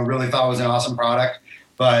we, really thought was an awesome product,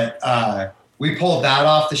 but we pulled that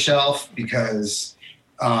off the shelf because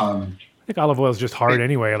I think olive oil is just hard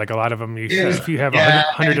anyway. Like a lot of them, if you have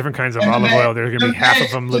 100 different kinds of olive oil, there's going to be half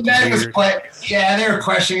of them looking weird. They were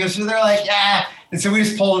questioning us. So they're like, And so we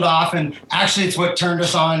just pulled it off. And actually, it's what turned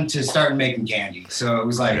us on to start making candy. So it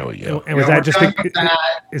was like, and was that just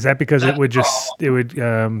is that because it would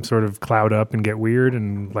sort of cloud up and get weird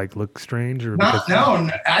and look strange? Or no,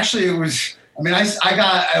 actually, it was. I mean, I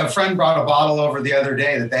got a friend brought a bottle over the other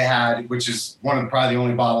day that they had, which is probably the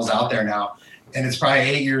only bottles out there now. and it's probably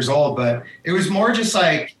 8 years old, but it was more just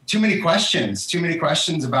like too many questions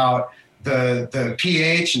about the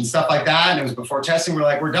pH and stuff like that. And it was before testing. We're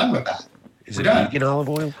like, we're done with that. Is it vegan olive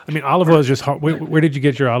oil? I mean, olive oil is just hard. Where did you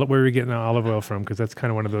get your olive? Where are you getting the olive oil from? Because that's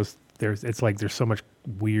kind of one of those. It's like there's so much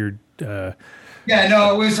weird. Yeah,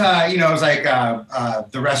 no, it was it was like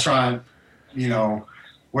the restaurant,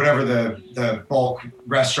 whatever the bulk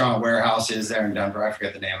restaurant warehouse is there in Denver. I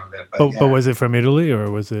forget the name of it. But was it from Italy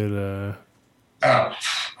or was it? I'm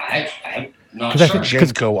not sure.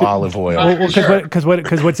 Jenko olive oil. Because what's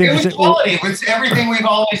interesting. It was quality. It was everything we've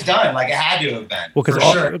always done. Like it had to have been. Well,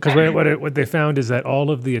 because what they found is that all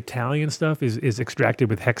of the Italian stuff is extracted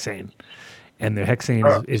with hexane, and the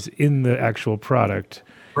hexane is in the actual product.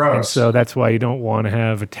 Gross. And so that's why you don't want to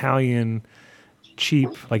have Italian cheap.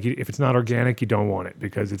 Like if it's not organic, you don't want it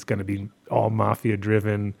because it's going to be all mafia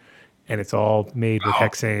driven. And it's all made with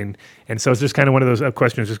hexane, and so it's just kind of one of those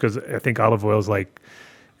questions. Just because I think olive oil is like,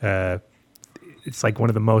 it's like one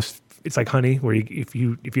of the most. It's like honey, where if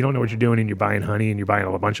you don't know what you're doing and you're buying honey and you're buying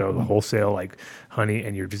a bunch of wholesale like honey,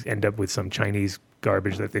 and you just end up with some Chinese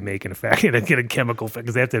garbage that they make in a factory and get a chemical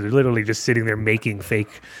because they have to literally just sitting there making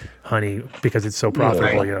fake honey because it's so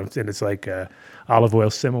profitable, And it's like olive oil,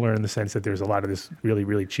 similar in the sense that there's a lot of this really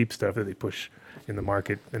really cheap stuff that they push in the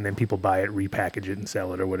market, and then people buy it, repackage it, and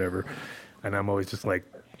sell it or whatever. And I'm always just like,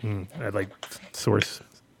 I'd like source.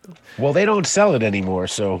 Well, they don't sell it anymore,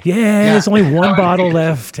 so there's only one bottle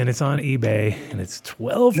left, and it's on eBay, and it's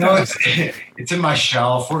 $12. No, it's in my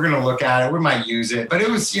shelf. We're gonna look at it. We might use it, but it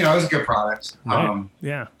was it was a good product. Right.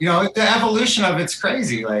 The evolution of it's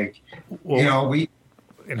crazy. Like, we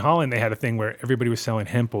in Holland they had a thing where everybody was selling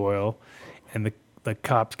hemp oil, and the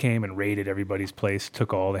cops came and raided everybody's place,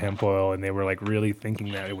 took all the hemp oil, and they were like really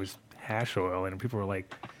thinking that it was hash oil, and people were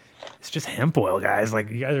like, it's just hemp oil, guys.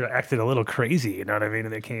 Like, you guys are acting a little crazy, you know what I mean?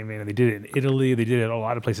 And they came in and they did it in Italy, they did it in a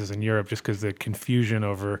lot of places in Europe, just because the confusion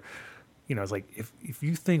over, it's like if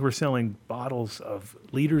you think we're selling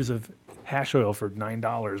liters of hash oil for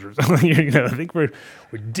 $9 or something, I think we're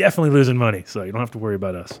definitely losing money. So you don't have to worry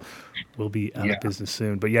about us. We'll be out of business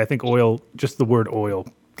soon. But I think oil, just the word oil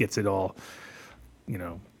gets it all.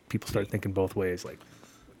 People start thinking both ways, like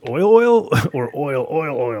oil or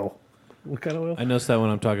oil. What kind of oil? I noticed that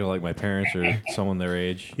when I'm talking to like my parents or someone their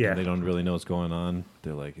age, and they don't really know what's going on.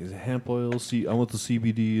 They're like, "Is it hemp oil? I want the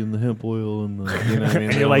CBD and the hemp oil and the." You know what I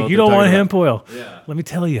mean? And you're like, "You don't want hemp oil." Yeah. Let me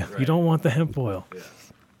tell you, you don't want the hemp oil. Yeah.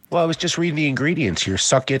 Well, I was just reading the ingredients here.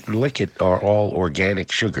 Suck it and lick it are all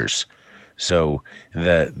organic sugars, so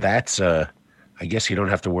that's I guess you don't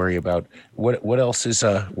have to worry about what else is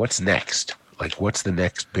what's next. Like, what's the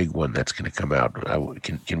next big one that's going to come out?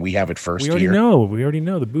 Can we have it first? We already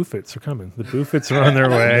know the Buffets are coming. The Buffets are on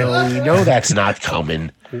their way. No, we know that's not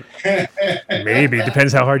coming. Maybe.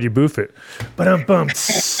 Depends how hard you boof it. But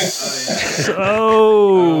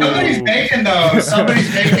somebody's making those.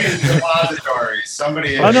 Somebody's making depositories.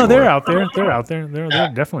 Somebody. Oh no, they're out there. They're out there. They're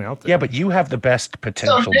definitely out there. Yeah, but you have the best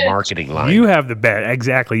potential marketing line. You have the best.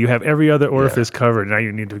 Exactly. You have every other orifice covered. Now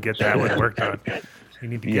you need to get that one worked on. You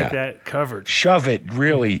need to get that covered. Shove it,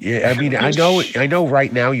 really. I mean, I know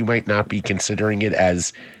right now you might not be considering it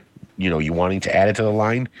as, you wanting to add it to the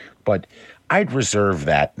line, but I'd reserve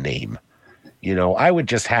that name. I would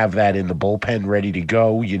just have that in the bullpen ready to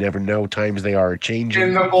go. You never know. Times they are changing.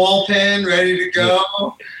 In the bullpen ready to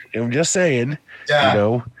go. I'm just saying,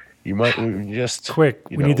 you might just... Quick,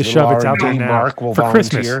 we need to shove it out there now. Mark will for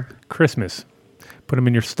volunteer. Christmas. Put them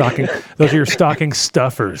in your stocking. Those are your stocking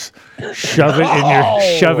stuffers. Shove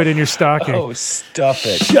it in your stocking. Oh, stuff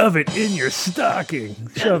it. Shove it in your stocking.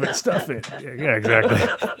 Shove it, stuff it. Yeah, exactly.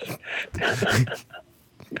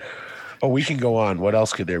 Oh, we can go on. What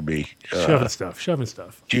else could there be? Shoving stuff.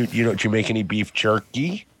 Do you make any beef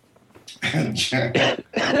jerky? I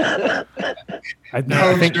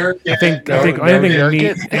think anything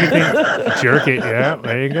meat. Jerk it. Yeah,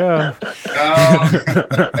 there you go.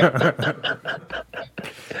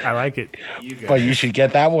 I like it. But you should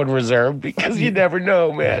get that one reserved because you never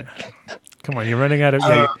know, man. Come on, you're running out of.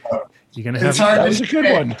 You're gonna have. That was a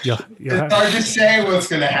good one. It's hard to say what's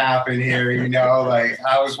gonna happen here. Like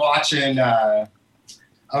I was watching Ed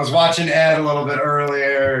a little bit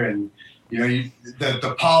earlier, and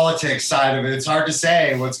the politics side of it. It's hard to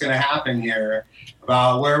say what's gonna happen here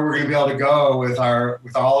about where we're gonna be able to go with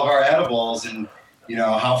all of our edibles, and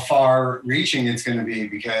how far reaching it's gonna be,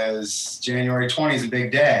 because January 20 is a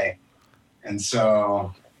big day, and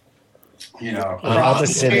so. I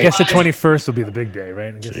guess the 21st will be the big day,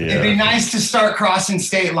 right? It'd be nice to start crossing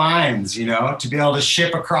state lines, to be able to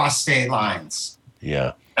ship across state lines.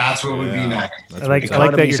 Yeah. That's what would be next. I like that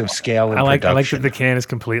Economies you're, of scale and I like that production. the can is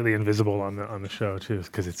completely invisible on the show too,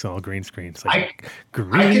 because it's all green screen. It's like I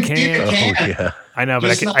green can see the can. can. Yeah. I know,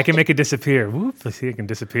 but Just I can make it disappear. Whoop! Let's see, it can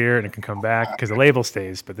disappear and it can come back because the label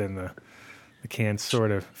stays, but then the can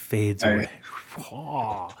sort of fades away.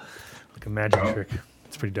 Oh, like a magic trick.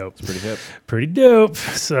 It's pretty dope. It's Pretty hip. pretty dope.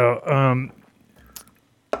 So,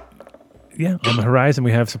 yeah, on the horizon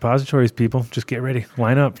we have suppositories. People, just get ready,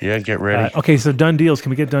 line up. Yeah, get ready. Okay, so Dunn deals. Can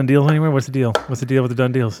we get Dunn deals anywhere? What's the deal? What's the deal with the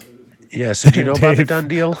Dunn deals? Yeah, so do you know about the Dave, Dunn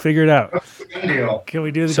deal? Figure it out. Good deal. Can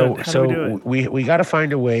we do the So Dunn? How do we do it? we got to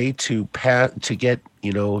find a way to get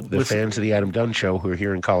the fans of the Adam Dunn Show who are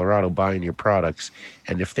here in Colorado buying your products,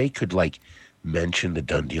 and if they could mention the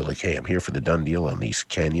Dunn deal, like, hey, I'm here for the Dunn deal on these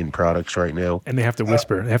Canyon products right now. And they have to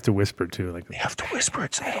whisper. They have to whisper too. Like They have to whisper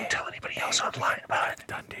it so they don't tell anybody else online about it.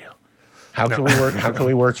 Dunn deal. How can we work? How can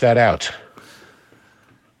we work that out?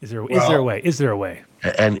 Is there a way? Is there a way?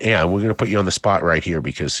 And yeah, we're gonna put you on the spot right here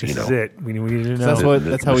because This is it. We need to know.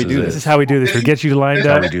 That's how we do This this. is how we do this. We get you lined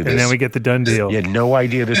how up, we do and this. then we get the Dunn deal. you had no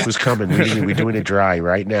idea this was coming. We're doing it dry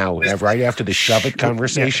right now, right after the shove it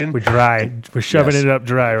conversation. We're dry. We're shoving Yes. it up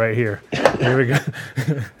dry right here. Here we go.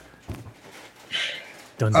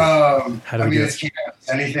 Dunn deal. How do I we mean, do it's it? cannabis.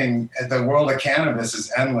 Anything. The world of cannabis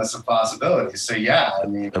is endless of possibilities. So yeah, I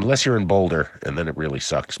mean, Unless you're in Boulder, and then it really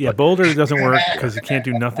sucks. Yeah, But Boulder doesn't work because you can't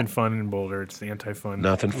do nothing fun in Boulder. It's the anti-fun.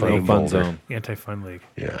 nothing fun No in fun Boulder. zone. Anti-fun league.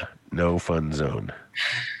 Yeah, no fun zone.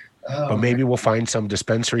 But maybe we'll find some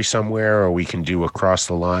dispensary somewhere, or we can do across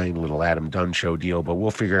the line little Adam Dunn Show deal. But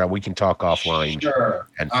we'll figure it out. We can talk offline sure.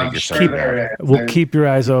 and I'm figure sure something out. there is. We'll keep your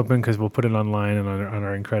eyes open because we'll put it online and on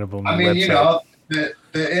our incredible new I mean, website.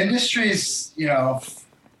 the industry's,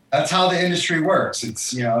 that's how the industry works.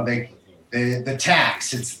 It's, the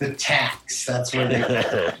tax. It's the tax. That's where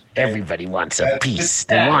they. Everybody wants a That's piece.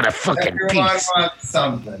 the They want a tax. fucking Everyone piece. wants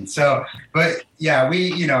something. So, but yeah,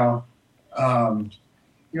 we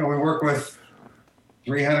work with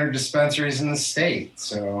 300 dispensaries in the state.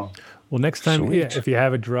 So Well, next time, Sweet. yeah, if you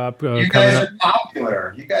have a drop you coming guys up, are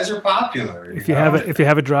popular. You guys are popular. if you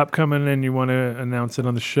have a drop coming and you want to announce it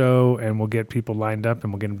on the show, and we'll get people lined up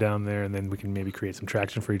and we'll get them down there, and then we can maybe create some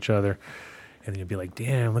traction for each other. And then you'll be like,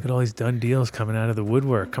 damn, look at all these Dunn deals coming out of the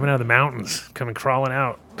woodwork, coming out of the mountains, coming crawling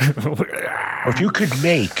out. Or if you could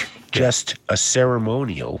make just a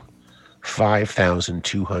ceremonial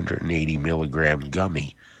 5,280 milligram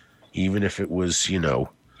gummy, even if it was,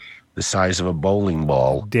 the size of a bowling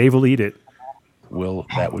ball, Dave will eat it.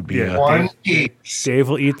 that would be Yeah. one piece. Dave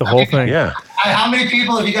will eat the whole thing. yeah. How many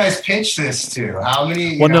people have you guys pitched this to? How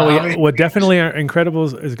many? Well, no, how many- well, definitely our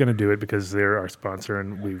Incredibles is going to do it because they're our sponsor,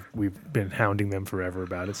 and we've been hounding them forever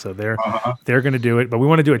about it. So they're going to do it, but we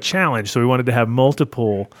want to do a challenge. So we wanted to have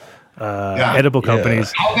multiple edible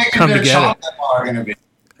companies How big come is their together. chocolate bar going to be?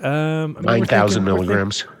 I mean, 9,000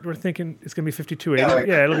 milligrams. We're thinking it's going to be 5280.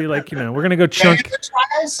 Yeah, it'll be like, we're going to go chunk.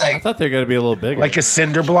 I thought they were going to be a little bigger. Like a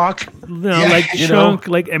cinder block? No, Yeah, like you chunk,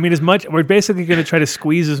 as much. We're basically going to try to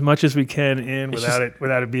squeeze as much as we can in without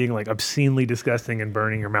it being like obscenely disgusting and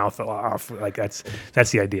burning your mouth off. Like that's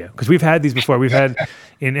the idea. Because we've had these before. We've had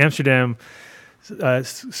in Amsterdam,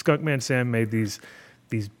 Skunkman Sam made these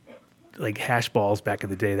like hash balls back in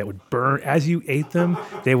the day that would burn as you ate them.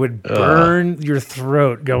 They would burn your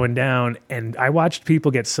throat going down. And I watched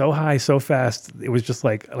people get so high so fast. It was just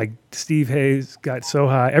like Steve Hayes got so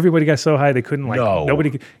high. Everybody got so high they couldn't No.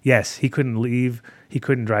 nobody could. Yes, he couldn't leave. He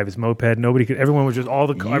couldn't drive his moped. Nobody could. Everyone was just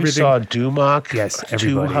You everything. saw Dumock Yes, too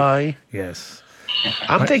everybody. high? Yes,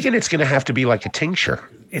 I'm thinking it's going to have to be like a tincture.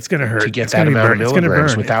 it's gonna hurt To get It's that gonna be amount of burn. It's gonna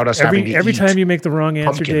milligrams burn. without us every having to every eat time you make the wrong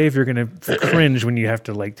answer, pumpkin. Dave, you're gonna cringe when you have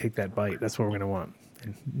to take that bite. That's what we're gonna want.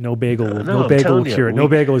 And no bagel. No, No I'm bagel will telling you, cure it. No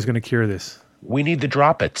bagel is gonna cure this. We need the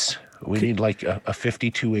droppets. We need like a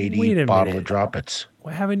 5280 Wait a bottle minute. of droppets.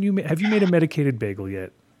 Why haven't you? Have you made a medicated bagel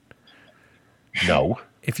yet? No.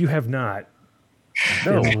 If you have not,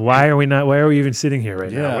 No. then why are we not? Why are we even sitting here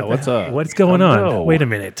right now? Yeah, what's up? What's going on? No. Wait a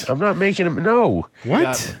minute. I'm not making them. No. What?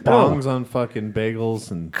 Got bongs on fucking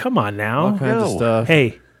bagels and Come on all now. kinds of No. stuff.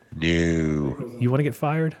 Hey, No. you want to get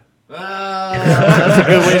fired? That's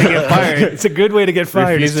a good way to get fired. It's a good way to get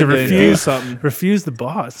fired. Is to Refusing to do refuse something. refuse the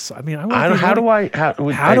boss. I mean, I want I to don't, be how do ready. I?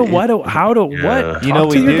 How What? Yeah. You know Talk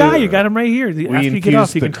we to your do. guy. You got him right here. We After you get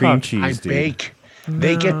off, infuse you the can cream talk. cheese, I dude. bake.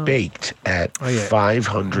 They get baked at Oh, yeah.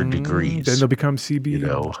 500 degrees. Then they'll become CB.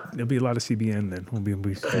 know. There'll be a lot of CBN then. We'll be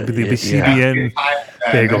yeah. CBN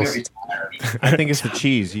bagels. I think it's the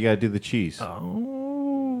cheese. You got to do the cheese.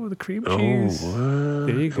 Oh, the cream Oh, cheese. There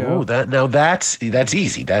you go. Oh, that's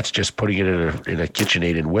easy. That's just putting it in a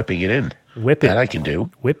KitchenAid and whipping it in. Whip it. That I can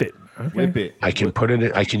do. Whip it. Whip it. I can put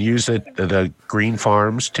it. I can use the Green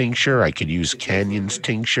Farms tincture. I could use Canyon's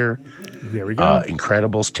tincture. There we go.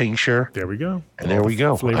 Incredibles tincture. There we go. And there we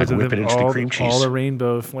go. Flavors I'd whip it into the cream cheese. All the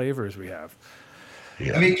rainbow flavors we have.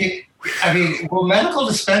 Yeah. I mean, will medical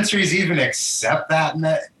dispensaries even accept that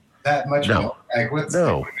much No. milk? Like, what's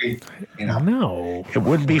No. No. It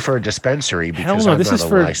wouldn't be for a dispensary because no, I'm this not is a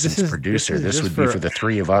for- licensed this is- producer. this is This just would be for- for the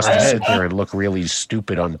three of us to sit there and look really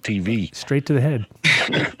stupid on TV. Straight to the head.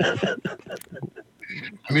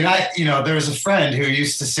 I mean, there was a friend who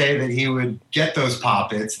used to say that he would get those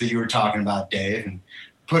poppets that you were talking about, Dave, and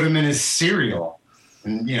put them in his cereal.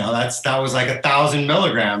 And, that was like 1,000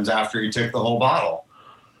 milligrams after he took the whole bottle.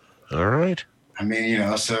 All right. I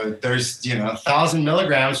mean, so there's, 1,000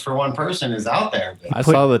 milligrams for one person is out there. I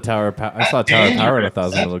saw the Tower Power at 1,000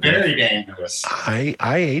 That's milligrams. very dangerous. I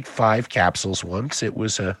ate 5 capsules once. It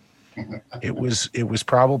was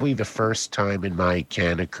probably the first time in my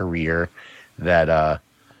canna career that I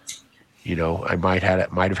might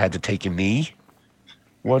have had to take a knee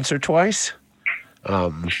once or twice.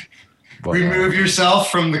 Remove yourself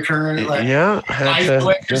from the current, had to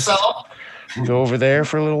isolate just yourself. go over there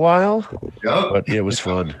for a little while. Yep. But it was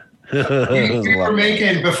fun. We were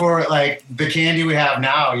making before, like the candy we have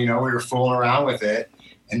now. We were fooling around with it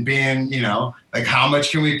and being, like how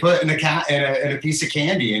much can we put in a piece of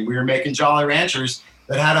candy? And we were making Jolly Ranchers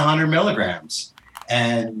that had 100 milligrams,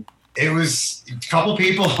 and it was a couple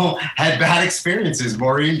people had bad experiences,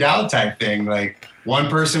 Maureen Dowd type thing. Like one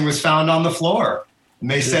person was found on the floor. And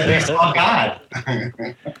they said they saw God.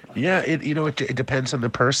 Yeah, it depends on the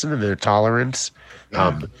person and their tolerance.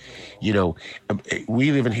 We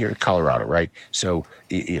live in here in Colorado, right? So,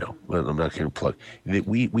 well, I'm not going to plug.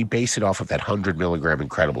 We base it off of that 100 milligram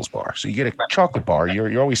Incredibles bar. So you get a chocolate bar,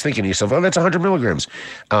 you're always thinking to yourself, oh, that's 100 milligrams.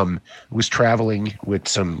 Was traveling with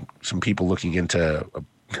some people looking into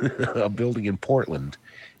a building in Portland,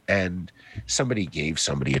 and somebody gave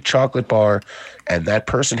somebody a chocolate bar, and that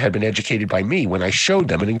person had been educated by me when I showed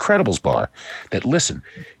them an Incredibles bar that, listen,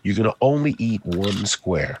 you're going to only eat one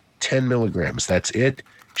square, 10 milligrams. That's it.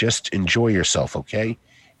 Just enjoy yourself, okay?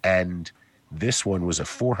 And this one was a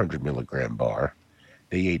 400 milligram bar.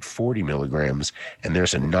 They ate 40 milligrams, and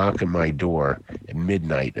there's a knock on my door at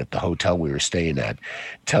midnight at the hotel we were staying at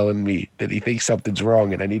telling me that he thinks something's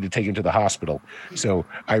wrong and I need to take him to the hospital. So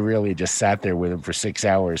I really just sat there with him for 6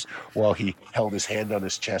 hours while he held his hand on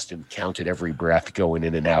his chest and counted every breath going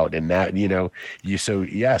in and out. And that,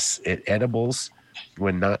 edibles,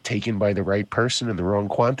 when not taken by the right person in the wrong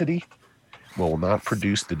quantity, will not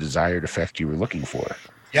produce the desired effect you were looking for.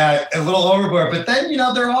 Yeah, a little overboard, but then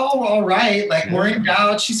they're all right. Like Maureen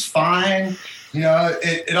Dowd, she's fine.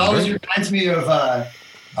 It always reminds me of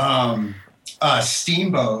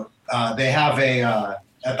Steamboat. They have at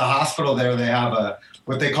the hospital there. They have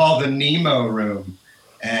what they call the Nemo room,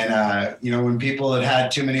 and when people had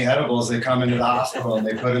too many edibles, they come into the hospital and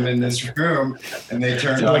they put them in this room, and they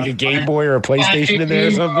turn on like a Game Boy or a PlayStation in there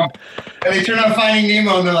or something. And they turn on Finding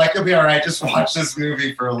Nemo, and they're like, "It'll be all right. Just watch this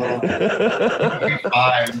movie for a little bit. It'll be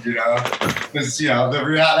fine." Because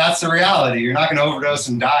that's the reality. You're not going to overdose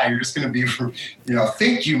and die. You're just going to be,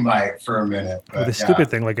 think you might for a minute. But, the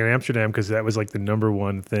stupid thing, like in Amsterdam, because that was like the number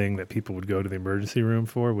one thing that people would go to the emergency room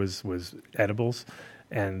for was edibles.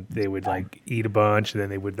 And they would like eat a bunch, and then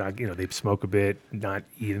they would not, they'd smoke a bit, not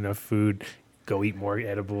eat enough food, go eat more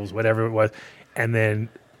edibles, whatever it was. And then,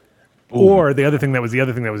 or the other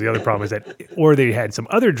problem is that, or they had some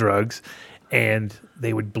other drugs and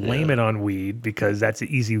they would blame it on weed because that's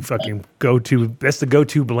the easy fucking that's the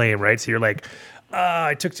go-to blame, right? So you're like,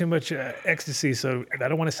 I took too much ecstasy, so I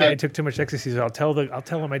don't want to say I took too much ecstasy, so I'll tell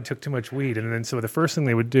them I took too much weed. And then so the first thing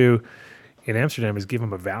they would do in Amsterdam is give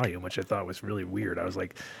them a Valium, which I thought was really weird. I was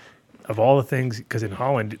like, of all the things, because in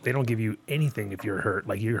Holland, they don't give you anything if you're hurt.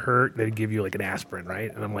 Like, you're hurt, they give you like an aspirin,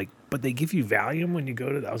 right? And I'm like, but they give you Valium when you go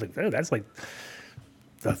to, I was like, oh, that's like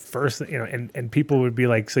the first thing, and people would be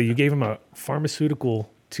like, so you gave them a pharmaceutical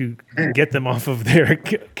to get them off of their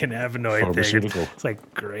cannabinoid thing. It's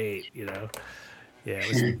like, great, Yeah.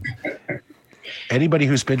 It was, anybody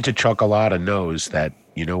who's been to Chocolata knows that,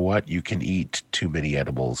 you can eat too many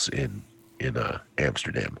edibles in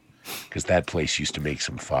Amsterdam, because that place used to make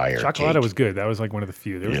some fire. Chocolata cake. was good. That was like one of the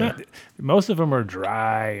few. There was most of them are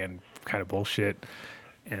dry and kind of bullshit,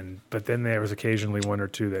 but then there was occasionally one or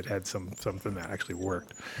two that had something that actually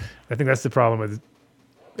worked. I think that's the problem with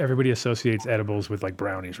everybody associates edibles with like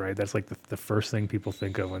brownies, right? That's like the first thing people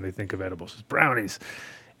think of when they think of edibles is brownies,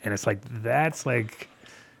 and it's like that's like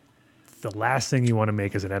the last thing you want to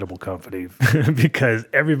make as an edible company because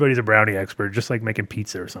everybody's a brownie expert, just like making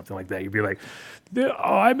pizza or something like that. You'd be like,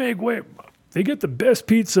 I make they get the best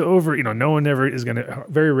pizza over, no one ever is going to,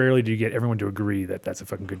 very rarely do you get everyone to agree that that's a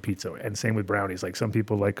fucking good pizza. And same with brownies. Like some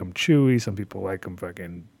people like them chewy, some people like them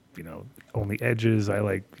fucking, only edges. I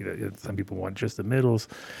like, some people want just the middles.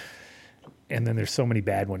 And then there's so many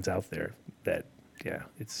bad ones out there that,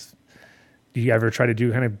 do you ever try to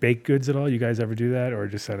do kind of baked goods at all? You guys ever do that? Or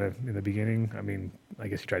just kind of in the beginning? I mean, I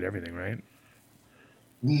guess you tried everything, right?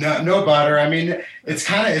 No butter. I mean, it's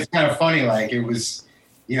kind of funny. Like it was,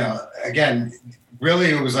 again,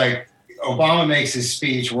 really it was like Obama makes his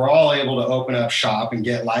speech. We're all able to open up shop and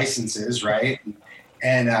get licenses, right?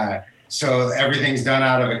 And so everything's done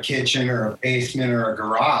out of a kitchen or a basement or a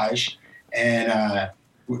garage. And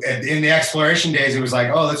in the exploration days, it was like,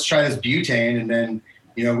 oh, let's try this butane. And then,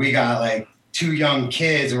 we got like 2 young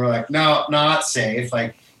kids and we're like, no, not safe.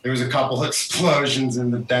 Like there was a couple explosions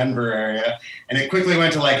in the Denver area and it quickly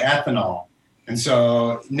went to like ethanol. And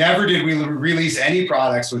so never did we release any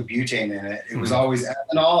products with butane in it. It was always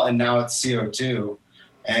ethanol and now it's CO2.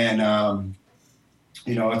 And,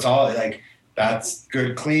 it's all like, that's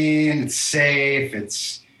good, clean, it's safe.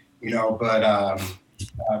 It's,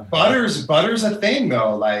 butter's a thing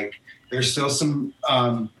though. Like there's still some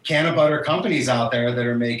can of butter companies out there that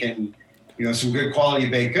are making, some good quality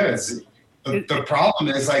baked goods. The problem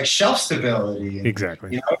is like shelf stability. And,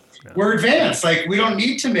 exactly. We're advanced. Like we don't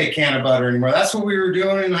need to make can of butter anymore. That's what we were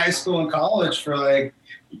doing in high school and college for like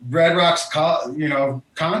Red Rocks,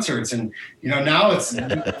 concerts. And, now it's,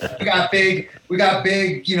 we got big,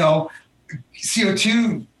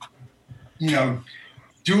 CO2,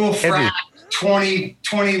 dual frac, 20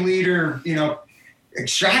 liter,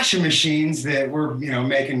 extraction machines that we're,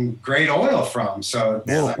 making great oil from. So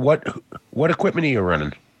what equipment are you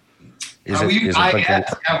running? We use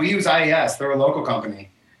IES. Yeah, we use IES. They're a local company.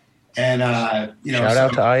 And, shout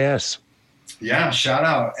out to IS. Yeah, shout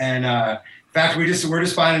out. And, in fact, we're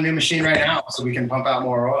just buying a new machine right now so we can pump out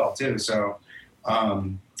more oil too. So,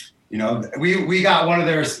 we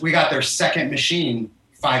got their second machine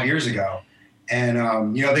 5 years ago.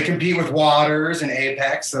 And, they compete with Waters and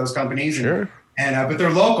Apex, those companies. Sure. But they're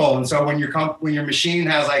local. And so when your machine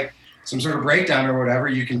has like some sort of breakdown or whatever,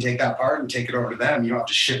 you can take that part and take it over to them. You don't have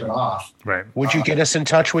to ship it off. Right. Would you get us in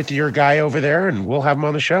touch with your guy over there and we'll have him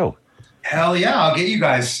on the show? Hell yeah. I'll get you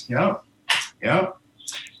guys. Yeah.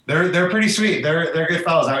 They're pretty sweet. They're good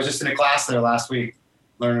fellows. I was just in a class there last week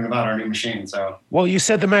learning about our new machine. So, well, you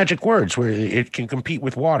said the magic words where it can compete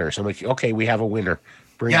with Waters. I'm like, okay, we have a winner.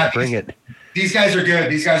 Bring it. These guys are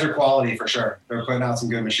good. These guys are quality for sure. They're putting out some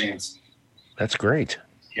good machines. That's great.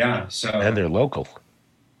 Yeah. So and they're local.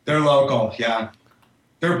 They're local. Yeah.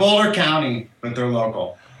 They're Boulder County, but they're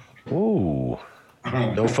local. Ooh.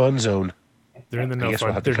 No fun zone. They're in the no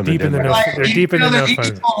fun. We'll they're deep in the no. They're deep in the no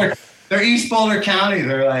fun. They're East Boulder County.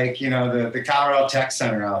 They're like the Colorado Tech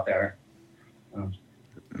Center out there.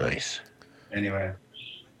 Nice. Anyway.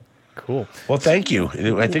 Cool. Well, thank you.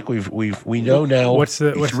 I think we know now. What's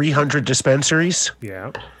 300 dispensaries?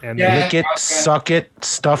 Yeah. And lick it, suck it,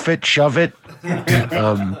 stuff it, shove it.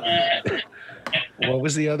 What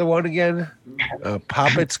was the other one again?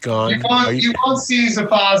 Pop It's Gone. You won't see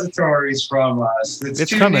suppositories from us.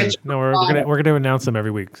 It's coming. No, we're gonna announce them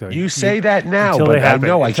every week. So you say that now, but I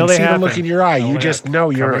know I can see the look in your eye. You just know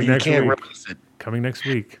you can't release it. Coming next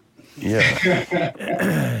week.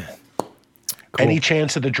 Yeah. Cool. Any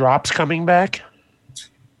chance of the drops coming back?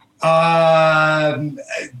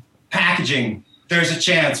 Packaging. There's a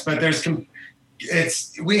chance, but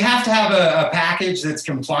we have to have a package that's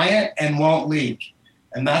compliant and won't leak.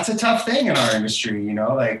 And that's a tough thing in our industry,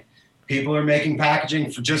 like people are making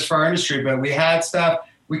packaging just for our industry, but we had stuff,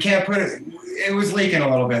 we can't put it was leaking a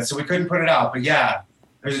little bit, so we couldn't put it out, but yeah,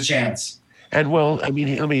 there's a chance. And well, I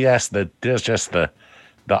mean, let me ask there's just the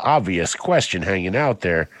obvious question hanging out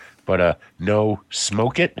there, but no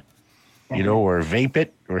smoke it, or vape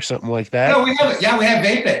it or something like that. No, we have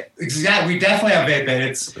vape it. Exactly, we definitely have vape it.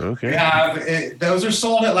 It's okay. Those are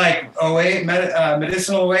sold at like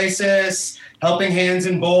Medicinal Oasis, Helping Hands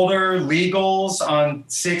in Boulder, Legals on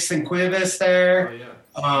 6th and Cuevas there.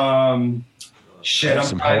 I'm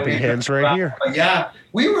some Helping Hands right here. But yeah,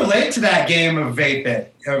 we relate to that game of vape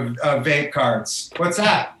it, of vape carts. What's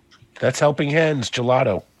that? That's Helping Hands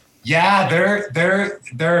Gelato. Yeah,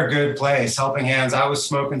 they're a good place. Helping Hands. I was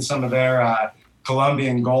smoking some of their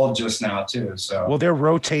Colombian Gold just now too. So well, they're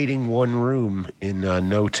rotating one room in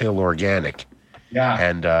No Till Organic. Yeah.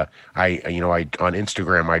 And I on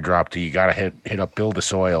Instagram I dropped you got to hit up Build a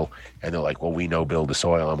Soil, and they're like, well, we know Build a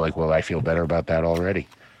Soil. I'm like, well, I feel better about that already.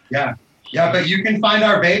 Yeah, but you can find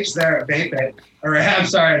our vapes there at Vape It, or I'm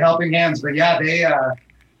sorry, at Helping Hands. But yeah,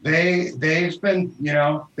 they've been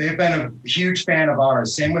a huge fan of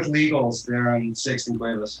ours. Same with Legals. They're on 6th and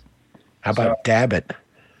Cuevas. How about Dab It?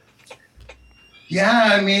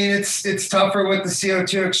 Yeah, I mean it's tougher with the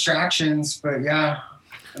CO2 extractions, but yeah,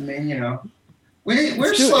 I mean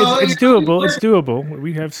we're slow. It's doable. It's doable.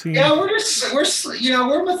 We have seen. Yeah,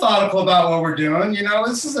 we're methodical about what we're doing.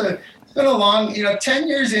 It's been a long 10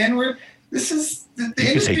 years in. You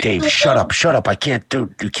can say, Dave, shut up. You can't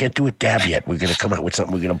do a dab yet. We're gonna come out with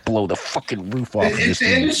something. We're gonna blow the fucking roof off. The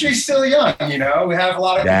industry's still young. We have a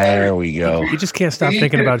lot of. There we go. He just can't stop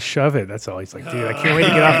thinking about Shove It. That's all. He's like, dude, I can't wait to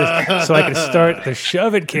get off this so I can start the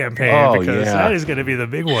Shove It campaign because that is going to be the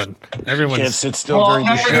big one. Everyone can't sit still during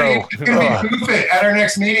the show. It's gonna be Boof It. At our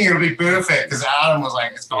next meeting, it'll be Boof It because Adam was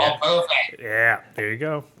like, it's called Boof It. Yeah, there you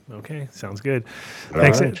go. Okay, sounds good. All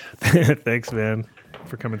Thanks, right. thanks, man,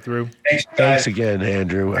 for coming through. Thanks again,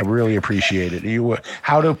 Andrew. I really appreciate it.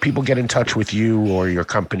 How do people get in touch with you or your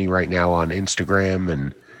company right now on Instagram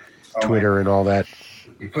and Twitter and all that?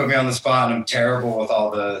 You put me on the spot, and I'm terrible with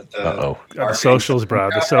all the socials, bro.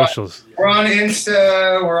 The socials. We're on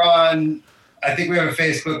Insta. We're on. I think we have a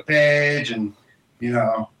Facebook page, and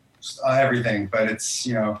everything. But it's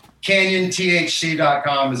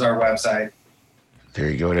CanyonTHC.com is our website. There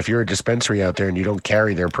you go. And if you're a dispensary out there and you don't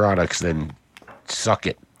carry their products, then suck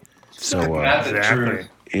it. So Exactly.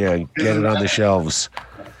 yeah, get it on the shelves.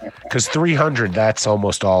 Because 300, that's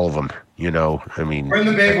almost all of them. I mean, We're in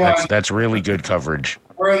the big ones. That's really good coverage.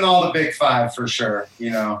 We're in all the big five for sure.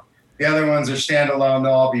 The other ones are standalone.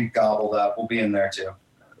 They'll all be gobbled up. We'll be in there too.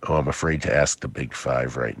 Oh, I'm afraid to ask the big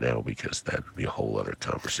five right now because that would be a whole other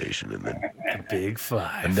conversation. And then The big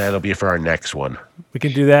five. and that'll be for our next one. We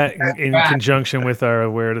can do that in conjunction with our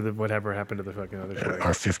whatever happened to the fucking other show.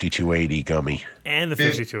 Our 5280 gummy. And the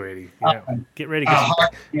 5280. Yeah. Get ready.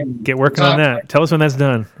 Get working on that. Tell us when that's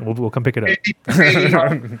done. We'll come pick it up.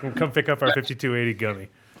 We'll come pick up our 5280 gummy.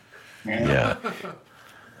 Yeah.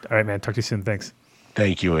 All right, man. Talk to you soon. Thanks.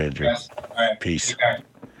 Thank you, Andrew. Yes. All right. Peace.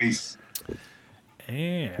 Peace.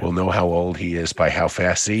 Yeah. We'll know how old he is by how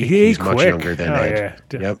fast He's much quick. younger than Ed.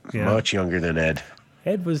 Yeah. Yep, much younger than Ed.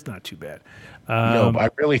 Ed was not too bad. No, I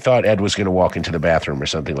really thought Ed was going to walk into the bathroom or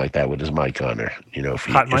something like that with his mic on there. If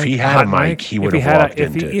he had a mic, he would have walked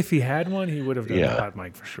into. If he had one, he would have done a hot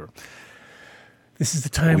mic for sure. This is the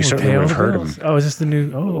time We we certainly pay all would the have heard bills. him. Oh, is this the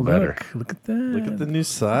new? Oh, better. look at that. Look at the new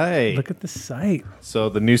site. Look at the site. So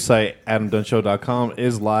the new site, AdamDunnShow.com,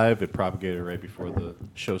 is live. It propagated right before the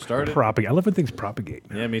show started. Propagate. I love when things propagate.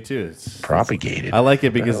 Yeah, me too. It's Propagated. I like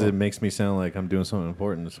it because it makes me sound like I'm doing something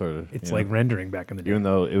important, sort of. It's like rendering back in the day. even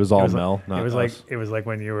though it was all It was Mel, like, not it was us. like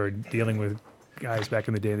when you were dealing with guys back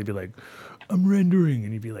in the day. They'd be like, "I'm rendering,"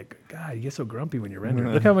 and you'd be like, "God, you get so grumpy when you're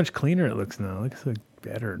rendering. Look how much cleaner it looks now. It looks like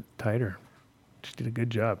better, tighter. Just did a good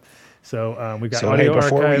job." So we've got So, audio hey,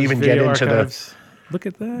 before we archives, even get video into archives. Look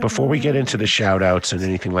at that. Before we get into the shout outs and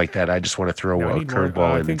anything like that, I just want to throw No, I a need more.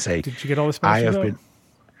 curveball I in think- and say, did you get all the I sponsors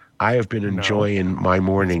have been enjoying my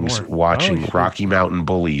mornings more. watching Oh, shit. Rocky Mountain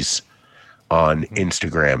Bullies on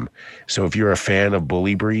Instagram. So if you're a fan of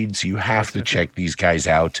bully breeds, you have to check these guys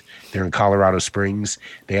out. They're in Colorado Springs.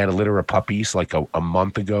 They had a litter of puppies like a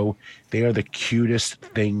month ago. They are the cutest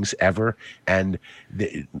things ever. And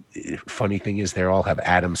the funny thing is they all have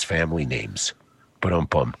Adam's family names.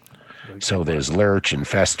 Ba-dum-bum. So there's Lurch and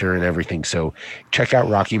Fester and everything. So check out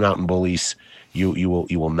Rocky Mountain Bullies. You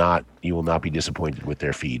will not be disappointed with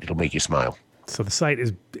their feed. It'll make you smile. So the site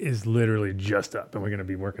is literally just up, and we're going to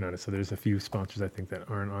be working on it. So there's a few sponsors I think that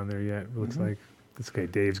aren't on there yet. It looks like it's okay.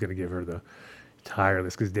 Dave's going to give her the tire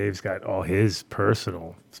list because Dave's got all his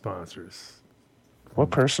personal sponsors.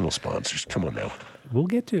 What personal sponsors? Come on now. We'll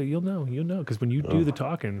get to it. You'll know. Because when you do the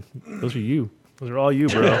talking, those are you. Those are all you,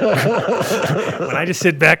 bro. When I just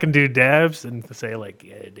sit back and do dabs and say like,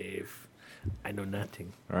 "Yeah, Dave, I know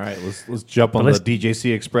nothing." All right, let's jump on the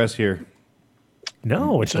DJC Express here.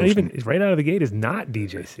 No, it's not even. It's right out of the gate is not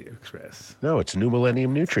DJC Express, No, it's New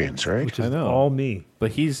Millennium Nutrients, right? which is I know. all me.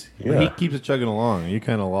 But he keeps it chugging along. You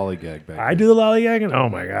kind of lollygag back. I do the lollygagging. Oh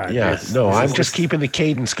my god. Yeah, This I'm is just keeping the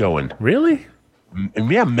cadence going. Really.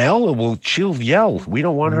 And yeah, she'll yell. We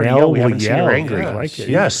don't want her to Mel yell. We will haven't seen her yell. angry. Yeah, I like it.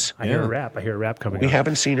 Yes. I hear a rap. I hear a rap coming. We up.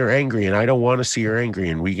 haven't seen her angry, and I don't want to see her angry,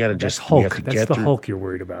 and we got to That's just Hulk. we have to That's get the through. Hulk you're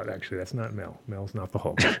worried about. Actually, that's not Mel. Mel's not the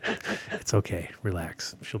Hulk. It's okay.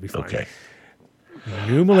 Relax. She'll be fine. Okay.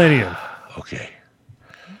 New Millennium. Okay.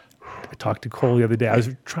 I talked to Cole the other day. I was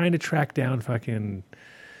trying to track down fucking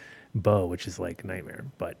Bo, which is like a nightmare.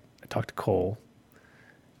 But I talked to Cole.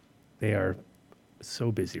 They are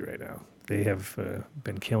so busy right now. They have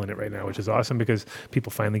been killing it right now, which is awesome because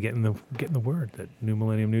people finally getting the word that New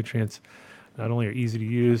Millennium Nutrients not only are easy to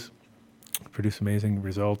use, produce amazing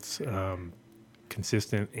results,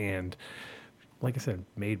 consistent, and like I said,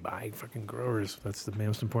 made by fucking growers. That's the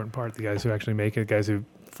most important part. The guys who actually make it, the guys who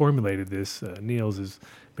formulated this, NEWZ has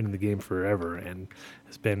been in the game forever and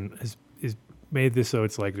has made this so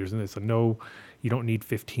it's like it's a no. You don't need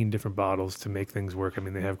 15 different bottles to make things work. I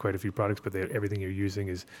mean, they have quite a few products, but everything you're using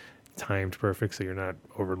is timed perfect, so you're not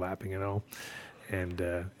overlapping at all. And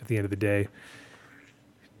at the end of the day,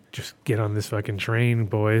 just get on this fucking train,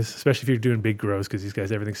 boys, especially if you're doing big grows, because these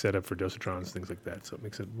guys, everything's set up for dosatrons, things like that, so it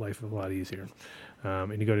makes life a lot easier.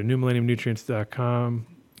 And you go to newmillenniumnutrients.com,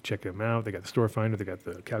 check them out. They got the store finder, they got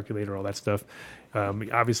the calculator, all that stuff.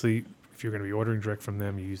 Obviously, if you're going to be ordering direct from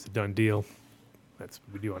them, you use the Dunn deal. That's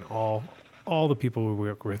what we do on all the people we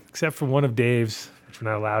work with, except for one of Dave's, which we're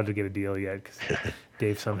not allowed to get a deal yet, because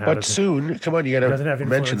Dave somehow But soon, come on, you got to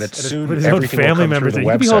mention that soon his own everything family will come members. through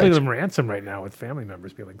the You'd be holding website. them ransom right now with family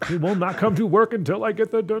members being like, he will not come to work until I get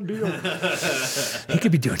the Dunn deal. He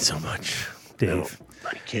could be doing so much, Dave. No,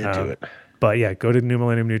 I can't do it. But yeah, go to New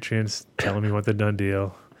Millennium Nutrients, tell him you want the Dunn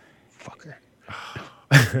deal. Fucker.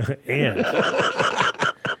 And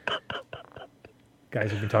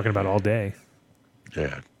guys have been talking about all day.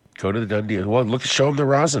 Yeah. Go to the Dunn deal. Well, show them the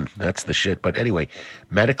rosin. That's the shit. But anyway,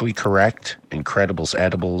 Medically Correct, Incredibles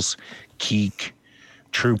Edibles, Keek,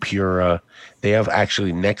 True Pura. They have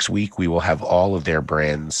actually next week we will have all of their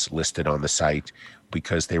brands listed on the site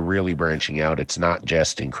because they're really branching out. It's not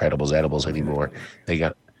just Incredibles Edibles anymore. They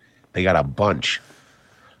got a bunch.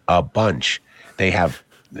 They have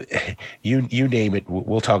you name it.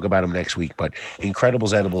 We'll talk about them next week. But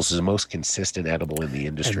Incredibles Edibles is the most consistent edible in the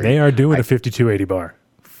industry. And they are doing a 5280 bar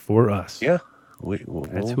for us. Yeah.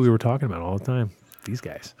 That's who we were talking about all the time. These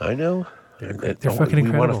guys. I know. They're fucking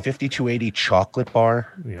incredible. We want a 5280 chocolate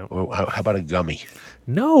bar. Yeah. Or how about a gummy?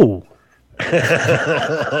 No.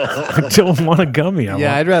 I don't want a gummy.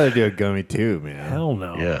 I'd rather do a gummy too, man. Hell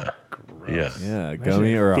no. Yeah. Yeah. Yeah, a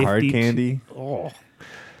gummy or a hard candy. Oh,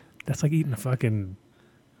 that's like eating a fucking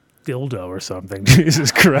dildo or something.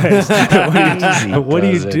 Jesus Christ. What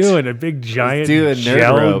are you doing? A big giant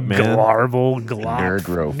gel glarbal nerd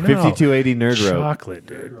rope. 5280 nerd rope. Chocolate,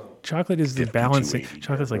 dude. Chocolate is the balancing.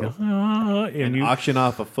 Chocolate's like and you auction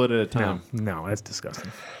off a foot at a time. No, that's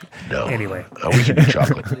disgusting. No. Anyway. We can do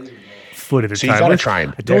chocolate. Foot at a so time. You got to try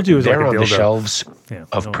them. I told you it was they're like a on dildo. The shelves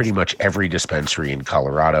of no, pretty much every dispensary in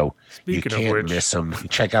Colorado. Speaking you of can't which, miss them.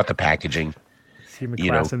 Check out the packaging.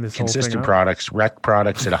 You know, consistent products, rec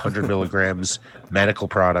products at 100 milligrams, medical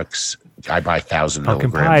products. I buy 1,000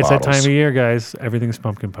 pumpkin milligram pie. It's bottles. that time of year, guys. Everything's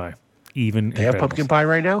pumpkin pie. Even they have pumpkin pie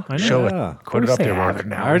right now. I know. Show Yeah. it. Put it up there, Mark.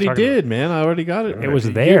 I already did, man. I already got it. It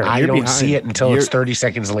was there. I don't see it until it's 30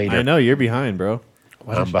 seconds later. I know you're behind, bro.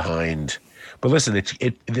 I'm behind. But listen,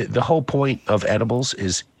 the whole point of edibles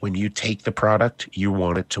is when you take the product, you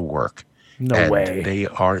want it to work. No way. They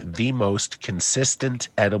are the most consistent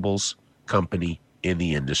edibles company in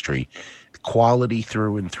the industry. Quality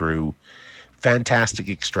through and through. Fantastic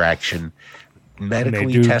extraction.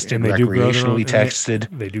 Medically tested, recreationally tested.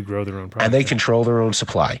 They do grow their own product. And they control their own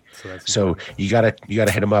supply. So you gotta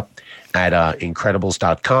hit them up at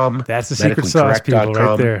Incredibles.com. That's the secret sauce, people,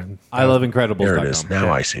 right there. I love Incredibles.com. There it is.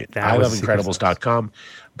 Now I see it. I love Incredibles.com.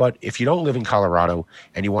 But if you don't live in Colorado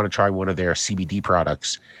and you want to try one of their CBD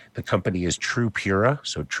products, the company is True Pura,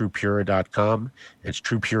 so truepura.com. It's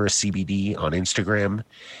True Pura CBD on Instagram.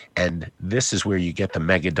 And this is where you get the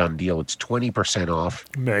Mega Dunn deal. It's 20% off.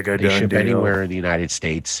 Mega They Dunn ship deal. anywhere in the United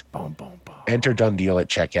States. Boom, boom, boom. Enter Dunn deal at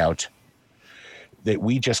checkout. That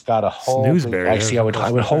we just got a whole. Snoozeberry. I see. I would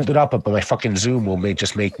hold it up, but my fucking Zoom will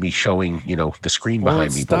just make me showing the screen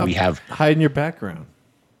behind me. But we have hide in your background.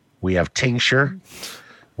 We have tincture.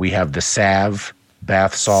 We have the salve,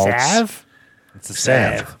 bath salts. Salve? It's a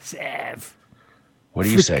salve. Salve. What do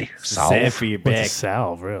you say? Salve? Salve for your back. What's a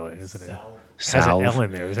salve, really, isn't it? Salve. Has an L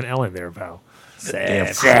in there. There's an L in there, pal.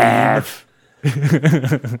 Salve.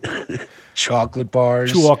 Chocolate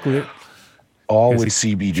bars. Chocolate. All with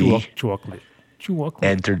CBD. Chocolate.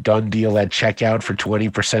 Enter Dunn deal at checkout for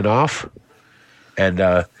 20% off.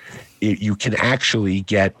 And you can actually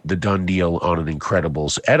get the Dunn deal on an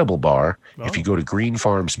Incredibles edible bar if you go to Green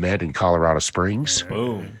Farms Med in Colorado Springs.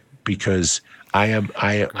 Boom. Because I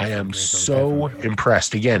am so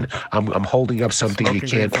impressed. Again, I'm holding up something you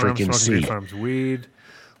can't freaking see. Green Farms weed.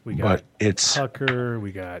 We got But it's Tucker.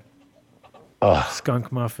 We got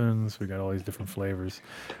skunk muffins. We got all these different flavors.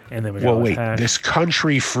 And then we got well, all wait. hash. This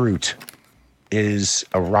country fruit is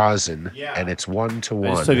a rosin, and it's 1 to I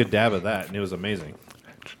 1. just took a dab of that, and it was amazing.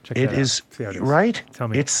 Check It that out. is See how it is. right. Tell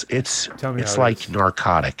me. It's Tell me it's how it like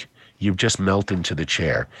narcotic. you just melt into the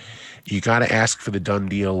chair. You got to ask for the Dunn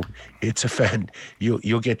deal. It's a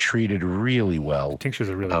you'll get treated really well. Tinctures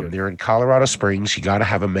are really good. They're in Colorado Springs. You got to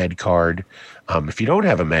have a med card. If you don't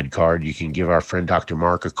have a med card, you can give our friend Dr.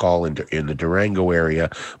 Mark a call in the Durango area.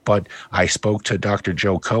 But I spoke to Dr.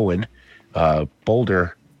 Joe Cohen,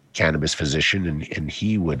 Boulder cannabis physician, and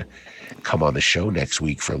he would come on the show next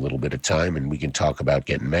week for a little bit of time, and we can talk about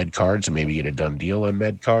getting med cards and maybe get a done deal on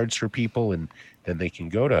med cards for people, and then they can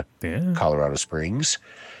go to Colorado Springs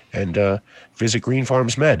and visit Green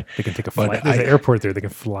Farms Med. They can take a flight. There's an airport there. They can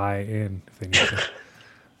fly in if they need to.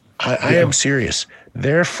 I am serious.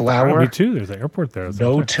 Their flower. Me too. There's an airport there.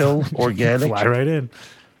 No-till organic. Fly right in.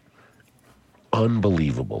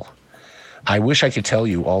 Unbelievable. I wish I could tell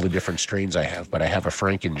you all the different strains I have, but I have a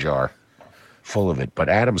Franken jar full of it. But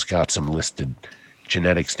Adam's got some listed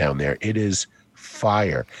genetics down there. It is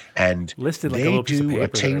fire. And listed like they do a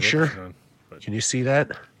tincture. Can you see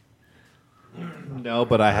that? No,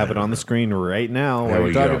 but I have it on the screen right now while There we're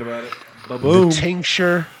we talking go. about it. Ba-boom. The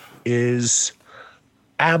tincture is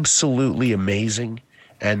absolutely amazing.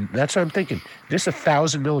 And that's what I'm thinking. This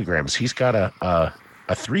 1,000 milligrams. He's got a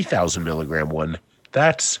 3,000 milligram one.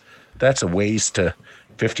 That's a ways to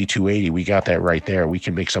 5280. We got that right there. We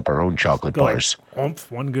can mix up our own chocolate bars.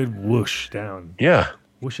 One good whoosh down. Yeah.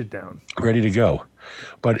 Whoosh it down. Ready to go.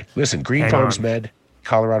 But listen, Green Farms Med,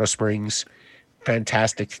 Colorado Springs,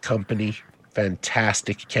 fantastic company,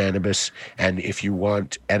 fantastic cannabis. And if you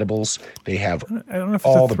want edibles, they have I don't know if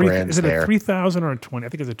all it's the brands is it there. a 3,000 or a 20? I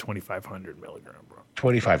think it's a 2,500 milligram, bro.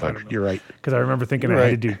 2,500. You're right. Because I remember thinking I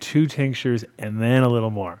had to do 2 tinctures and then a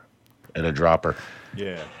little more. And a dropper.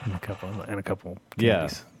 Yeah. And a couple. Yeah.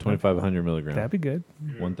 candies. 2,500 milligrams. That'd be good.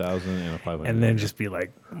 1,000 and a 500. And then just be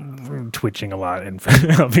like twitching a lot, and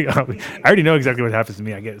I already know exactly what happens to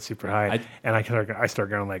me. I get super high, and I start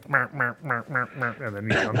going like, "Mer, mer, mer, mer, mer," and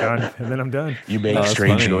then I'm done. And then I'm done. You make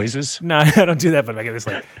strange noises? No, I don't do that. But I get this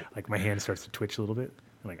like my hand starts to twitch a little bit.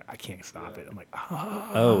 I'm like, I can't stop it. I'm like,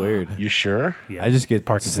 Oh, weird. You sure? Yeah. I just get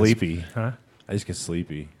Parkinson's. sleepy. Huh? I just get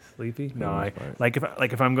sleepy. Sleepy? No, most I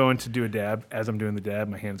part. if I'm going to do a dab, as I'm doing the dab,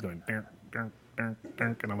 my hand's going dunk, dunk, dunk,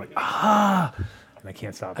 dunk, and I'm like, and I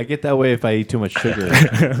can't stop I it. get that way if I eat too much sugar.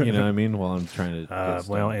 You know what I mean? While I'm trying to. get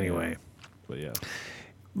Well, stuff. anyway. But yeah.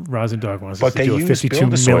 Rosin Dog wants But us to they do a use 52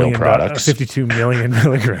 build a soil million products. 52 million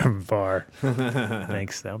milligram bar.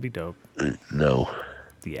 Thanks, that'll be dope. No.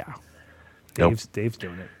 Yeah, Nope. Dave's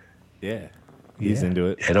doing it. Yeah. He's Yeah. into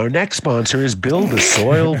it. And our next sponsor is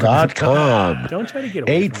buildasoil.com. Don't try to get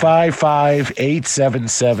away from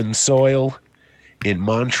 855-877-SOIL in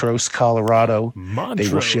Montrose, Colorado. They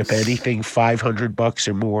will ship Montrose. anything $500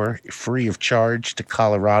 or more free of charge to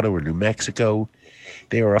Colorado or New Mexico.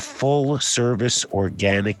 They are a full-service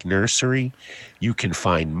organic nursery. You can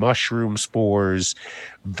find mushroom spores,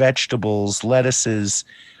 vegetables, lettuces,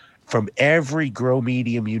 from every grow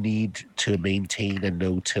medium you need to maintain a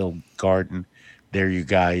no-till garden. There you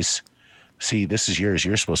guys. See, this is yours.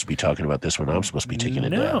 You're supposed to be talking about this one. I'm supposed to be taking it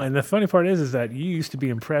No, down. and the funny part is that you used to be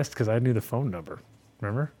impressed because I knew the phone number.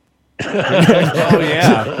 Remember? Oh,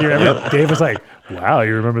 yeah. You remember? Dave was like, "Wow,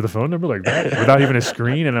 you remember the phone number like that without even a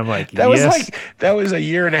screen?" And I'm like, That "Yes." was a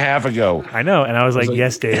year and a half ago. I know, and I was like,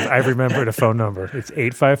 "Yes, Dave, I remember the phone number. It's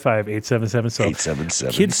 855-877-SOIL."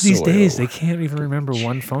 877 Kids these days, soil. they can't even remember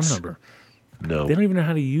one phone number. No. They don't even know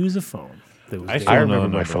how to use a phone. Those days. I know remember a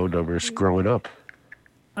my number. phone numbers growing up.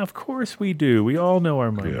 Of course we do. We all know our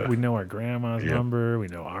number. Yeah. We know our grandma's Yep. number. We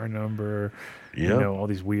know our number. Yep. We know all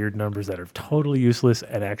these weird numbers that are totally useless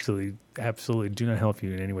and actually absolutely do not help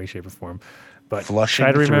you in any way, shape, or form. But Flushing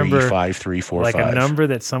try to remember 35345. like a number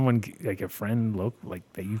that someone, like a friend, like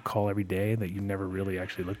that you call every day that you never really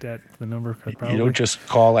actually looked at the number. Probably. You don't just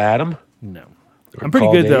call Adam? No. Or I'm pretty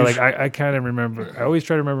call good though. Dave? Like I kind of remember. I always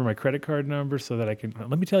try to remember my credit card number so that I can.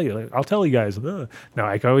 Let me tell you. I'll tell you guys. No,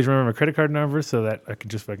 I can always remember my credit card number so that I can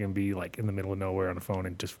just fucking be like in the middle of nowhere on the phone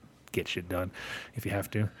and just get shit done if you have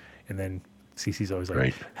to. And then Cece's always like,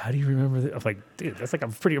 Right. "How do you remember that?" I'm like, "Dude, that's like a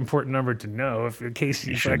pretty important number to know if in case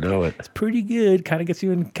You like, should know it. It's pretty good. Kind of gets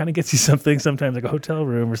you something. Sometimes like a hotel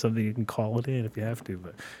room or something. You can call it in if you have to.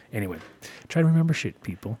 But anyway, try to remember shit,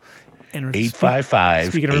 people. And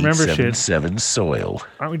 855-877-SOIL.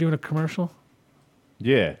 aren't we doing a commercial?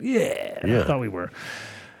 Yeah. Yeah, Yeah. I thought we were.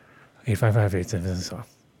 855-877-SOIL.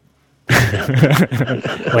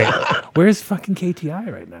 Wait, where's fucking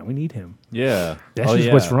KTI right now? We need him. Yeah. This is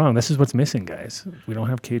what's wrong. This is what's missing, guys. We don't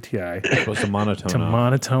have KTI Supposed to monotone. to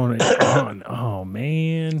monotone it on. Oh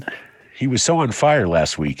man, He was so on fire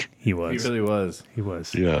last week. he He was. really was. He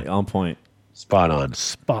was. Yeah. On point. Spot on.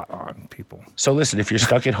 Spot on, people. So listen, if you're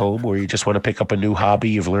stuck at home or you just want to pick up a new hobby,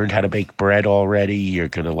 you've learned how to bake bread already, you're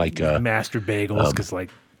going to like... master bagels, because like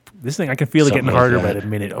this thing, I can feel it getting like harder by that. the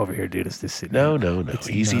minute over here, dude. It's just sitting No. It's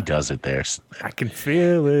Easy not. does it there. I can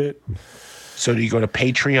feel it. So you go to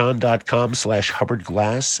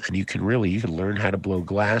patreon.com/HubbardGlass, and you can learn how to blow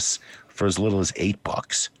glass for as little as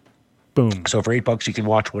 $8. Boom. So for $8, you can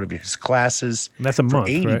watch one of his classes. And that's a month,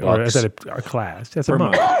 right? Or is $80, that a class? That's a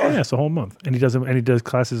month. Yeah, it's a whole month. And he does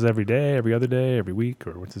classes every day, every other day, every week,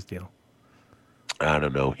 or what's his deal? I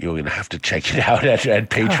don't know. You're going to have to check it out at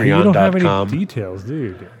patreon.com. You don't have any details,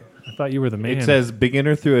 dude. I thought you were the man. It says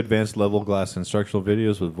beginner through advanced level glass instructional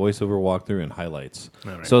videos with voiceover, walkthrough, and highlights.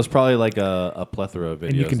 Right. So it's probably like a plethora of videos.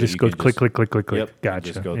 And you can just go click. Yep,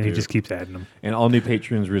 Gotcha. just go And he through. just keeps adding them. And all new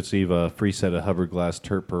patrons receive a free set of Hubbard Glass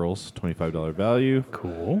Terp Pearls, $25 value.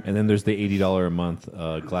 Cool. And then there's the $80 a month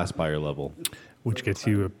glass buyer level. Which gets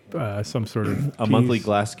you some sort of a monthly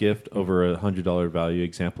glass gift over $100 value.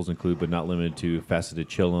 Examples include, but not limited to, faceted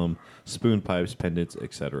chillum, spoon pipes, pendants,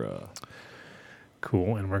 etc.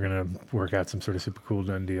 Cool. And we're going to work out some sort of super cool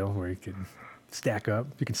done deal where you can stack up.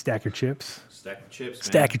 You can stack your chips. Stack your chips, man.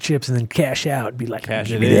 Stack your chips and then cash out. Be like, Cash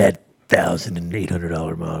give it me in. that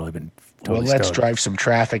 $1,800 model. I've been totally Well, let's stoked. drive some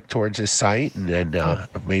traffic towards his site, and then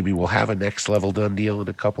maybe we'll have a next level done deal in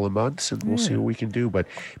a couple of months, and we'll see what we can do. But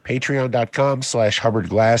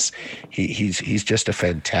patreon.com/HubbardGlass, he's just a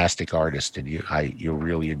fantastic artist, and you'll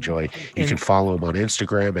really enjoy. You can follow him on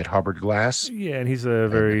Instagram at HubbardGlass. Yeah, and he's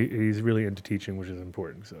really into teaching, which is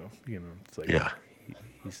important. So, it's like,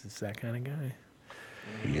 he's just that kind of guy.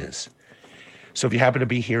 He is. So if you happen to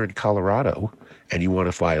be here in Colorado and you want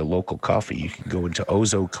to buy a local coffee, you can go into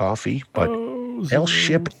Ozo Coffee, but they'll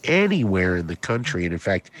ship anywhere in the country. And in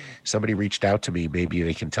fact, somebody reached out to me. Maybe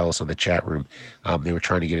they can tell us on the chat room. They were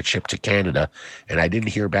trying to get it shipped to Canada, and I didn't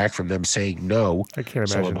hear back from them saying no. I can't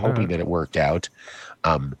so imagine I'm hoping that it worked out.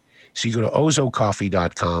 So you go to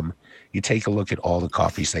ozocoffee.com. You take a look at all the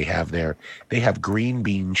coffees they have there. They have green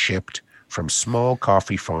bean shipped from small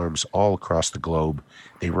coffee farms all across the globe.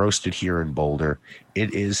 They roast it here in Boulder.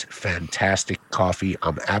 It is fantastic coffee.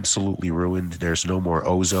 I'm absolutely ruined. There's no more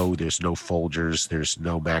Ozo. There's no Folgers. There's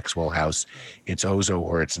no Maxwell House. It's Ozo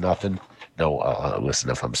or it's nothing. No, listen,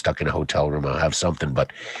 if I'm stuck in a hotel room, I'll have something.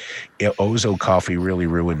 But Ozo coffee really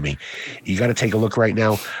ruined me. You got to take a look right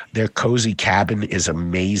now. Their Cozy Cabin is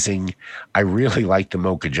amazing. I really like the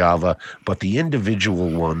Mocha Java, but the individual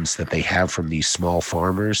ones that they have from these small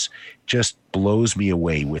farmers just blows me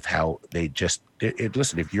away with how they just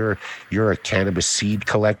listen, if you're a cannabis seed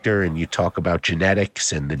collector and you talk about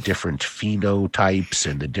genetics and the different phenotypes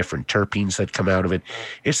and the different terpenes that come out of it,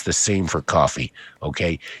 it's the same for coffee.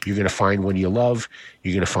 Okay, you're going to find one you love,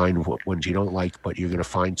 you're going to find ones you don't like, but you're going to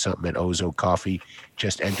find something at Ozo Coffee.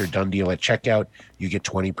 Just enter Done Deal at checkout, you get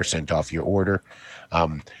 20% off your order.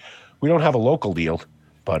 We don't have a local deal,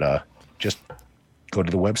 but just go to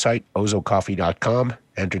the website ozocoffee.com,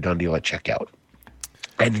 enter Done Deal at checkout.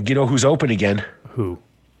 And you know who's open again? Who?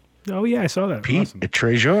 Oh, yeah, I saw that. Pete Awesome. at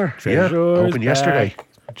Treasure. Yeah, Treasure's opened yesterday. back.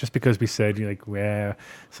 Just because we said,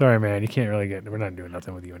 sorry, man, you can't really we're not doing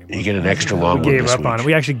nothing with you anymore. You get an extra long We one gave this up week. on him.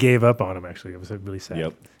 We actually gave up on him, actually. It was really sad.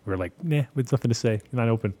 Yep. We were like, nah, there's nothing to say. You're not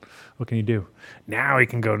open. What can you do? Now he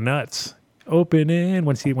can go nuts. Opening.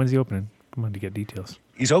 When's he opening? Come on to get details.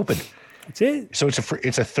 He's open. That's it. So it's a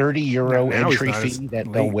 €30 Now he's entry not as fee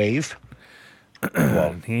that they'll late. waive.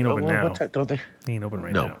 Well, he ain't open Well, now. what's that, don't they? He ain't open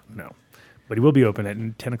right No. now. No. But he will be open at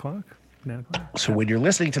 10 o'clock, 9 o'clock. So when you're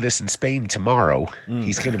listening to this in Spain tomorrow,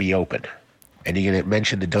 he's going to be open. And you're going to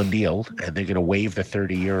mention the Done Deal, and they're going to waive the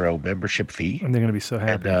 €30 membership fee. And they're going to be so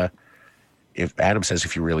happy. And if Adam says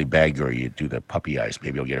if you really beg or you do the puppy eyes,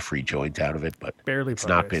 maybe you'll get a free joint out of it. But Barely it's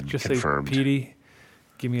not biased. been Just confirmed. say, Petey,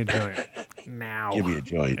 give me a joint now. Give me a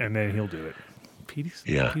joint. And then he'll do it. Petey's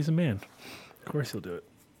a man. Of course he'll do it.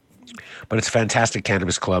 But it's a fantastic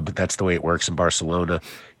cannabis club. That's the way it works in Barcelona.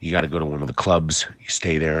 You got to go to one of the clubs. You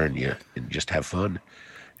stay there and just have fun.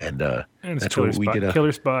 And it's that's a killer what we spot. did.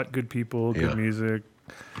 Killer spot, good people, good Yeah. music.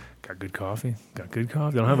 Got good coffee. They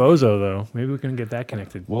don't have Ozo, though. Maybe we can get that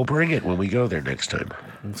connected. We'll bring it when we go there next time.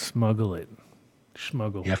 We'll smuggle it.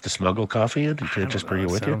 Smuggle. You have to smuggle coffee in? You can't just bring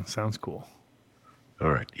it with you? Sounds cool.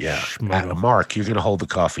 All right, yeah. Smuggle. Mark, you're going to hold the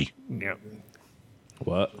coffee. Yep.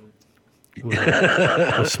 What?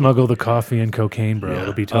 We'll smuggle the coffee and cocaine, bro.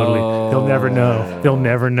 It'll be totally. They'll never know. They'll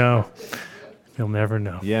never know. They'll never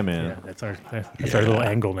know. Yeah, man. Yeah, that's our little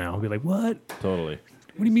angle now. We'll be like, what? Totally.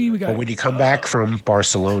 What do you mean we got? But when you come back from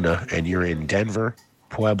Barcelona and you're in Denver,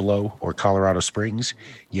 Pueblo, or Colorado Springs,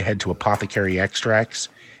 you head to Apothecary Extracts,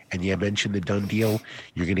 and you mention the Dunn deal,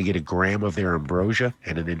 you're going to get a gram of their ambrosia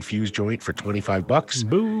and an infused joint for $25.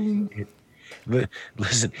 Boom.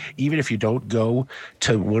 Listen, even if you don't go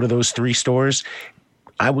to one of those 3 stores,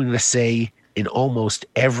 I'm going to say in almost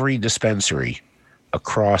every dispensary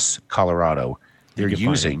across Colorado, they're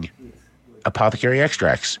using apothecary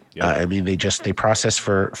extracts. Yep. I mean, they process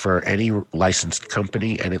for any licensed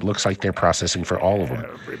company, and it looks like they're processing for all of them.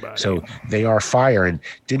 Everybody. So they are fire. And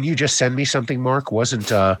didn't you just send me something, Mark?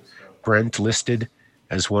 Wasn't Brent listed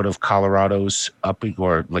as one of Colorado's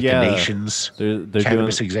the nation's they're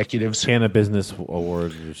cannabis doing executives? Cannabis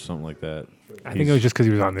Awards or something like that. I think it was just because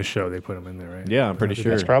he was on this show. They put him in there, right? Yeah, I'm pretty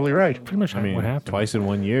sure. That's probably right. Pretty much I mean, what happened. twice in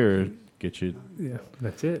 1 year, get you. Yeah,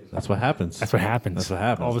 that's it. That's what happens. That's what happens. That's what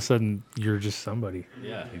happens. All of a sudden, you're just somebody.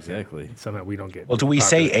 Yeah, exactly. Somehow we don't get. Well, do we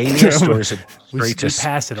say popular. alias or is it we straight to?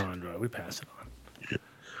 pass it on, bro. We pass it on.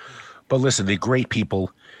 But listen, the great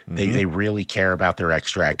people, they really care about their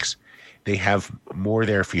extracts. They have more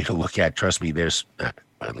there for you to look at. Trust me, there's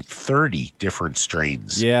like 30 different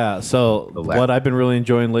strains. Yeah, so what I've been really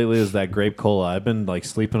enjoying lately is that grape cola. I've been like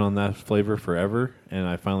sleeping on that flavor forever, and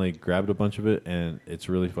I finally grabbed a bunch of it, and it's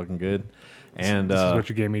really fucking good. And this is what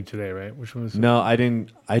you gave me today, right? Which one was it? No, I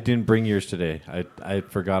didn't bring yours today. I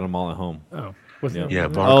forgot them all at home. Oh, what's Yeah. that? Yeah,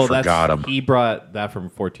 Mark forgot them. He brought that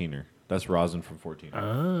from 14er. That's rosin from 14er.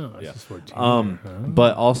 Oh, this is 14.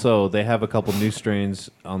 But also they have a couple new strains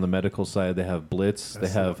on the medical side. They have Blitz.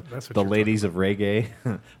 That's they have what the you're Ladies of Reggae.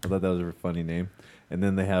 I thought that was a funny name. And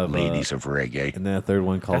then they have Ladies of Reggae. and then a third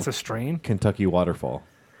one called That's a strain? Kentucky Waterfall.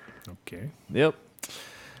 Okay. Yep.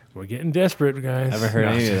 We're getting desperate, guys. Haven't heard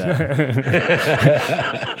any of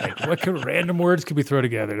that. Like, what random words could we throw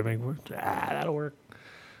together to make work? That'll work.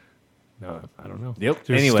 No, I don't know. Yep.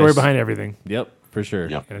 There's Anyways. a story behind everything, Yep, for sure.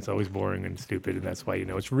 Yep. and it's always boring and stupid, and that's why you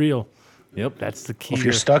know it's real. Yep. That's the key. If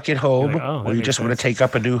you're stuck at home, You're like, oh, that or you makes just want to sense. take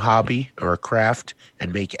up a new hobby or a craft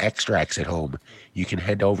and make extracts at home, you can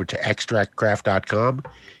head over to extractcraft.com.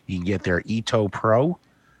 You can get their Ito Pro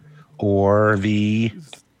or the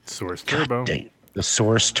Source Turbo. the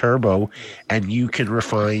Source Turbo, and you can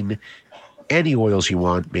refine any oils you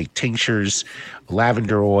want. Make tinctures,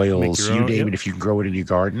 lavender oils, your you own, name yep. it. If you can grow it in your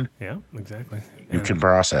garden, Yeah, exactly. you can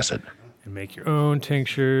process it. And make your own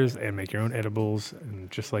tinctures and make your own edibles,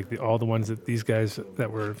 and just like all the ones that these guys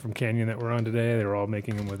that were from Canyon that were on today, they were all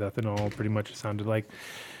making them with ethanol. Pretty much, it sounded like,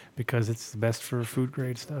 because it's the best for food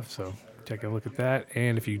grade stuff. So take a look at that.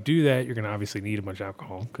 And if you do that, you're going to obviously need a bunch of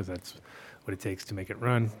alcohol because that's what it takes to make it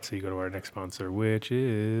run. So you go to our next sponsor, which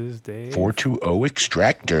is Dave. 420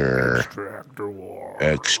 Extractor. Extractor War.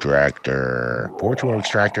 Extractor.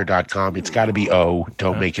 420extractor.com. It's got to be O.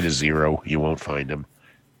 Don't make it a 0. You won't find them.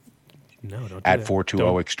 No, don't do At that.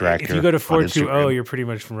 420 Extractor. If you go to on 420, Instagram. you're pretty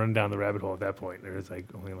much running down the rabbit hole at that point. There's like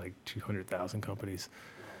only like 200,000 companies.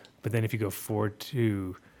 But then if you go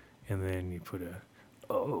 42 and then you put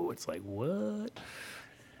it's like, what?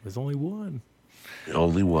 There's only one.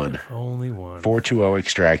 Only one. Only one. 420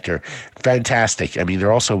 Extractor. Fantastic. I mean,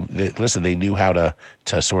 they're also, listen, they knew how to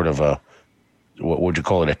sort of what would you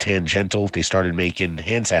call it, a tangential. They started making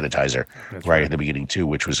hand sanitizer right at the beginning too,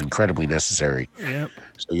 which was incredibly necessary. Yep.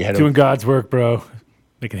 So you had Doing God's work, bro.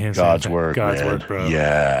 Making hands. God's work, God's man. work, bro.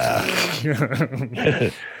 Yeah.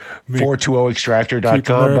 Keep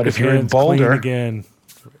 420extractor.com. But if America's you're in hands clean Boulder, again.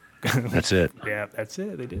 that's it. Yeah, that's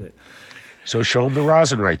it. They did it. So show them the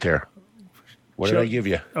rosin right there. What did I give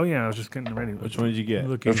you? Oh yeah, I was just getting ready. Which one did you get?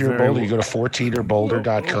 Looking If you're in very Boulder, you go to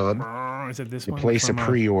 14erboulder.com. Is it this You one? place a Which one am I-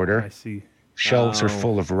 pre-order. I see. Shelves are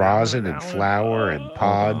full of rosin and flour and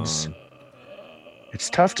pods. It's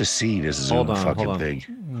tough to see this Zoom Hold on, fucking hold on.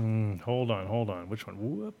 thing. Hold on. Which one?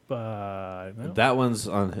 Whoop. No. That one's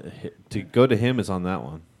on. To go to him is on that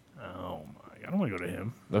one. Oh my! I don't want to go to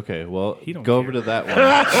him. Okay, well, He don't go care. over to that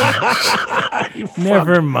one.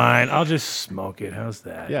 Never mind. I'll just smoke it. How's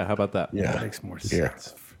that? Yeah, how about that? Yeah. That makes more Here.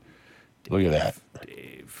 sense. Look at that.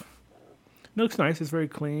 Dave. It looks nice. It's very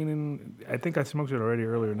clean, and I think I smoked it already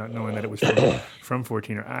earlier, not knowing that it was from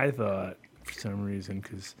 14er. I thought for some reason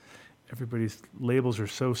because everybody's labels are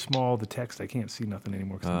so small, the text I can't see nothing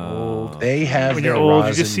anymore because I'm old. They have When their you're old, rosin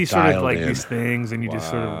you just see sort of dialed like in. these things, and you just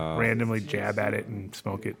sort of randomly jab at it and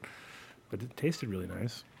smoke it. But it tasted really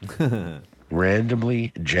nice.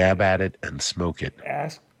 Randomly jab at it and smoke it.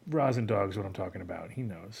 Ask Rosin Dogs what I'm talking about. He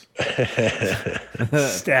knows.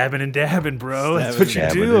 Stabbing and dabbing, bro. That's what you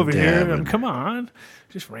Stabbing do and over here. I mean, dabbing. come on.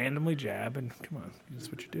 Just randomly jabbing. Come on.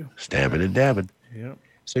 That's what you do. Stabbing and dabbing. Yep.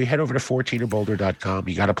 So you head over to 14erboulder.com.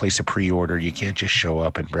 You got to place a pre-order. You can't just show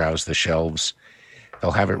up and browse the shelves.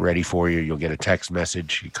 They'll have it ready for you. You'll get a text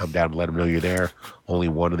message. You come down and let them know you're there. Only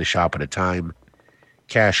one in the shop at a time.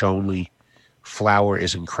 Cash only. flower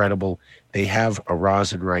is incredible. They have a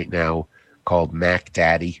rosin right now called Mac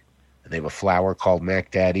Daddy, and they have a flower called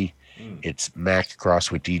Mac Daddy. It's Mac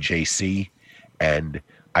crossed with DJC, and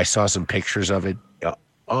I saw some pictures of it.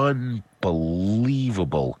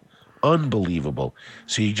 Unbelievable.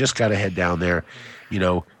 So you just got to head down there. You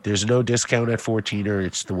know, there's no discount at 14er.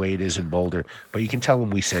 It's the way it is in Boulder, but you can tell them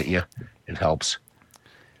we sent you. It helps.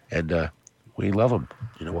 And we love them.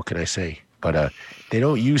 You know, what can I say? But they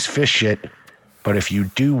don't use fish shit. But if you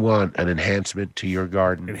do want an enhancement to your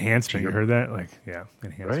garden. Enhancement, you heard that? Like, yeah,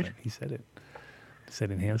 enhancement. Right? He said it. He said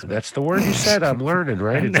enhancement. That's the word you said. I'm learning,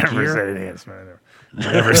 right? I never said enhancement.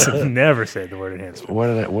 Never said the word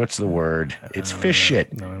enhancement. What's the word? It's fish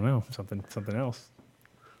shit. No. Something else.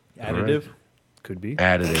 Additive? Right. Could be.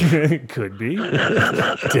 Additive. Could be.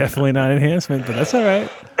 Definitely not enhancement, but that's all right.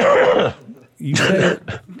 You said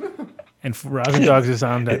it. And Rosin Dogs is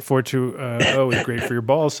on that 420 is great for your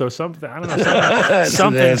balls. So something, I don't know,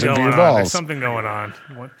 something's going on. There's something going on.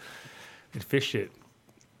 It's fish shit.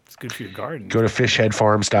 It's good for your garden. Go to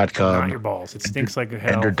fishheadfarms.com. Not your balls. It stinks like a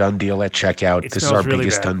hell. Enter Dunn deal at checkout. This is our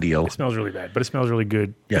biggest Dunn deal. It smells really bad, but it smells really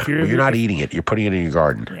good. Yeah, you're not eating it. You're putting it in your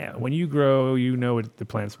garden. Yeah, when you grow, you know what the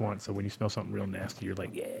plants want. So when you smell something real nasty, you're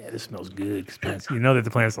like, yeah, this smells good. You know that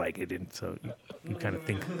the plants like it, and so you kind of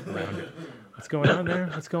think around it. What's going on there?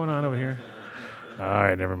 What's going on over here? All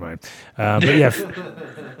right, never mind. But yeah,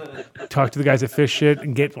 talk to the guys at Fish Shit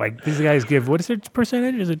and get, like, these guys give, what is their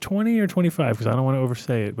percentage? Is it 20 or 25? Because I don't want to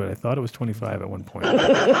oversay it, but I thought it was 25 at one point.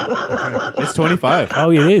 It's 25.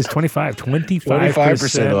 Oh, it is 25.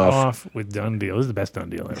 25% off with Dunn deal. This is the best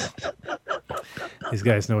Dunn deal ever. These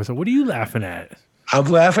guys know. So what are you laughing at? I'm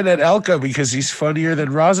laughing at Elka because he's funnier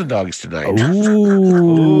than Rosin Dogs tonight.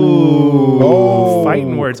 Ooh.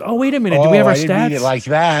 Fighting words. Oh, wait a minute. Do we have our I stats? didn't mean it like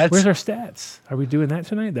that. Where's our stats? Are we doing that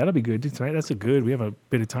tonight? That'll be good tonight. That's a good. We have a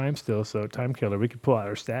bit of time still, so time killer. We could pull out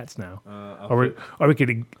our stats now, or we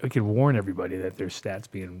could warn everybody that there's stats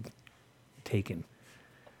being taken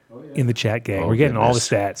in the chat gang. We're getting all the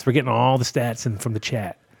stats. We're getting all the stats from the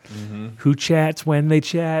chat. Mm-hmm. Who chats, when they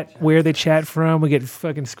chat, where they chat from. We get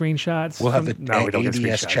fucking screenshots. We'll have the we don't get ADS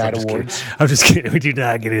screenshots. chat awards. I'm just kidding. We do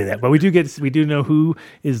not get into that, but we do know who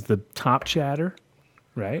is the top chatter.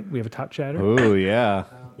 Right? We have a top chatter. Ooh, yeah.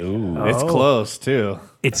 Ooh. It's close too.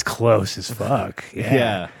 It's close as fuck.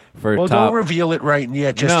 Yeah. Well, don't revel it right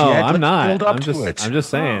yet. Just no, yet. I'm not. Build up to it. I'm just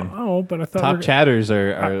saying. But I thought top chatters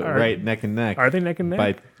are right neck and neck. Are they neck and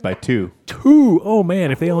neck? By two. Oh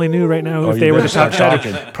man! If they only knew right now if they were the top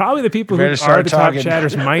chatters, probably the people who are the top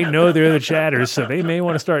chatters might know they're the chatters, so they may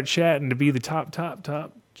want to start chatting to be the top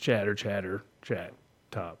chatter chat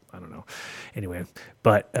top. I don't know. Anyway,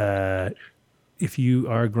 but. If you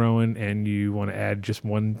are growing and you want to add just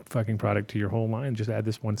one fucking product to your whole line, just add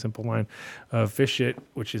this one simple line of Fish Shit,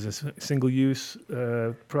 which is a single-use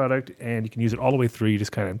product, and you can use it all the way through. You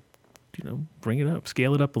just kind of, bring it up,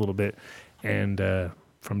 scale it up a little bit, and I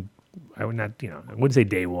wouldn't say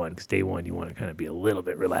day one, because day one you want to kind of be a little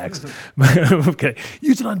bit relaxed. Okay,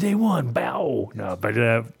 use it on day one, bow. No, but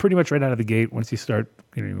pretty much right out of the gate, once your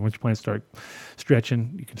plants start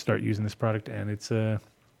stretching, you can start using this product, and it's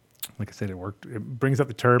like I said, it worked. It brings up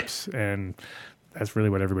the terps, and that's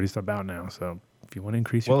really what everybody's about now. So if you want to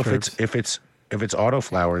increase your terps, if it's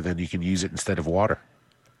autoflower, then you can use it instead of water.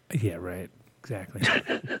 Yeah, right. Exactly.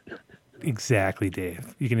 Exactly,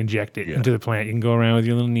 Dave. You can inject it into the plant. You can go around with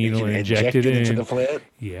your little needle and inject it into the plant.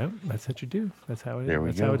 Yeah, that's what you do. That's how it is.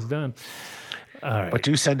 That's how it's done. All right. But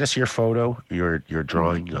do send us your photo, your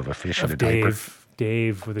drawing of a fish in a diaper.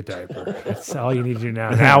 Dave with a diaper. That's all you need to do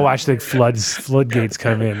now. Now watch the floodgates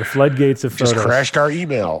come in. The floodgates of photos. Just crashed our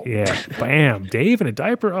email. Yeah. Bam. Dave in a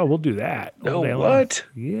diaper? Oh, we'll do that. No, what?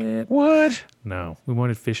 Yeah. What? No. We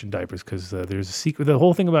wanted fish in diapers because there's a secret. The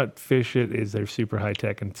whole thing about fish is they're super high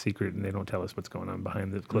tech and secret, and they don't tell us what's going on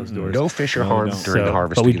behind the closed doors. No fish are harmed during the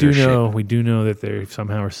harvesting. But we do know that they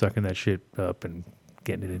somehow are sucking that shit up and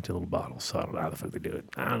getting it into little bottles. So I don't know how the fuck they do it.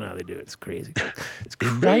 I don't know how they do it. It's crazy. It's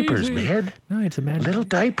crazy. In diapers, man. No, it's a magic. Little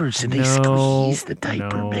diapers, and they squeeze the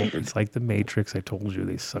diaper, man. It's like the Matrix. I told you,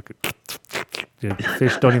 they suck it. The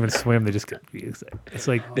fish don't even swim. They just get. It's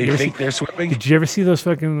like they think they're swimming. Did you ever see those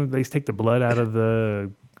fucking? They take the blood out of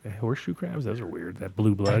the horseshoe crabs. Those are weird. That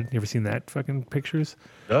blue blood. You ever seen that fucking pictures?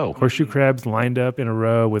 No. Horseshoe crabs lined up in a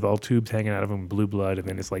row with all tubes hanging out of them, blue blood, and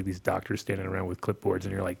then it's like these doctors standing around with clipboards,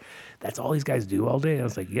 and you're like, that's all these guys do all day? And I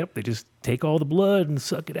was like, yep, they just take all the blood and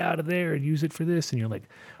suck it out of there and use it for this, and you're like,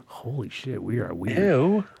 holy shit, we are weird.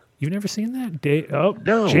 Ew. You've never seen that?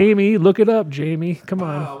 No. Jamie, look it up, Jamie. Come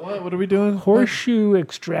on. What are we doing? Horseshoe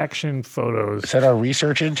extraction photos. Is that our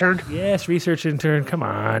research intern? Yes, research intern. Come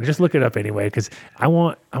on, just look it up anyway, because I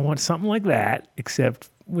want something like that, except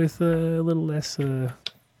with a little less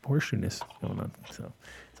horseshoeness going on.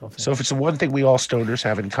 So if it's the one thing we all stoners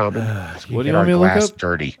have in common, what do get you our want me to look glass up?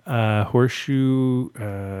 dirty. Horseshoe.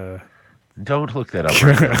 Don't look that up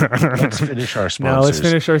right now. Let's finish our sponsors. No, let's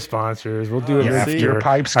finish our sponsors. We'll do it After after. your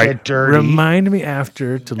pipes All get dirty. Remind me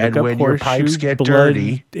after to look And up when your horseshoe pipes get blood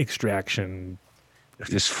dirty. extraction.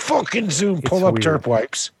 This fucking Zoom, It's pull up weird. Terp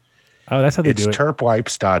Wipes. Oh, that's how they It's do it.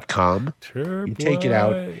 terpwipes.com. You take it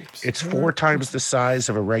out. Wipes. It's 4 times the size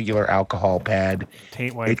of a regular alcohol pad.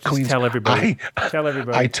 Taint wipes. It Just cleans. tell everybody. Tell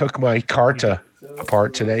everybody. I took my Carta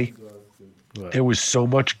apart today. There was so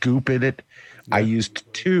much goop in it. I used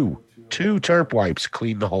two Terp Wipes,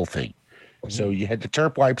 clean the whole thing. So you head to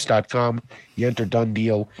terpwipes.com. You enter Dunn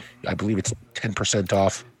deal. I believe it's 10%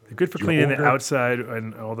 off. They're good for You cleaning the order- outside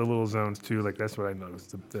and all the little zones too. Like that's what I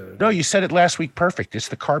noticed. No, you said it last week. Perfect. It's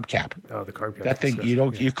the carb cap. Oh, the carb cap. That thing, stuff. you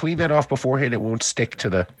don't. Yeah. You clean that off beforehand. It won't stick to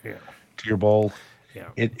the Yeah. to your bowl. Yeah.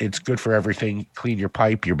 It's good for everything. Clean your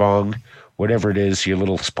pipe, your bong, whatever it is. Your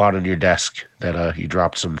little spot on your desk that you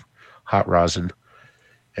dropped some hot rosin,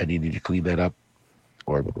 and you need to clean that up,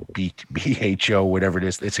 or BHO, whatever it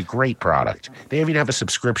is. It's a great product. They even have a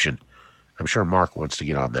subscription. I'm sure Mark wants to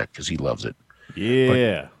get on that because he loves it.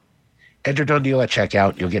 Yeah. Enter Dunn deal at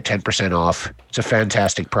checkout. You'll get 10% off. It's a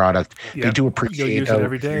fantastic product. Yeah. They do You'll appreciate use it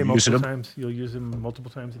every day, you're using multiple them. times. You'll use them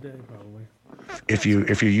multiple times a day, probably. If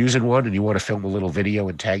you're using one and you want to film a little video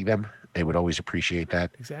and tag them, they would always appreciate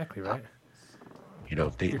that. Exactly right. You know,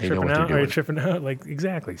 they You're know tripping what they're out. Are you doing. tripping out? Like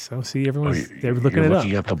exactly. So see, everyone's Oh, they're looking you're it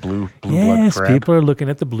looking up. at the blue blood Yes, crab. people are looking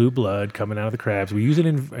at the blue blood coming out of the crabs. We use it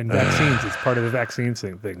in vaccines. It's part of the vaccine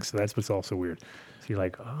thing. So that's what's also weird. So you're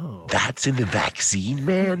like, oh, That's in the vaccine,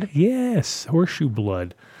 man. yes, horseshoe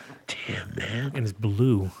blood, Damn, man. and it's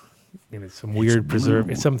blue, and it's some weird preserve.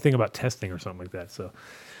 It's something about testing or something like that. So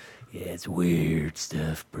yeah, it's weird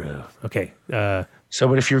stuff, bro. Okay, So,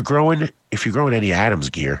 but if you're growing any Adams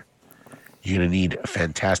gear, you're gonna need a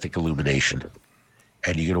fantastic illumination,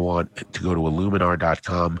 and you're gonna want to go to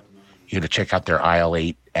Illuminar.com. You're gonna check out their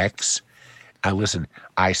IL8X. Listen,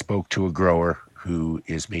 I spoke to a grower who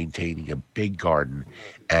is maintaining a big garden,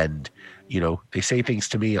 and they say things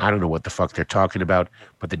to me. I don't know what the fuck they're talking about,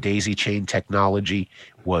 but the daisy chain technology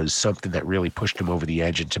was something that really pushed them over the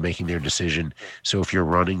edge into making their decision. So if you're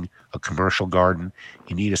running a commercial garden,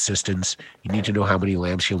 you need assistance, you need to know how many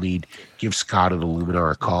lamps you'll need, give Scott at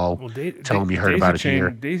Illuminar a call. Tell him you heard about it here.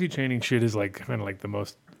 Daisy chaining shit is like kind of like the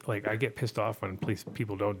most like I get pissed off when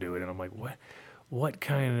people don't do it, and I'm like, what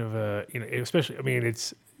kind of especially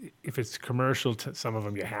it's. If it's commercial, some of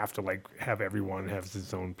them you have to like have everyone have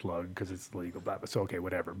its own plug because it's legal. Blah, blah. So okay,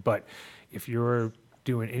 whatever. But if you're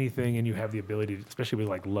doing anything and you have the ability, especially with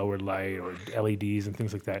like lower light or LEDs and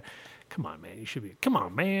things like that, come on, man. You should be. Come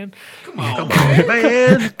on, man. Come on,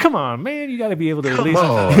 man. Come on, man. You got to be able to Come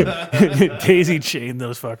at least daisy chain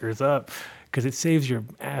those fuckers up. Because it saves your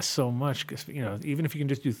ass so much. Because even if you can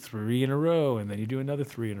just do 3 in a row, and then you do another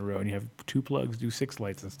 3 in a row, and you have 2 plugs, do 6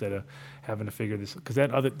 lights instead of having to figure this. Because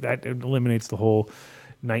that eliminates the whole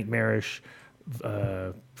nightmarish,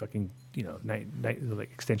 fucking night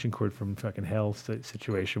like extension cord from fucking hell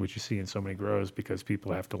situation, which you see in so many grows because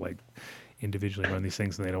people have to like individually run these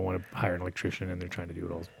things and they don't want to hire an electrician and they're trying to do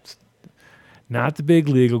it all. Not the big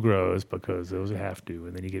legal grows because those have to,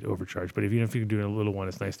 and then you get overcharged. But if you can do a little one,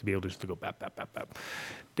 it's nice to be able just to go bap, bap, bap, bap.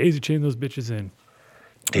 Daisy chain those bitches in.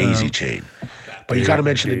 Daisy chain. But you got to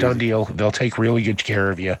mention the Dunn deal. They'll take really good care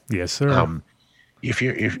of you. Yes, sir. If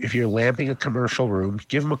you're lamping a commercial room,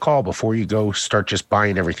 give them a call before you go start just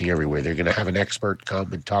buying everything everywhere. They're going to have an expert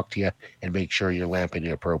come and talk to you and make sure you're lamping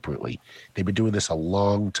it appropriately. They've been doing this a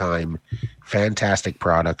long time. Fantastic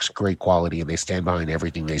products, great quality, and they stand behind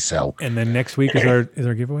everything they sell. And then next week is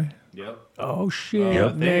our giveaway. Yep. Oh shit!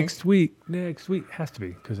 Yep. Next week has to be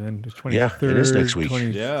because then it's 23rd. Yeah, it is next week.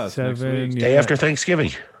 27, Yeah, it's next week. Day after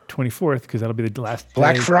Thanksgiving. 24th because that'll be the last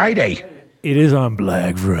Black day. Friday. It is on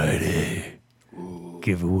Black Friday.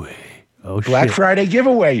 Giveaway. Oh Black shit! Friday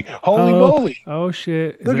giveaway. Holy moly. Oh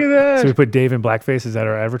shit! Look at that. So we put Dave in blackface. Is that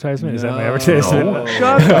our advertisement? Is that my advertisement?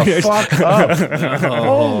 Shut the fuck up.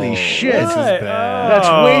 Holy shit. What? That's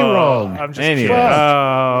way wrong. wrong. I'm just Anyway. kidding.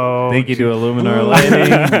 Oh, Thank you to Illuminar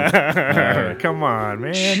Lighting. come on,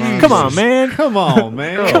 man. Jesus. Come on, man. Come on,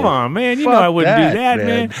 man. Come on, man. You know Fuck I wouldn't do that, that,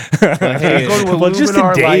 man. Hey, go to Well, just to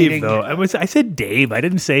Illuminar Dave, Lighting. though. I said Dave. I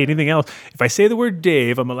didn't say anything else. If I say the word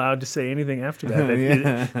Dave, I'm allowed to say anything after that.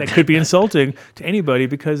 Yeah. That could be insulting to anybody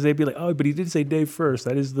because they'd be like, "Oh, but he did say Dave first."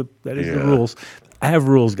 That is the rules. I have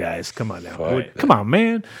rules, guys. Come on now. Come on,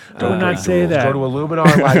 man. Do not say that. Go to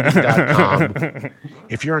illuminarlighting.com.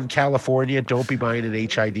 If you're in California, don't be buying an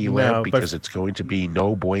HID lamp because it's going to be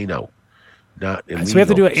no bueno. Not illegal. So we have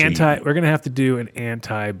to do we're going to have to do an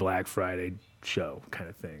anti-Black Friday show kind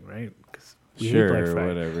of thing, right? 'Cause we hate Black Sure,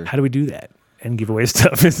 Friday. whatever. And give away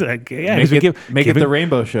stuff. It's like, yeah, Make it give the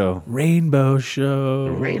Rainbow Show. Rainbow Show.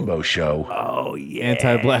 Rainbow Show. Oh, yeah.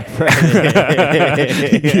 Anti-Black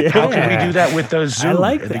Friday. How can we do that with the Zoom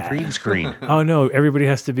like and that. the green screen? Oh, no. Everybody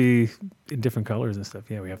has to be in different colors and stuff.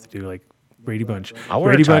 Yeah, we have to do like Brady Bunch. I'll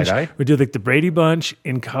wear Brady a tie-dye. Bunch. We do like the Brady Bunch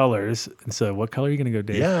in colors. And so what color are you going to go,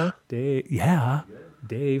 Dave? Yeah.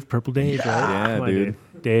 Dave, Purple Dave, right? Yeah, Come on, dude.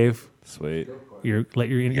 Dave, Sweet. let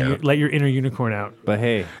your inner unicorn out. But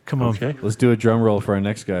hey, Come on. Okay. let's do a drum roll for our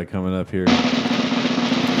next guy coming up here.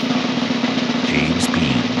 James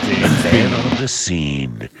Bean, the man on the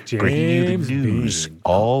scene, bringing you James the news, Bean.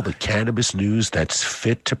 all the cannabis news that's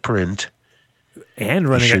fit to print. And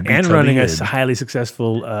should be running a coming in. highly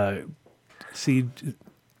successful seed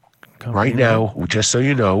company. Right now, just so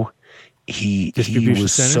you know, he Distribution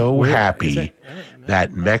was center? so Where is happy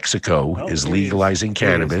that Mexico is legalizing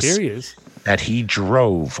cannabis Here he is. that he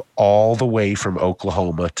drove all the way from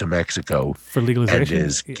Oklahoma to Mexico For legalization? and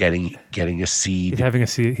is getting a seed He's having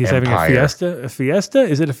a empire fiesta. A fiesta?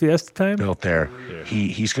 Is it a fiesta time? built there.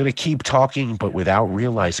 He's going to keep talking, but without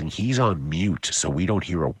realizing he's on mute, so we don't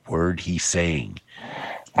hear a word he's saying.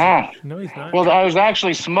 No, he's not. Well, I was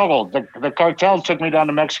actually smuggled. The cartel took me down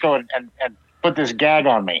to Mexico and put this gag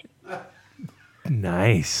on me.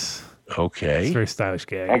 Nice. It's a Okay. very stylish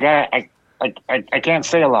gag. I can't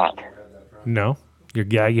say a lot. No? Your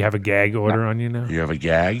gag? You have a gag order on you now? You have a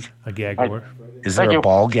gag? A gag order? Is there Thank a you.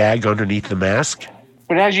 ball gag underneath the mask?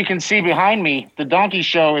 But as you can see behind me, the donkey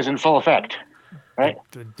show is in full effect. Right?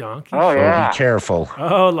 The donkey Oh, show? yeah. Be careful.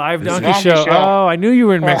 Oh, live donkey Donkey show. show. Oh, I knew you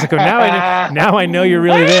were in Mexico. Now I know you're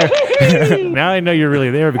really there. Now I know you're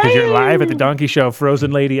really there because you're live at the donkey show.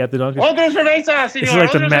 Frozen lady at the donkey show. Otra cerveza, This is señor.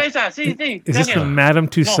 like the Otra ma- cerveza. Sí, sí. Is this the Gracias. Madame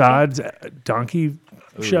Tussauds donkey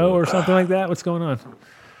show or something like that? What's going on?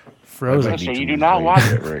 Frozen. So you do not want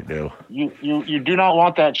it right now. you do not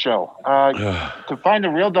want that show. To find the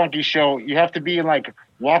real donkey show, you have to be like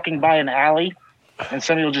walking by an alley, and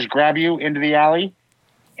somebody will just grab you into the alley,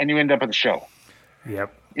 and you end up at the show.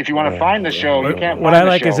 Yep. If you want to find the show, you can't. What find I the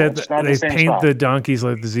like is show. that It's not they the same paint spot. the donkeys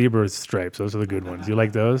like the zebra stripes. Those are the good ones. You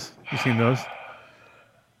like those? You seen those?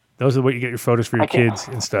 Those are what you get your photos for your kids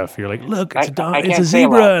and stuff. You're like, look, it's I it's a can't say a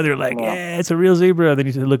zebra. lot. They're like, No. yeah, it's a real zebra. Then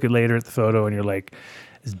you look at later at the photo and you're like,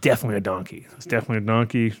 it's definitely a donkey. It's definitely a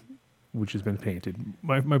donkey, which has been painted.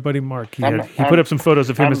 My buddy Mark, he put up some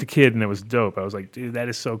photos of him as a kid, and it was dope. I was like, dude, that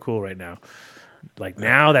is so cool right now. Like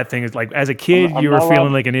now, that thing is like, as a kid, I'm you were not feeling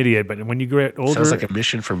allowed- like an idiot, but when you get older, Sounds like a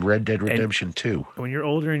mission from Red Dead Redemption 2. when you're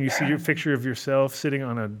older and you see your picture of yourself sitting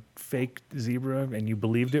on a fake zebra and you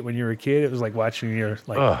believed it when you were a kid, it was like watching your it's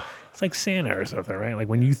like Santa or something, right? Like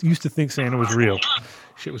when you used to think Santa was real.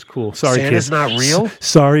 Shit was cool. Sorry, Santa's kids. not real?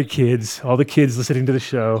 Sorry, kids. All the kids listening to the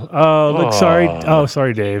show. Oh, look, sorry. Oh,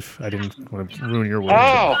 sorry, Dave. I didn't want to ruin your world.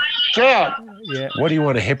 Oh, yeah. Yeah. What do you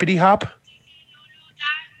want, a hippity hop?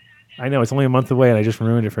 I know it's only a month away, and I just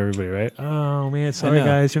ruined it for everybody, right? Oh man, sorry know.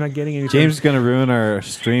 guys, you're not getting anything. James is gonna ruin our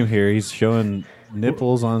stream here. He's showing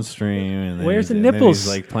nipples on stream. And then Where's the and then nipples? He's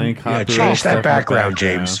like playing Yeah, copyright. change stuff in that the background,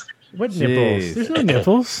 James. What nipples? Jeez. There's no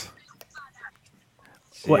nipples.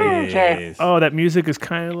 What? Jeez. Oh, that music is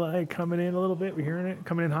kind of like coming in a little bit. We're hearing it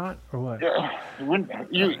coming in hot, or what? You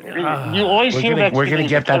always hear that. We're gonna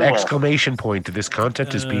get that everywhere. exclamation point. This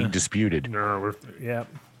content is being disputed. No,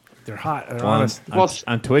 they're hot. They're On, honest.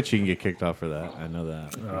 on Twitch, you can get kicked off for that. I know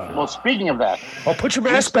that. Well, speaking of that, Oh, put your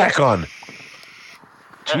mask back on.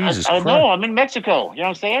 Jesus I Christ. know I'm in Mexico. You know what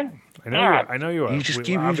I'm saying? I know. I know you are. You just We-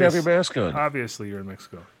 keep you have your mask on. Obviously, you're in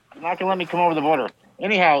Mexico. You're not gonna let me come over the border.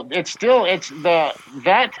 Anyhow, that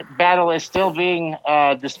battle is still being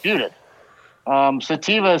disputed.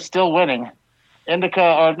 Sativa is still winning. Sativa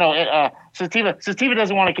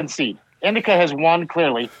doesn't want to concede. Indica has won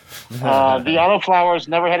clearly. The autoflowers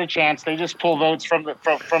never had a chance. They just pull votes from the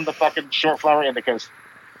fucking short flower indicas.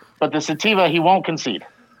 But the sativa, he won't concede.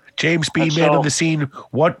 James B. And Man so- on the scene,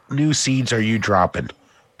 what new seeds are you dropping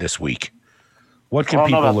this week? What I can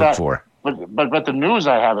don't know people about look that. for? But the news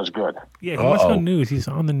I have is good. Yeah, he wants to know news. He's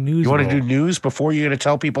on the news. You want to roll. do news before you're going to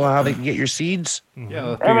tell people how they can get your seeds?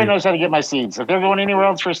 Yeah, Everybody knows how to get my seeds. If they're going anywhere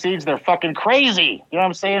else for seeds, they're fucking crazy. You know what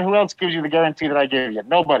I'm saying? Who else gives you the guarantee that I give you?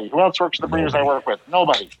 Nobody. Who else works with the breeders I work with?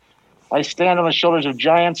 Nobody. I stand on the shoulders of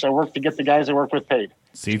giants. I work to get the guys I work with paid.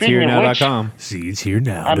 Seedsherenow.com.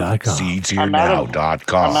 Seedsherenow.com.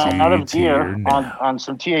 Seedsherenow.com. I'm out of gear on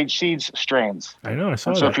some TH Seeds strains. I know. I saw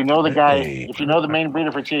And that. so if you know the guy, Hey. if you know the main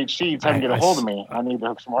breeder for TH Seeds, have him get a hold of me. I need to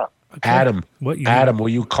hook some more up. Adam, What you Adam, will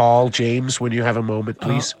you call James when you have a moment,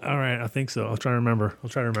 please? All right, I think so. I'll try to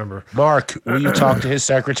remember. Mark, will you talk to his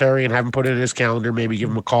secretary and have him put it in his calendar? Maybe give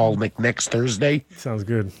him a call like next Thursday. Sounds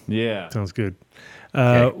good. Yeah. Sounds good.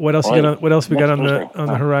 Okay. What else? What else we got on Next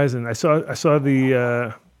the horizon? I saw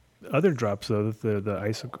the other drops though.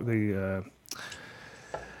 The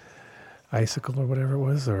icicle or whatever it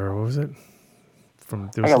was, or what was it?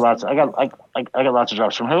 I got lots. I got lots of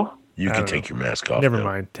drops. From who? You I can don't take your mask off. Never now.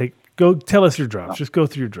 mind. Go tell us your drops. Just go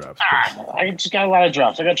through your drops. please. I just got a lot of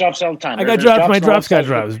drops. I got drops all the time. I got drops. My drops got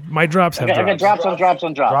drops. My drops have I got drops. drops on drops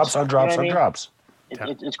on drops. Drops on drops You know what I on mean? drops.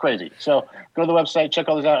 It's crazy. So go to the website, check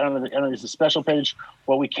all these out under the special page.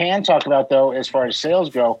 What we can talk about, though, as far as sales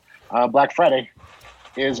go, Black Friday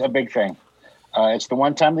is a big thing. It's the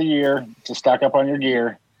one time of the year to stock up on your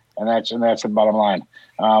gear, and that's the bottom line.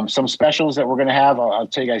 Some specials that we're going to have, I'll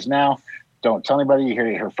tell you guys now. Don't tell anybody. You hear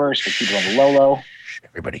it here first, but keep it on the low.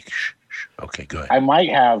 Everybody, shh. Okay, good. I might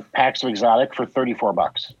have packs of exotic for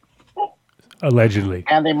 $34, Allegedly.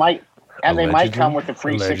 and they might Allegedly? come with a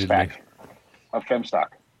free Allegedly. 6-pack of FemStock.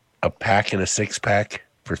 A pack and a 6-pack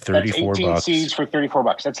for That's 34 18 bucks. seeds for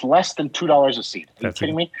 $34. That's less than $2 a seed. Are you That's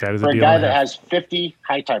kidding me? that is For a a deal guy and a that half. has 50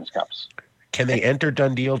 High Times cups. Can they enter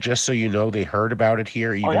done deal just so you know they heard about it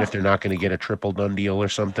here, even yeah. if they're not going to get a triple done deal or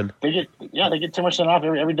something? They get 10% off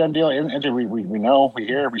every done deal. We know, we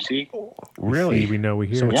hear, we see. Really? We know we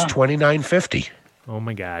hear. So it's Yeah. $29.50. Oh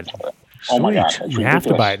my God. Oh my God, Sweet. it's You have to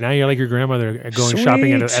ridiculous. buy it. Now you're like your grandmother going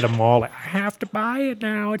shopping Sweet. at a mall. Like, I have to buy it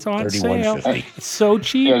now. It's on sale. $31.50. It's so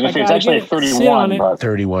cheap. Yeah, I it's gotta actually get it. Sit on 31, it. but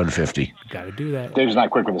 $31.50. Got to do that. Dave's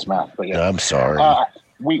not quick with his math. But yeah, I'm sorry.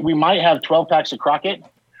 we might have 12 packs of Crockett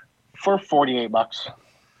for $48.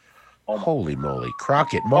 Holy moly.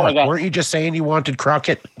 Crockett. my Mark, God. weren't you just saying you wanted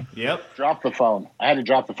Crockett? Yep. Drop the phone. I had to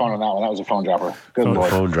drop the phone on that one. That was a phone dropper. Good Phone- lord.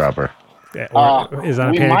 Phone dropper. Yeah, or is on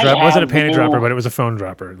a we panty might drop. It wasn't a have the panty dropper, new- but it was a phone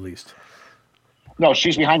dropper at least. No,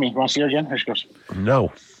 she's behind me. You want to see her again? Here she goes.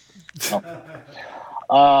 No.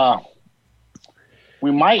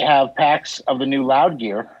 We might have packs of the new Loud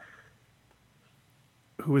gear.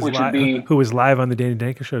 Who was Which would live? be- Who was live on the Danny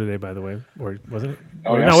Danko show today? By the way, or wasn't it?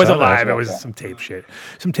 Oh, yeah, no, I it wasn't saw that. live. It was some tape shit.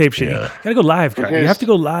 Some tape shit. Yeah. You gotta go live. Kurt. You Because- have to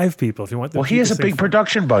go live, people, if you want. Well, he has a big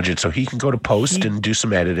production budget, so he can go to post and do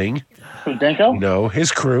some editing. Who, Danko? No,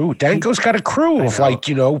 his crew. Danko's got a crew of But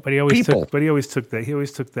he always people. took. But he always took that. He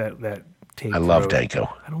always took that tape. I love road. Danko.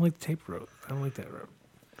 I don't like the tape road. I don't like that road.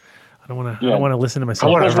 I don't want to. Yeah. I don't want to listen to myself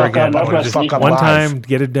I wanna ever fuck again. up- I I wanna wanna just fuck up one live. time,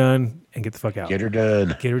 get it done, and get the fuck out. Get her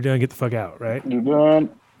done. Get her done. Get the fuck out. Right. You done?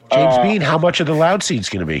 James Bean, how much of the loud seed's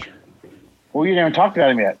going to be? Well, you didn't even talk about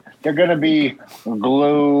them yet. They're going to be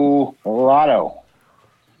glue lotto.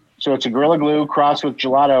 So it's a Gorilla Glue crossed with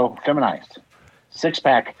gelato feminized.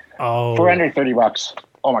 6-pack Oh, for under $30.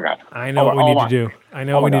 Oh my God. I know what we need to do. I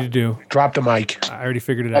know Oh what my we need to do. Drop the mic. I already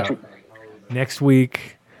figured it That's out. Next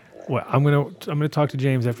week, well, I'm gonna talk to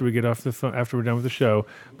James after we get off the phone, after we're done with the show.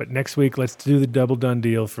 But next week, let's do the double done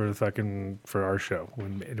deal for our show.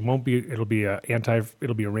 It won't be. It'll be a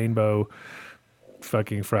rainbow,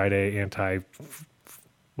 fucking Friday anti,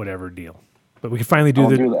 whatever deal. But we can finally do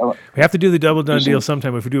we have to do the double done deal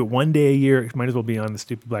sometime. If we do it one day a year, it might as well be on the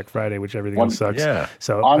stupid Black Friday, which everything else sucks. Yeah.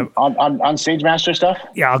 So on Sage Master stuff?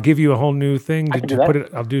 yeah, I'll give you a whole new thing I to can do put that.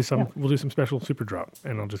 it. I'll do some. We'll do some special super drop,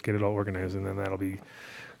 and I'll just get it all organized, and then that'll be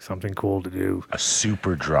something cool to do. A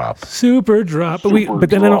super drop. Super drop, but Super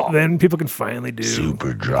then drop. then people can finally do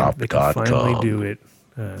Superdrop.com. They can finally do it.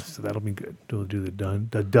 So that'll be good. We'll do the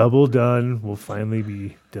double done. Will finally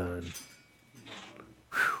be done.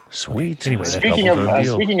 Sweet. Anyway, Speaking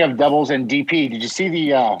of doubles and DP, did you see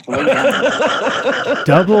the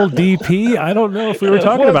double DP? I don't know if we were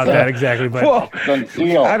talking about that exactly, but Whoa.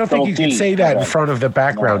 deal? I don't think you can say that in front of the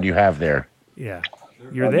background you have there. yeah,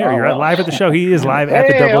 you're there. You're live at the show. He is live at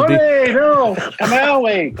the double D. Hey, no,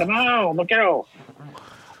 come on, look out.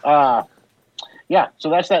 Yeah, so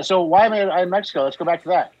that's that. So why am I in Mexico? Let's go back to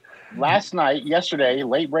that. Yesterday,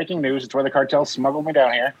 late breaking news. It's where the cartel smuggled me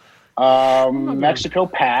down here. Mexico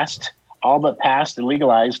all but passed and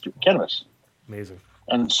legalized cannabis. Amazing.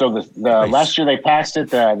 And so the last year they passed it,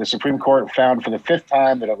 the Supreme Court found for the 5th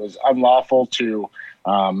time that it was unlawful to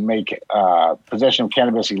make possession of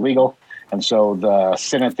cannabis illegal. And so the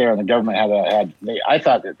Senate there and the government I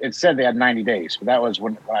thought it said they had 90 days, but that was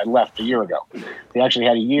when I left a year ago. They actually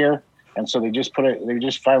had a year. And so they just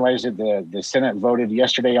finalized it. The Senate voted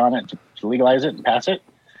yesterday on it to legalize it and pass it.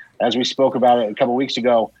 As we spoke about it a couple of weeks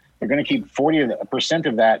ago, they're going to keep 40%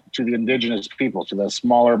 of that to the indigenous people, to the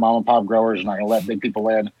smaller mom and pop growers. Not going to let big people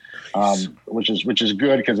in, which is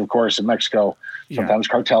good because, of course, in Mexico, sometimes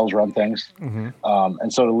cartels run things.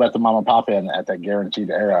 And so to let the mom and pop in at that guaranteed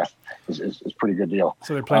era is a pretty good deal.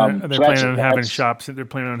 So they're planning on having shops. They're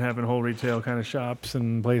planning on having whole retail kind of shops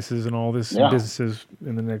and places and all this and businesses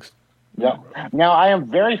in the next. Yeah. Now I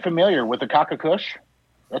am very familiar with the Kaka Kush.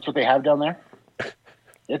 That's what they have down there.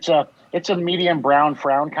 It's a medium brown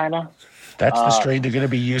frown kind of. That's the strain they're going to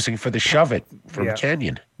be using for the Shove It from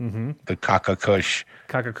Canyon. The Kaka Kush.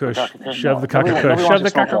 Kaka Kush. Shove the Kaka Kush. Shove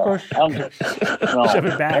the Kaka Kush. No, shove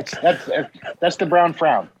it back. That's the brown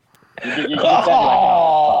frown. You get that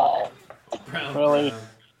right now. Really?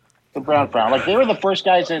 The brown frown. Like they were the first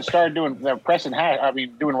guys that started doing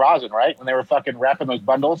doing rosin, right? When they were fucking wrapping those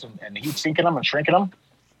bundles and heat sinking them and shrinking them.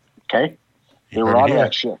 Okay. They were on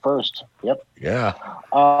that shit first. Yep. Yeah.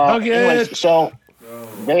 Anyways, so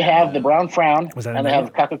they have the brown frown and they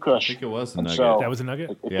have Kaka Kush. I think it was the nugget. So that was a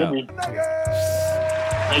nugget? It could be.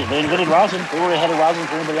 They invented rosin. They were ahead of rosin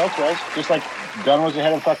for anybody else was. Just like Dunn was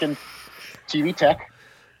ahead of fucking TV tech.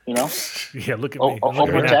 You know? Yeah, look at me.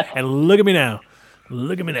 Look at me now.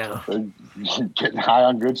 Look at me now. Getting high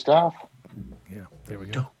on good stuff. Yeah, there we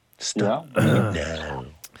go. Stop.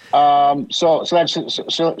 So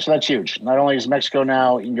that's huge. Not only is Mexico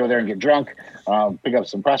now, you can go there and get drunk, pick up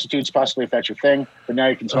some prostitutes, possibly if that's your thing. But now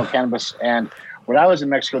you can smoke cannabis. And when I was in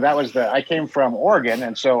Mexico, I came from Oregon,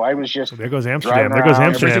 and so I was just. There goes Amsterdam. There goes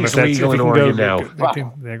Amsterdam. Everything's legal in Oregon now.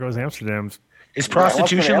 There goes Amsterdam. Is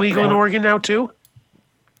prostitution legal in Oregon now too?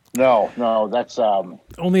 No, that's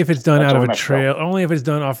only if it's done out of a trail. Only if it's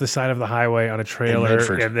done off the side of the highway on a trailer,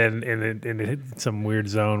 and then in some weird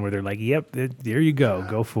zone where they're like, "Yep, there you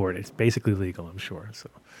go for it." It's basically legal, I'm sure. So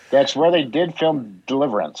that's where they did film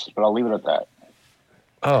Deliverance, but I'll leave it at that.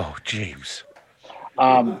 Oh, James.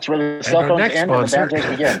 It's where the cell phones end and the banjos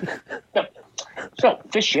begin. Yep. So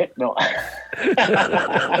fish shit, no.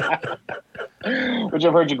 Which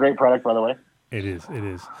I've heard is a great product, by the way. It is.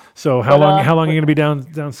 So how long are you going to be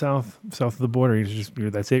down south of the border?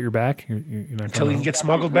 That's it. You're back. You're not until he can get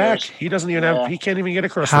smuggled back. He doesn't even have. He can't even get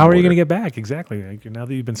across. How are you going to get back? Exactly. Like, now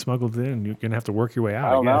that you've been smuggled in, you're going to have to work your way out.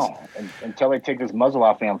 I don't know. Until they take this muzzle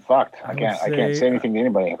off me, I'm fucked. I can't say anything to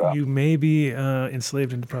anybody about. You may be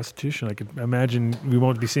enslaved into prostitution. I could imagine we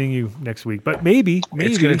won't be seeing you next week, but maybe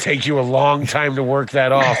it's going to take you a long time to work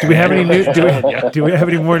that off. Do we have any news? Do we have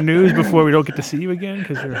any more news before we don't get to see you again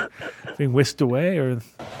because you're being whisked away? Or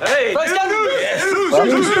hey,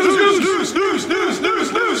 news.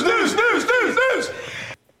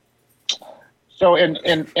 So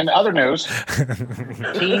in other news,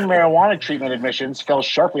 teen marijuana treatment admissions fell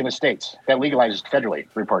sharply in the states that legalized federally,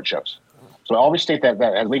 report shows. So every state that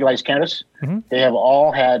has legalized cannabis, they have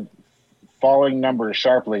all had falling numbers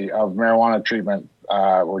sharply of marijuana treatment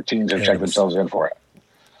where teens have checked themselves in for it.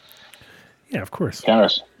 Yeah, of course.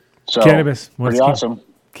 Cannabis. So cannabis. Pretty awesome.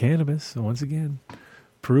 Cannabis, once again,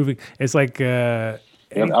 proving it's like anytime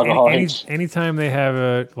they have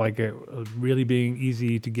a really being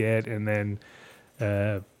easy to get, and then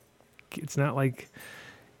it's not like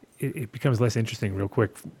it becomes less interesting real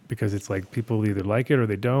quick because it's like people either like it or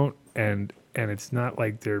they don't, and it's not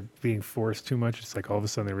like they're being forced too much. It's like all of a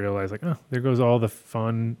sudden they realize like, oh, there goes all the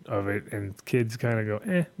fun of it, and kids kind of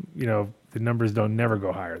go, the numbers don't never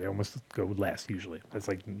go higher. They almost go less usually. That's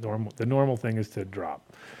like normal. The normal thing is to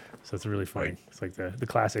drop. So it's really funny. Right. It's like the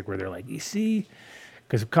classic where they're like, you see,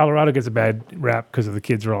 because Colorado gets a bad rap because of the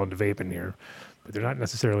kids are all into vaping here, but they're not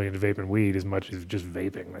necessarily into vaping weed as much as just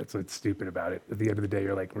vaping. That's what's stupid about it. At the end of the day,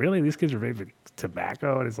 you're like, really? These kids are vaping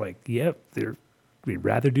tobacco? And it's like, yep, we'd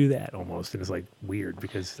rather do that almost. And it's like weird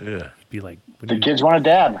because it'd be like. The kids want to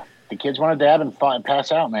dab. The kids want to dab and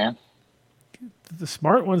pass out, man. The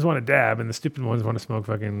smart ones want to dab, and the stupid ones want to smoke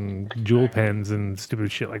fucking Juul pens and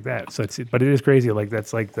stupid shit like that. So but it is crazy. Like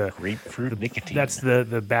that's like the grapefruit nicotine. That's the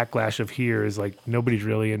backlash of here is like nobody's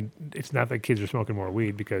really, and it's not that kids are smoking more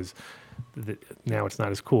weed because now it's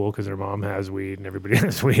not as cool because their mom has weed and everybody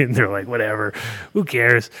has weed, and they're like, whatever, who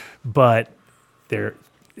cares? But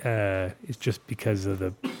it's just because of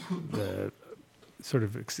the sort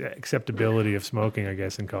of acceptability of smoking, I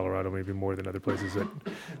guess, in Colorado, maybe more than other places that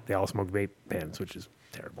they all smoke vape pens, which is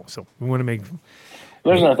terrible. So we want to make.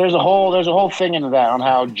 There's a whole thing into that on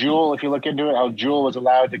how Juul, if you look into it, how Juul was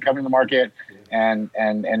allowed to come to the market and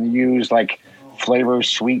use like flavor,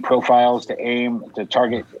 sweet profiles to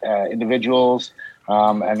target individuals,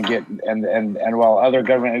 and while other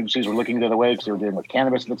government agencies were looking the other way because they were dealing with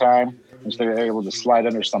cannabis at the time, and so they were able to slide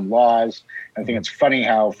under some laws. I think it's funny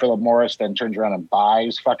how Philip Morris then turns around and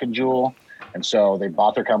buys fucking Juul. And so they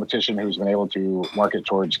bought their competition who's been able to market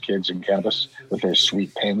towards kids in cannabis with their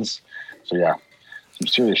sweet pins. So yeah, some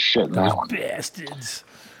serious shit in that one. Bastards.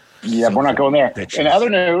 Yeah, but we're not going there. In other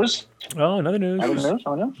news. Oh, another news. Other news?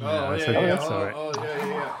 Oh, no. Oh, that's yeah, that's all right.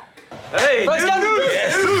 Hey,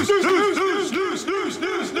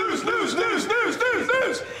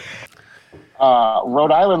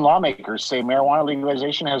 Rhode Island lawmakers say marijuana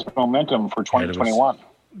legalization has momentum for 2021.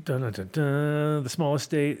 Dun, dun, dun, dun. The smallest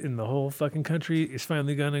state in the whole fucking country is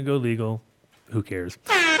finally going to go legal. Who cares?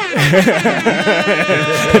 No,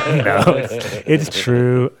 it's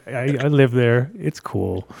true. I live there. It's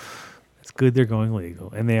cool. It's good they're going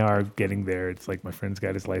legal. And they are getting there. It's like my friend's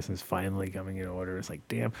got his license finally coming in order. It's like,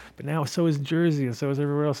 damn. But now so is Jersey and so is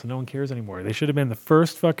everywhere else. So no one cares anymore. They should have been the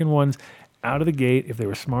first fucking ones out of the gate if they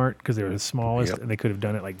were smart because they were the smallest and they could have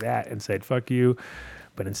done it like that and said, fuck you.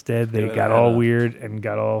 But instead, they got all weird and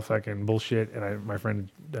got all fucking bullshit. And my friend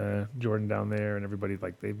Jordan down there and everybody,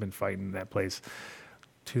 like, they've been fighting that place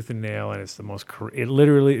tooth and nail. And it's the most, it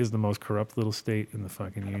literally is the most corrupt little state in the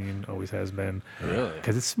fucking union. Always has been. Really?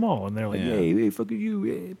 Because it's small. And they're like, hey, fucking you.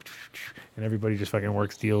 Hey. And everybody just fucking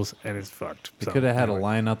works deals and it's fucked. They could have had a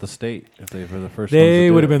line out the state if they were the first.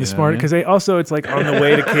 They would have been the smart because they also, it's like on the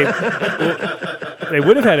way to Cape. They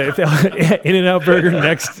would have had it if they had In-N-Out Burger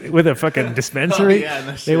next with a fucking dispensary.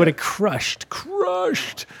 They would have crushed.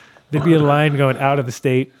 There'd be a line going out of the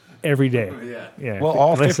state every day. Yeah. Well,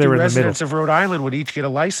 all 50 residents of Rhode Island would each get a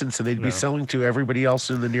license, and they'd be selling to everybody else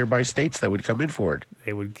in the nearby states that would come in for it.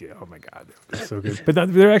 They would get, oh my God, that's so good.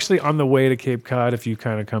 But they're actually on the way to Cape Cod if you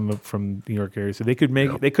kind of come up from New York area. So they could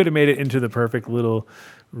make they could have made it into the perfect little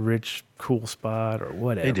rich, cool spot or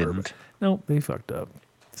whatever. They didn't. No, they fucked up.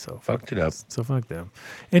 So fucked it up. So fuck them.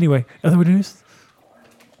 Anyway, other news?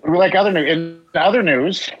 We like other news. In other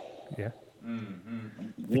news. Yeah.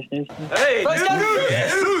 Hey,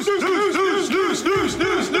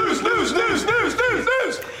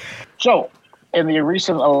 So, in the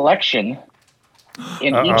recent election,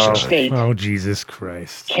 in each state, oh Jesus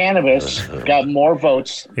Christ, cannabis got more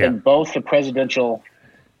votes than both the presidential,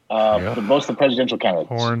 both the presidential candidates.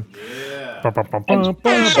 Horn.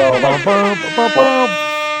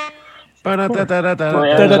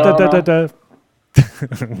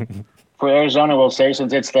 For Arizona, we'll say,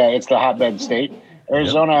 since it's the hotbed state,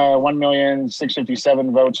 Arizona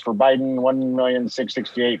 1,657,000 votes for Biden,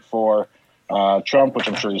 1,668,000 for Trump, which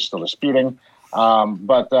I'm sure he's still disputing.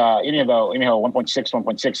 But anyhow,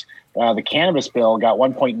 1.6. The cannabis bill got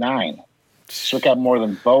 1.9. So it got more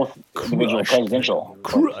than both individual presidential.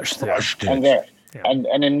 Crushed. And there.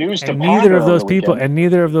 And in news to neither of those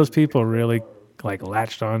people really like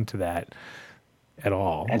latched on to that at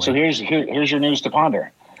all. And so here's your news to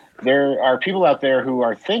ponder. There are people out there who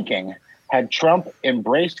are thinking, had Trump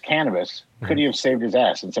embraced cannabis, could he have saved his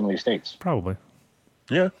ass in some of these states? Probably.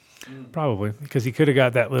 Yeah. Probably, because he could have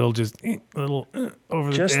got that little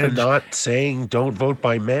over the edge. Just the not saying don't vote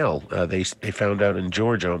by mail. They found out in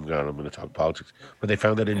Georgia, I'm going to talk politics, but they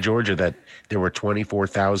found out in Georgia that there were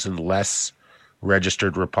 24,000 less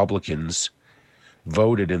registered Republicans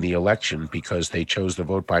voted in the election because they chose the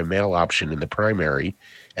vote by mail option in the primary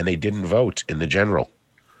and they didn't vote in the general.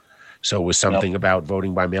 So it was something about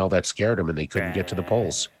voting by mail that scared them and they couldn't get to the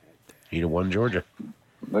polls. He'd have won Georgia.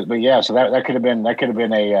 But yeah, so that could have been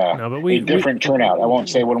a different turnout. I won't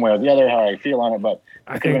say one way or the other how I feel on it, but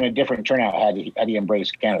it could have been a different turnout had he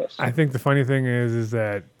embraced cannabis. I think the funny thing is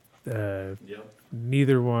that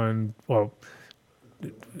neither one. Well,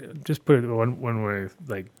 just put it one way.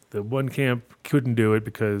 Like the one camp couldn't do it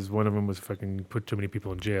because one of them was fucking put too many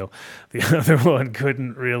people in jail. The other one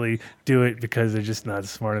couldn't really do it because they're just not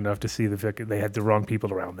smart enough to see they had the wrong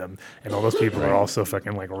people around them, and all those people are also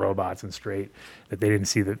fucking like robots and straight that they didn't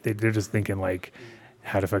see that they're just thinking like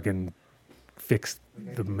how to fucking fix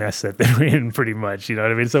the mess that they're in, pretty much. You know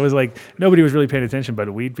what I mean? So it was like nobody was really paying attention,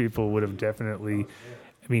 but weed people would have definitely.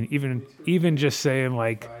 I mean, even just saying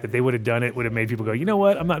like that they would have done it would have made people go, you know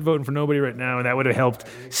what, I'm not voting for nobody right now, and that would have helped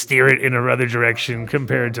steer it in another direction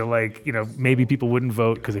compared to like, you know, maybe people wouldn't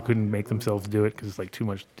vote because they couldn't make themselves do it because it's like too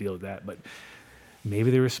much to deal with that. But maybe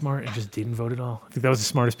they were smart and just didn't vote at all. I think that was the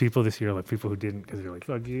smartest people this year, like people who didn't, because they're like,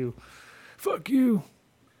 fuck you,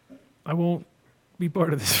 I won't be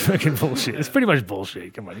part of this fucking bullshit. It's pretty much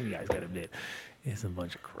bullshit. Come on, you guys gotta admit, it's a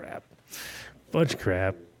bunch of crap.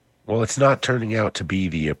 Well, it's not turning out to be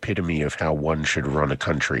the epitome of how one should run a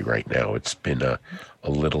country right now. It's been a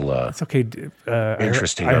little It's okay.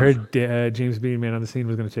 interesting. I heard James Bean, Man on the Scene,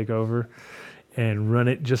 was going to take over and run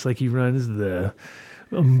it just like he runs the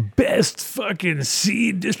best fucking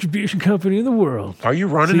seed distribution company in the world. Are you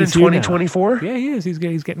running in Seed's here now. 2024? Yeah, he is. He's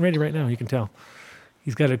getting ready right now. You can tell.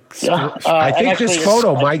 He's got to. I think this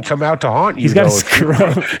photo might come out to haunt you. He's got to though.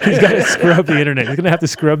 scrub. He's got to scrub the internet. He's going to have to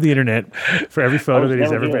scrub the internet for every photo that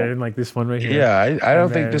he's ever been in, like this one right here. Yeah, I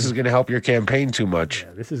don't think this is going to help your campaign too much.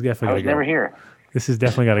 Yeah, this is definitely. I was never here. This is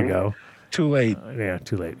definitely got to go. Too late. Yeah,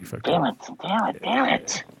 too late. You fucked Damn up. it! Damn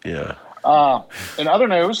it! Yeah. In other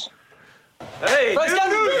news, Hey, Good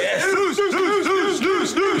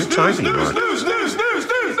timing, Mark.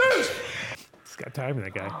 It's got time in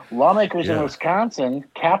that guy. lawmakers in Wisconsin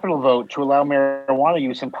capital vote to allow marijuana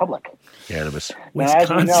use in public. Cannabis. Now, as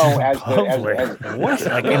we know, as What?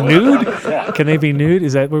 Like a nude? Yeah. Can they be nude?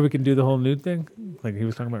 Is that where we can do the whole nude thing? Like he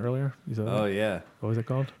was talking about earlier? Oh yeah. What was it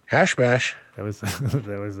called? Hash bash. That was he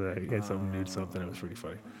had some nude something. It was pretty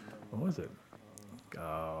funny. What was it?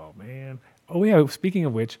 Oh man. Oh yeah. Speaking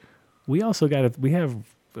of which, we also we have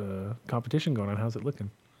competition going on. How's it looking?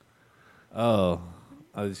 Oh,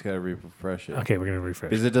 I just gotta refresh it. Okay, we're gonna refresh.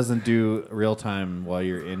 Because it doesn't do real time while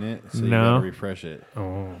you're in it, so you No. gotta refresh it.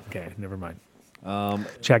 Oh, okay. Never mind.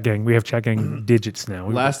 Chat gang. We have chat gang digits now.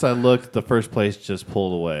 Last I looked, the first place just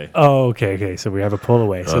pulled away. Oh, okay. So we have a pull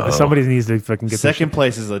away. So somebody needs to fucking get Second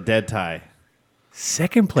place is a dead tie.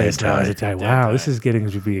 Second place Dead now tie. is a tie. Wow, this is getting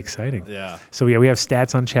to be exciting. Yeah. So yeah, we have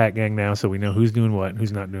stats on Chat Gang now, so we know who's doing what and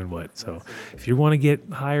who's not doing what. So if you want to get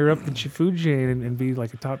higher up the food chain and be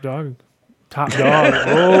like a top dog.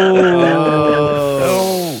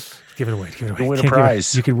 Oh. Give it away. Give it away. You win a Can't give it-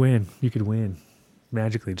 prize. You could win. You could win.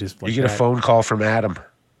 Magically, just like You get a that. phone call from Adam.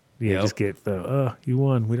 Yeah, Yep. just get the you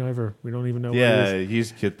won. We don't even know what Yeah, it is. you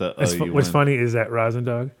just get the. What's funny is that Rosin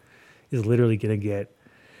Dog is literally gonna get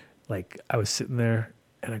like I was sitting there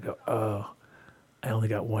and I go, oh, I only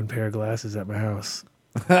got one pair of glasses at my house.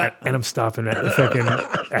 And I'm stopping at the fucking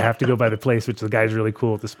I have to go by the place, which the guy's really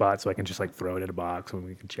cool at the spot, so I can just like throw it in a box when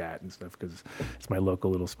we can chat and stuff because it's my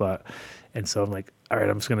local little spot. And so I'm like, all right,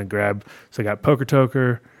 I'm just gonna grab. So I got Poker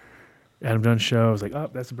Toker, Adam Dunn show. I was like,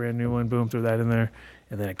 oh, that's a brand new one. Boom, throw that in there.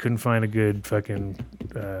 And then I couldn't find a good fucking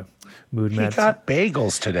mood He mat. got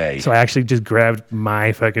bagels today. So I actually just grabbed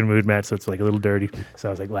my fucking mood mat, so it's like a little dirty. So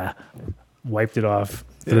I was like, wiped it off,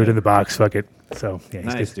 threw it in the box, fuck it. So yeah,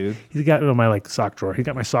 Nice, dude. He's got it on my like sock drawer. He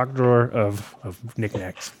got my sock drawer of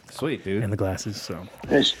knickknacks Sweet, dude. and the glasses. So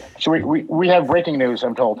So we have breaking news,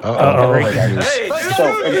 I'm told. Uh-oh.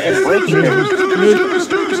 So in breaking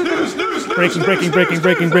news.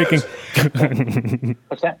 breaking.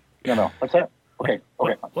 What's that? No. What's that? Okay.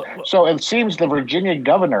 So it seems the Virginia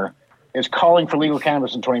governor is calling for legal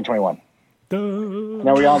cannabis in 2021.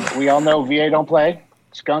 Now we all know VA don't play.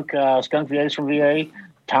 Skunk VA's from VA.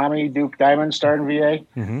 Tommy Duke Diamond started in VA.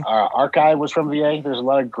 Mm-hmm. Archive was from VA. There's a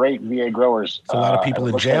lot of great VA growers. a lot of people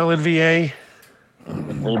in jail in VA.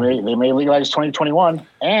 They may legalize 2021.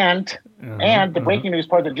 And the breaking news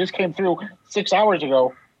part that just came through 6 hours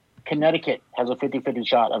ago, Connecticut has a 50-50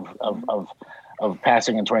 shot of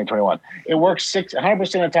passing in 2021. It works 100%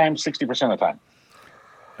 of the time, 60% of the time.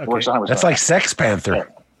 It works 100%. That's like Sex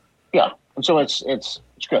Panther. Yeah. And so it's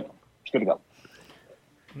good. It's good to go.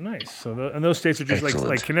 Nice. So and those states are just Excellent.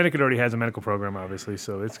 like Connecticut already has a medical program, obviously.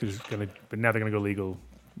 So it's just gonna, but now they're gonna go legal.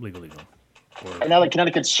 And now that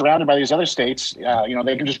Connecticut's surrounded by these other states,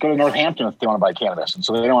 they can just go to Northampton if they want to buy cannabis. And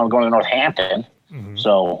so they don't want to go to Northampton. Mm-hmm.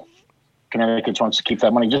 So Connecticut wants to keep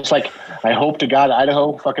that money. Just like I hope to God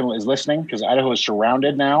Idaho fucking is listening, because Idaho is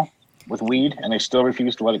surrounded now with weed and they still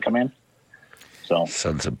refuse to let it come in. So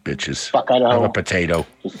Sons of bitches. fuck Idaho. Have a potato.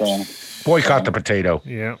 Just saying. Boycott the potato.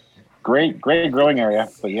 Yeah. Great growing area.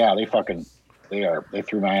 But yeah, they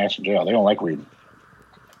threw my ass in jail. They don't like weed.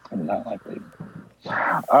 They do not like weed.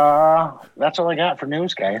 That's all I got for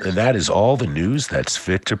news, guys. And that is all the news that's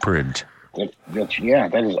fit to print.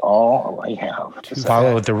 That is all I have to say.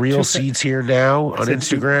 Follow the Real Seeds Here Now on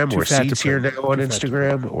Instagram, too or fat to Seeds Here print. Now on Too fat to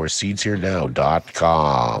Instagram, or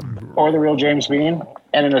seedsherenow.com. Or the real James Bean.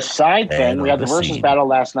 And in a side thing, And we had the on the versus scene. battle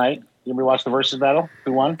last night. Did we watch the versus battle?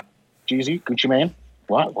 Who won? Jeezy, Gucci Mane.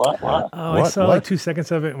 What? Oh, I What? saw like What? 2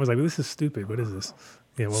 seconds of it and was like, this is stupid. What is this?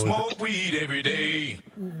 Yeah, what was Smoke weed every day. it?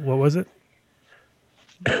 What was it?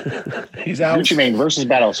 He's out. Gucci Mane versus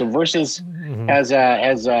battle. So versus has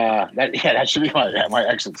that. Yeah, that should be my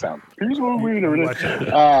exit sound. Here's what we do. Watch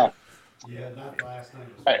it.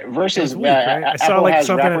 Versus It was weak, right? I saw Apple like has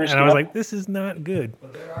something rappers and I was come like, this is not good.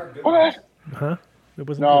 up- what? Huh? It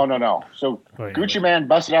wasn't No. So Oh, yeah, Gucci right. Man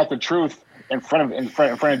busted out The Truth in front of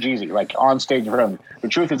Jeezy, like on stage in front of him. The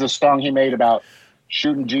Truth is a song he made about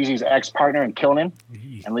shooting Jeezy's ex-partner and killing him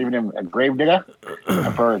and leaving him a grave digger.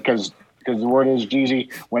 Because the word is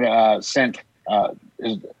Jeezy sent one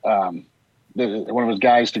of his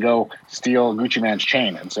guys to go steal Gucci Man's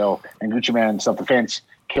chain, and Gucci Man in self-defense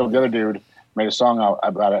killed the other dude, made a song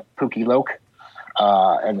about it, Pookie Loke,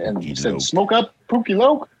 and said "Smoke up, Pookie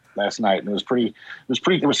Loke" last night, and it was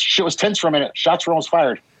tense for a minute. Shots were almost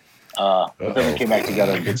fired, but then we came back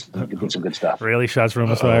together and did some good stuff. Really? Shots were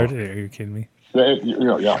almost fired? Are you kidding me?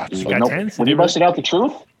 Yeah. got tense? When he busted out The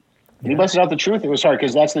Truth, it was hard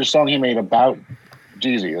because that's the song he made about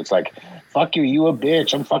Jeezy. It's like, fuck you, you a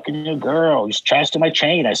bitch. I'm fucking your girl. He's trashed to my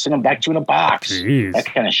chain. I sent him back to you in a box. Jeez. That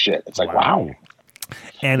kind of shit. It's like, wow.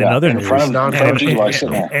 And in other news,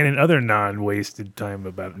 and in other non-wasted time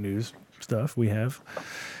about news stuff, we have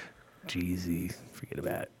Jeezy. Forget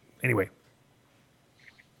about it. Anyway,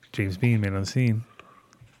 James Bean, man on the scene.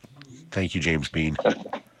 Thank you, James Bean.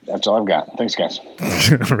 That's all I've got. Thanks, guys.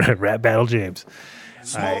 Rap battle, James.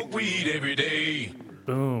 Smoke weed every day.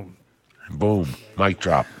 Boom. Boom. Mic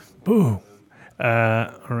drop. Boom.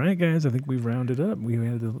 All right, guys. I think we've rounded up.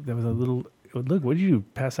 That was a little. Look, what did you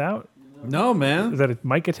pass out? No, man. Is that a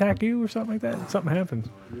mic attack you or something like that? Something happened.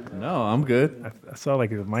 No, I'm good. I saw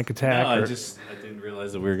like a mic attack. No, I didn't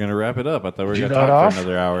realize that we were going to wrap it up. I thought we were You going to not talk off? for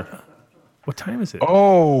another hour. What time is it?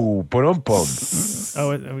 Oh, bum.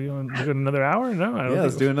 Oh, are we going another hour? No, I don't. Yeah,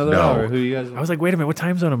 let's do think another hour. Who you guys? I was like, wait a minute, what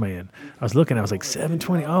time zone am I in? I was looking. I was like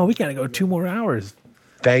 7:20. Oh, we gotta go 2 more hours.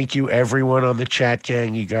 Thank you, everyone on the chat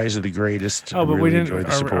gang. You guys are the greatest. Oh, but really we didn't. enjoy the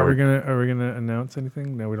Are support. we gonna announce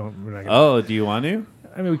anything? No, we don't. We're not gonna. Oh, do you want to?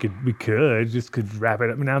 I mean, we could wrap it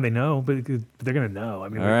up. Now they know, but they're gonna know. I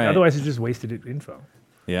mean, All right. otherwise it's just wasted info,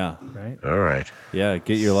 Yeah. right? All right. Yeah,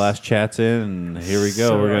 get your last chats in, and here we go.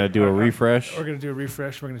 So, We're going to do a refresh. We're gonna do a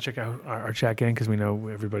refresh. We're gonna check out our chat gang because we know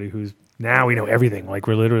everybody who's now we know everything. Like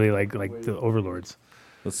we're literally like the overlords.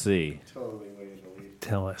 Let's see.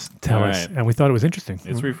 Tell us, All us, right. and we thought it was interesting.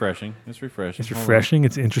 It's refreshing. It's refreshing. It's Hold on. refreshing.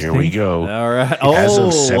 It's interesting. Here we go. All right. As of Oh,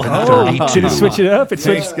 7:32. Did it switch it up? It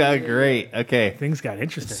Things switched. got great. Okay. Things got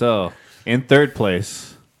interesting. So, in third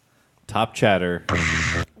place, top chatter,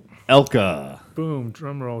 Elka. Boom,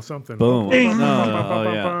 drum roll, something. Boom. Boom.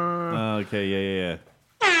 Oh, yeah. Okay, yeah.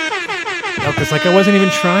 Elka's like I wasn't even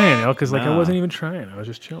trying. Elka's like I Nah. wasn't even trying. I was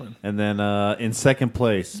just chilling. And then in second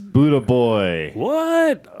place, Buddha Boy.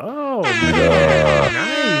 What? Oh, man.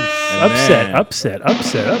 Nice. And Upset.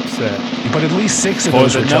 But at least 6 of For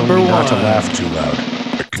those the were telling number me not to one. laugh too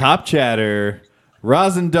loud. Top chatter,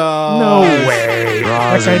 Rosendog. No way.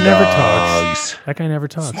 That guy never talks. Dogs. That guy never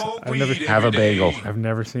talks. Smoke I've never weed Have a every day. bagel. I've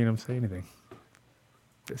never seen him say anything.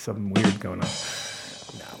 There's something weird going on.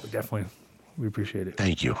 No, we appreciate it.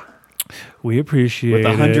 Thank you. We appreciate With it.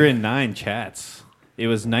 109 chats. It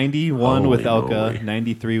was 91 with Holy Elka, moly.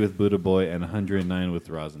 93 with Buddha Boy, and 109 with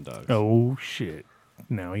Rosendog. Oh shit!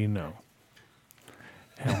 Now you know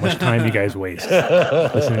how much time you guys waste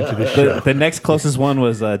listening to this show. The next closest one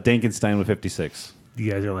was Dankenstein with 56. You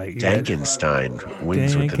guys are like Dankenstein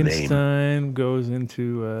wins with the name. Dankenstein goes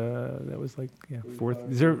into that was like fourth.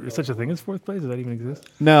 Is there such a thing as fourth place? Does that even exist?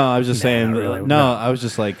 No, I was just saying. not really. No, No. I was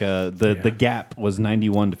just like the gap was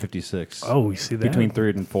 91 to 56. Oh, we see that between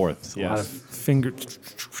third and fourth. a lot of Yes. finger.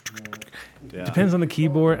 Yeah. Depends on the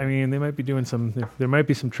keyboard. I mean, they might be doing some. There might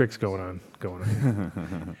be some tricks going on.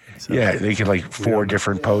 So, Yeah, they could like 4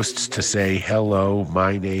 different posts to say, hello,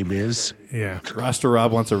 my name is. yeah. Roster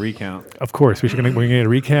Rob wants a recount. Of course, we're gonna get a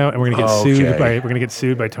recount, and we're gonna get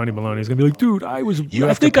sued by Tony Baloney. He's gonna be like, dude, I have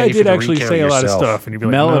to think I pay for did the actually recount say a lot of yourself. stuff, and you'd be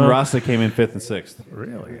like, Mel no. and Rasta came in 5th and 6th.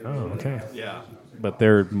 Really? Oh, okay. Yeah. But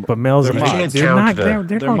they're Mel's they're a mods. can't They're count not. the- They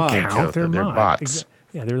they're don't mods. count. They're They're mods. bots.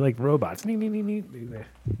 Yeah, they're like robots. They're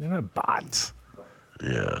not bots.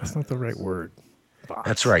 Yeah. That's not the right word. Bots.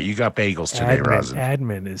 That's right. You got bagels today, Rosin.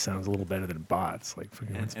 Admin sounds a little better than bots. Like,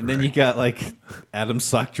 And then you got like Adam's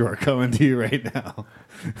sock drawer coming to you right now.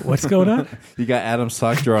 what's going on? You got Adam's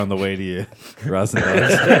sock drawer on the way to you, Rosin. Oh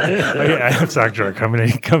yeah, I have sock drawer coming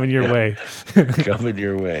your way. Coming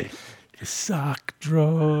your way. Sock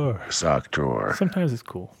drawer. Sock drawer. Sometimes it's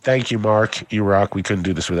cool. Thank you, Mark. You rock. We couldn't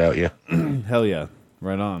do this without you. Hell yeah.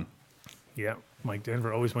 Right on. Yeah, Mike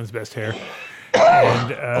Denver always wins best hair.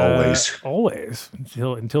 And, Always.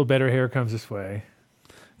 until better hair comes this way.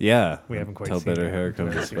 Yeah. We haven't quite Tell seen better it. hair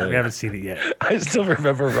comes this way. We haven't seen it yet. I still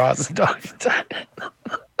remember Rosin talking.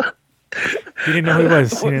 He didn't know who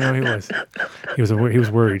he was. He was worried.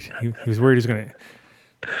 He was worried he was gonna,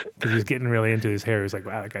 because he was getting really into his hair. He was like,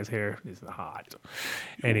 "Wow, that guy's hair is hot."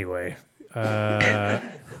 Anyway,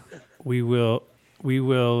 we will we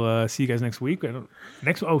will see you guys next week. So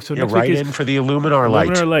next write week in for the Illuminar light.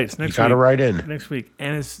 Illuminar lights next week. You got to write in next week,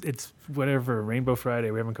 and it's whatever Rainbow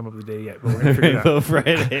Friday. We haven't come up with a day yet, but we're gonna figure it out. Rainbow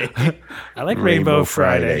Friday. I like Rainbow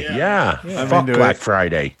Friday. Yeah. Fuck Black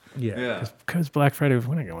Friday. Yeah. Because Black Friday,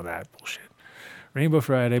 we're not going with that bullshit. Rainbow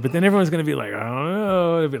Friday, but then everyone's gonna be like, I don't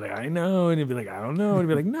know. They'll be like, I know, and you'll be like, I don't know, and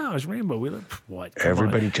you'll be like, no, it's rainbow. We like, what?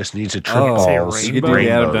 Everybody just needs a trip Oh, balls. you could do the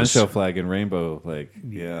Adam Dunn Show flag in rainbow, There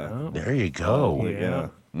you go. Yeah.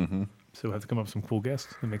 Mm-hmm. So we'll have to come up with some cool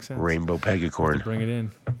guests. That makes sense. Rainbow Pegacorn. Bring it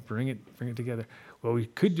in. Bring it together. What we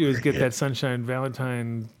could do is get that Sunshine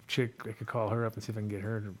Valentine chick. I could call her up and see if I can get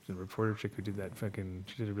her. The reporter chick who did that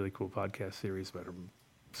she did a really cool podcast series about her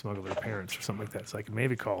smuggle their parents or something like that. So I could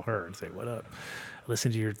maybe call her and say, "What up?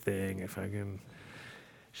 Listen to your thing." If I can.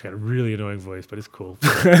 She's got a really annoying voice, but it's cool.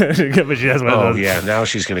 But she has one of those. Yeah, now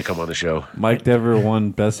she's going to come on the show. Mike Dever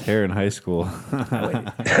won best hair in high school.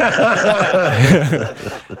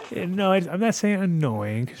 No, I'm not saying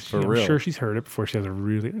annoying. Real. I'm sure she's heard it before. She has a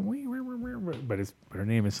really, but her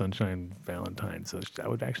name is Sunshine Valentine, so that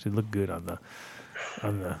would actually look good on the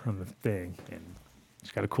thing. And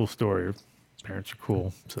she's got a cool story. Her parents are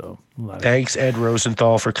cool, so Thanks, Ed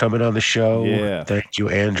Rosenthal, for coming on the show. Yeah. Thank you,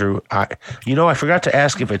 Andrew. I forgot to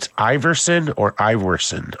ask if it's Iverson or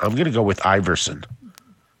Iverson. I'm going to go with Iverson.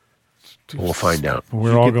 We'll find out.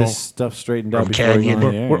 We're all going this stuff straightened out.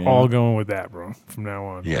 We're all going with that, bro. From now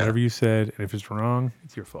on, Yeah. whatever you said, and if it's wrong,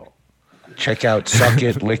 it's your fault. Check out Suck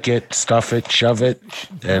It, Lick It, Stuff It, Shove It,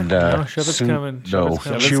 and No, Shove It's coming. No,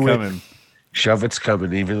 Shove It's Chew coming. It. Shove It's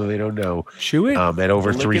coming, even though they don't know. Chew It? At over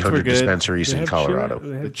Lick It's 300 were good. dispensaries They in have Chew It. Colorado.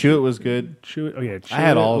 They have The Chew It was good. Chew It. Oh yeah, I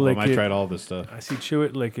had all of them. Lick I It. tried all this stuff. I see Chew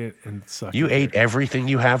It, Lick It, and Suck You It. ate everything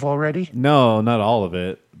you have already? No, not all of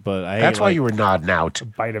it, but I. That's ate, why you were nodding out. A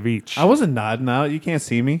bite of each. I wasn't nodding out. You can't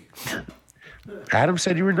see me. Adam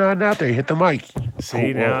said you were nodding out there. You hit the mic.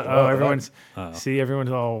 See now, everyone's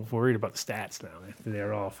all worried about the stats now.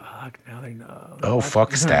 They're all fuck. Now they know. Oh,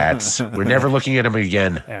 fuck stats. We're never looking at them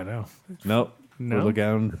again. Yeah, no. Nope. No? We're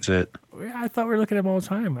looking. That's it. I thought we were looking at them all the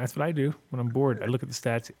time. That's what I do when I'm bored. I look at the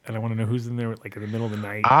stats and I want to know who's in there like in the middle of the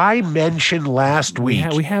night. I mentioned last week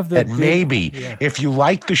we have that maybe if you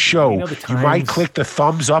like the show, you might click the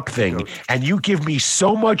thumbs up thing, and you give me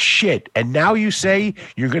so much shit, and now you say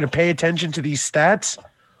you're going to pay attention to these stats?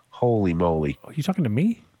 Holy moly. Are you talking to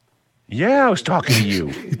me? Yeah, I was talking to you.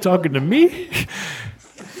 You talking to me?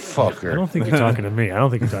 Fucker. I don't think you're talking to me. I don't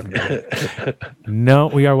think you're talking to me. No,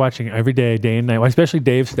 we are watching every day, day and night. Well, especially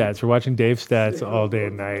Dave's stats. We're watching Dave's stats all day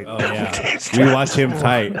and night. Oh yeah, we watch him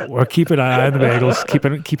tight. Or keep an eye on the bagels.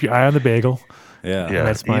 Keep your eye on the bagel. Yeah,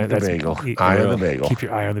 That's my the bagel. Eye on the bagel. Keep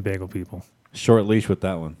your eye on the bagel, people. Short leash with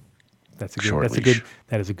that one. That's a Short good. leash.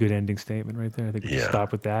 That is a good ending statement right there. I think we Yeah. can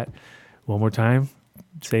stop with that. One more time.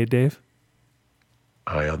 Say it, Dave.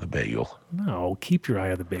 Eye on the bagel. No, keep your eye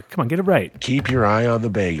on the bagel. Come on, get it right. Keep your eye on the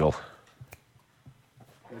bagel.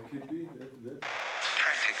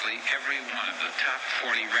 Practically every one of the top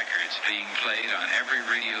 40 records being played on every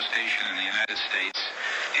radio station in the United States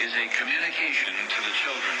is a communication to the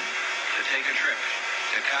children to take a trip,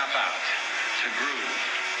 to cop out, to groove.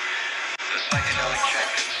 The psychedelic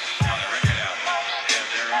jackets on the record albums have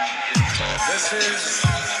their own hidden mode. This is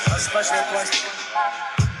a special question.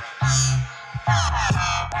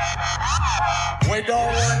 We don't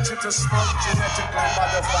want you to smoke genetically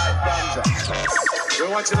modified ganja. We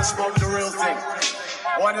want you to smoke the real thing.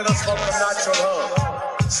 We want you to smoke the natural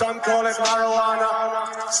herb. Some call it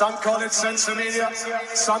marijuana, some call it sensimedia,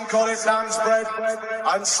 some call it lamb's bread,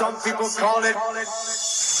 and some people call it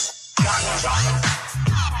ganja.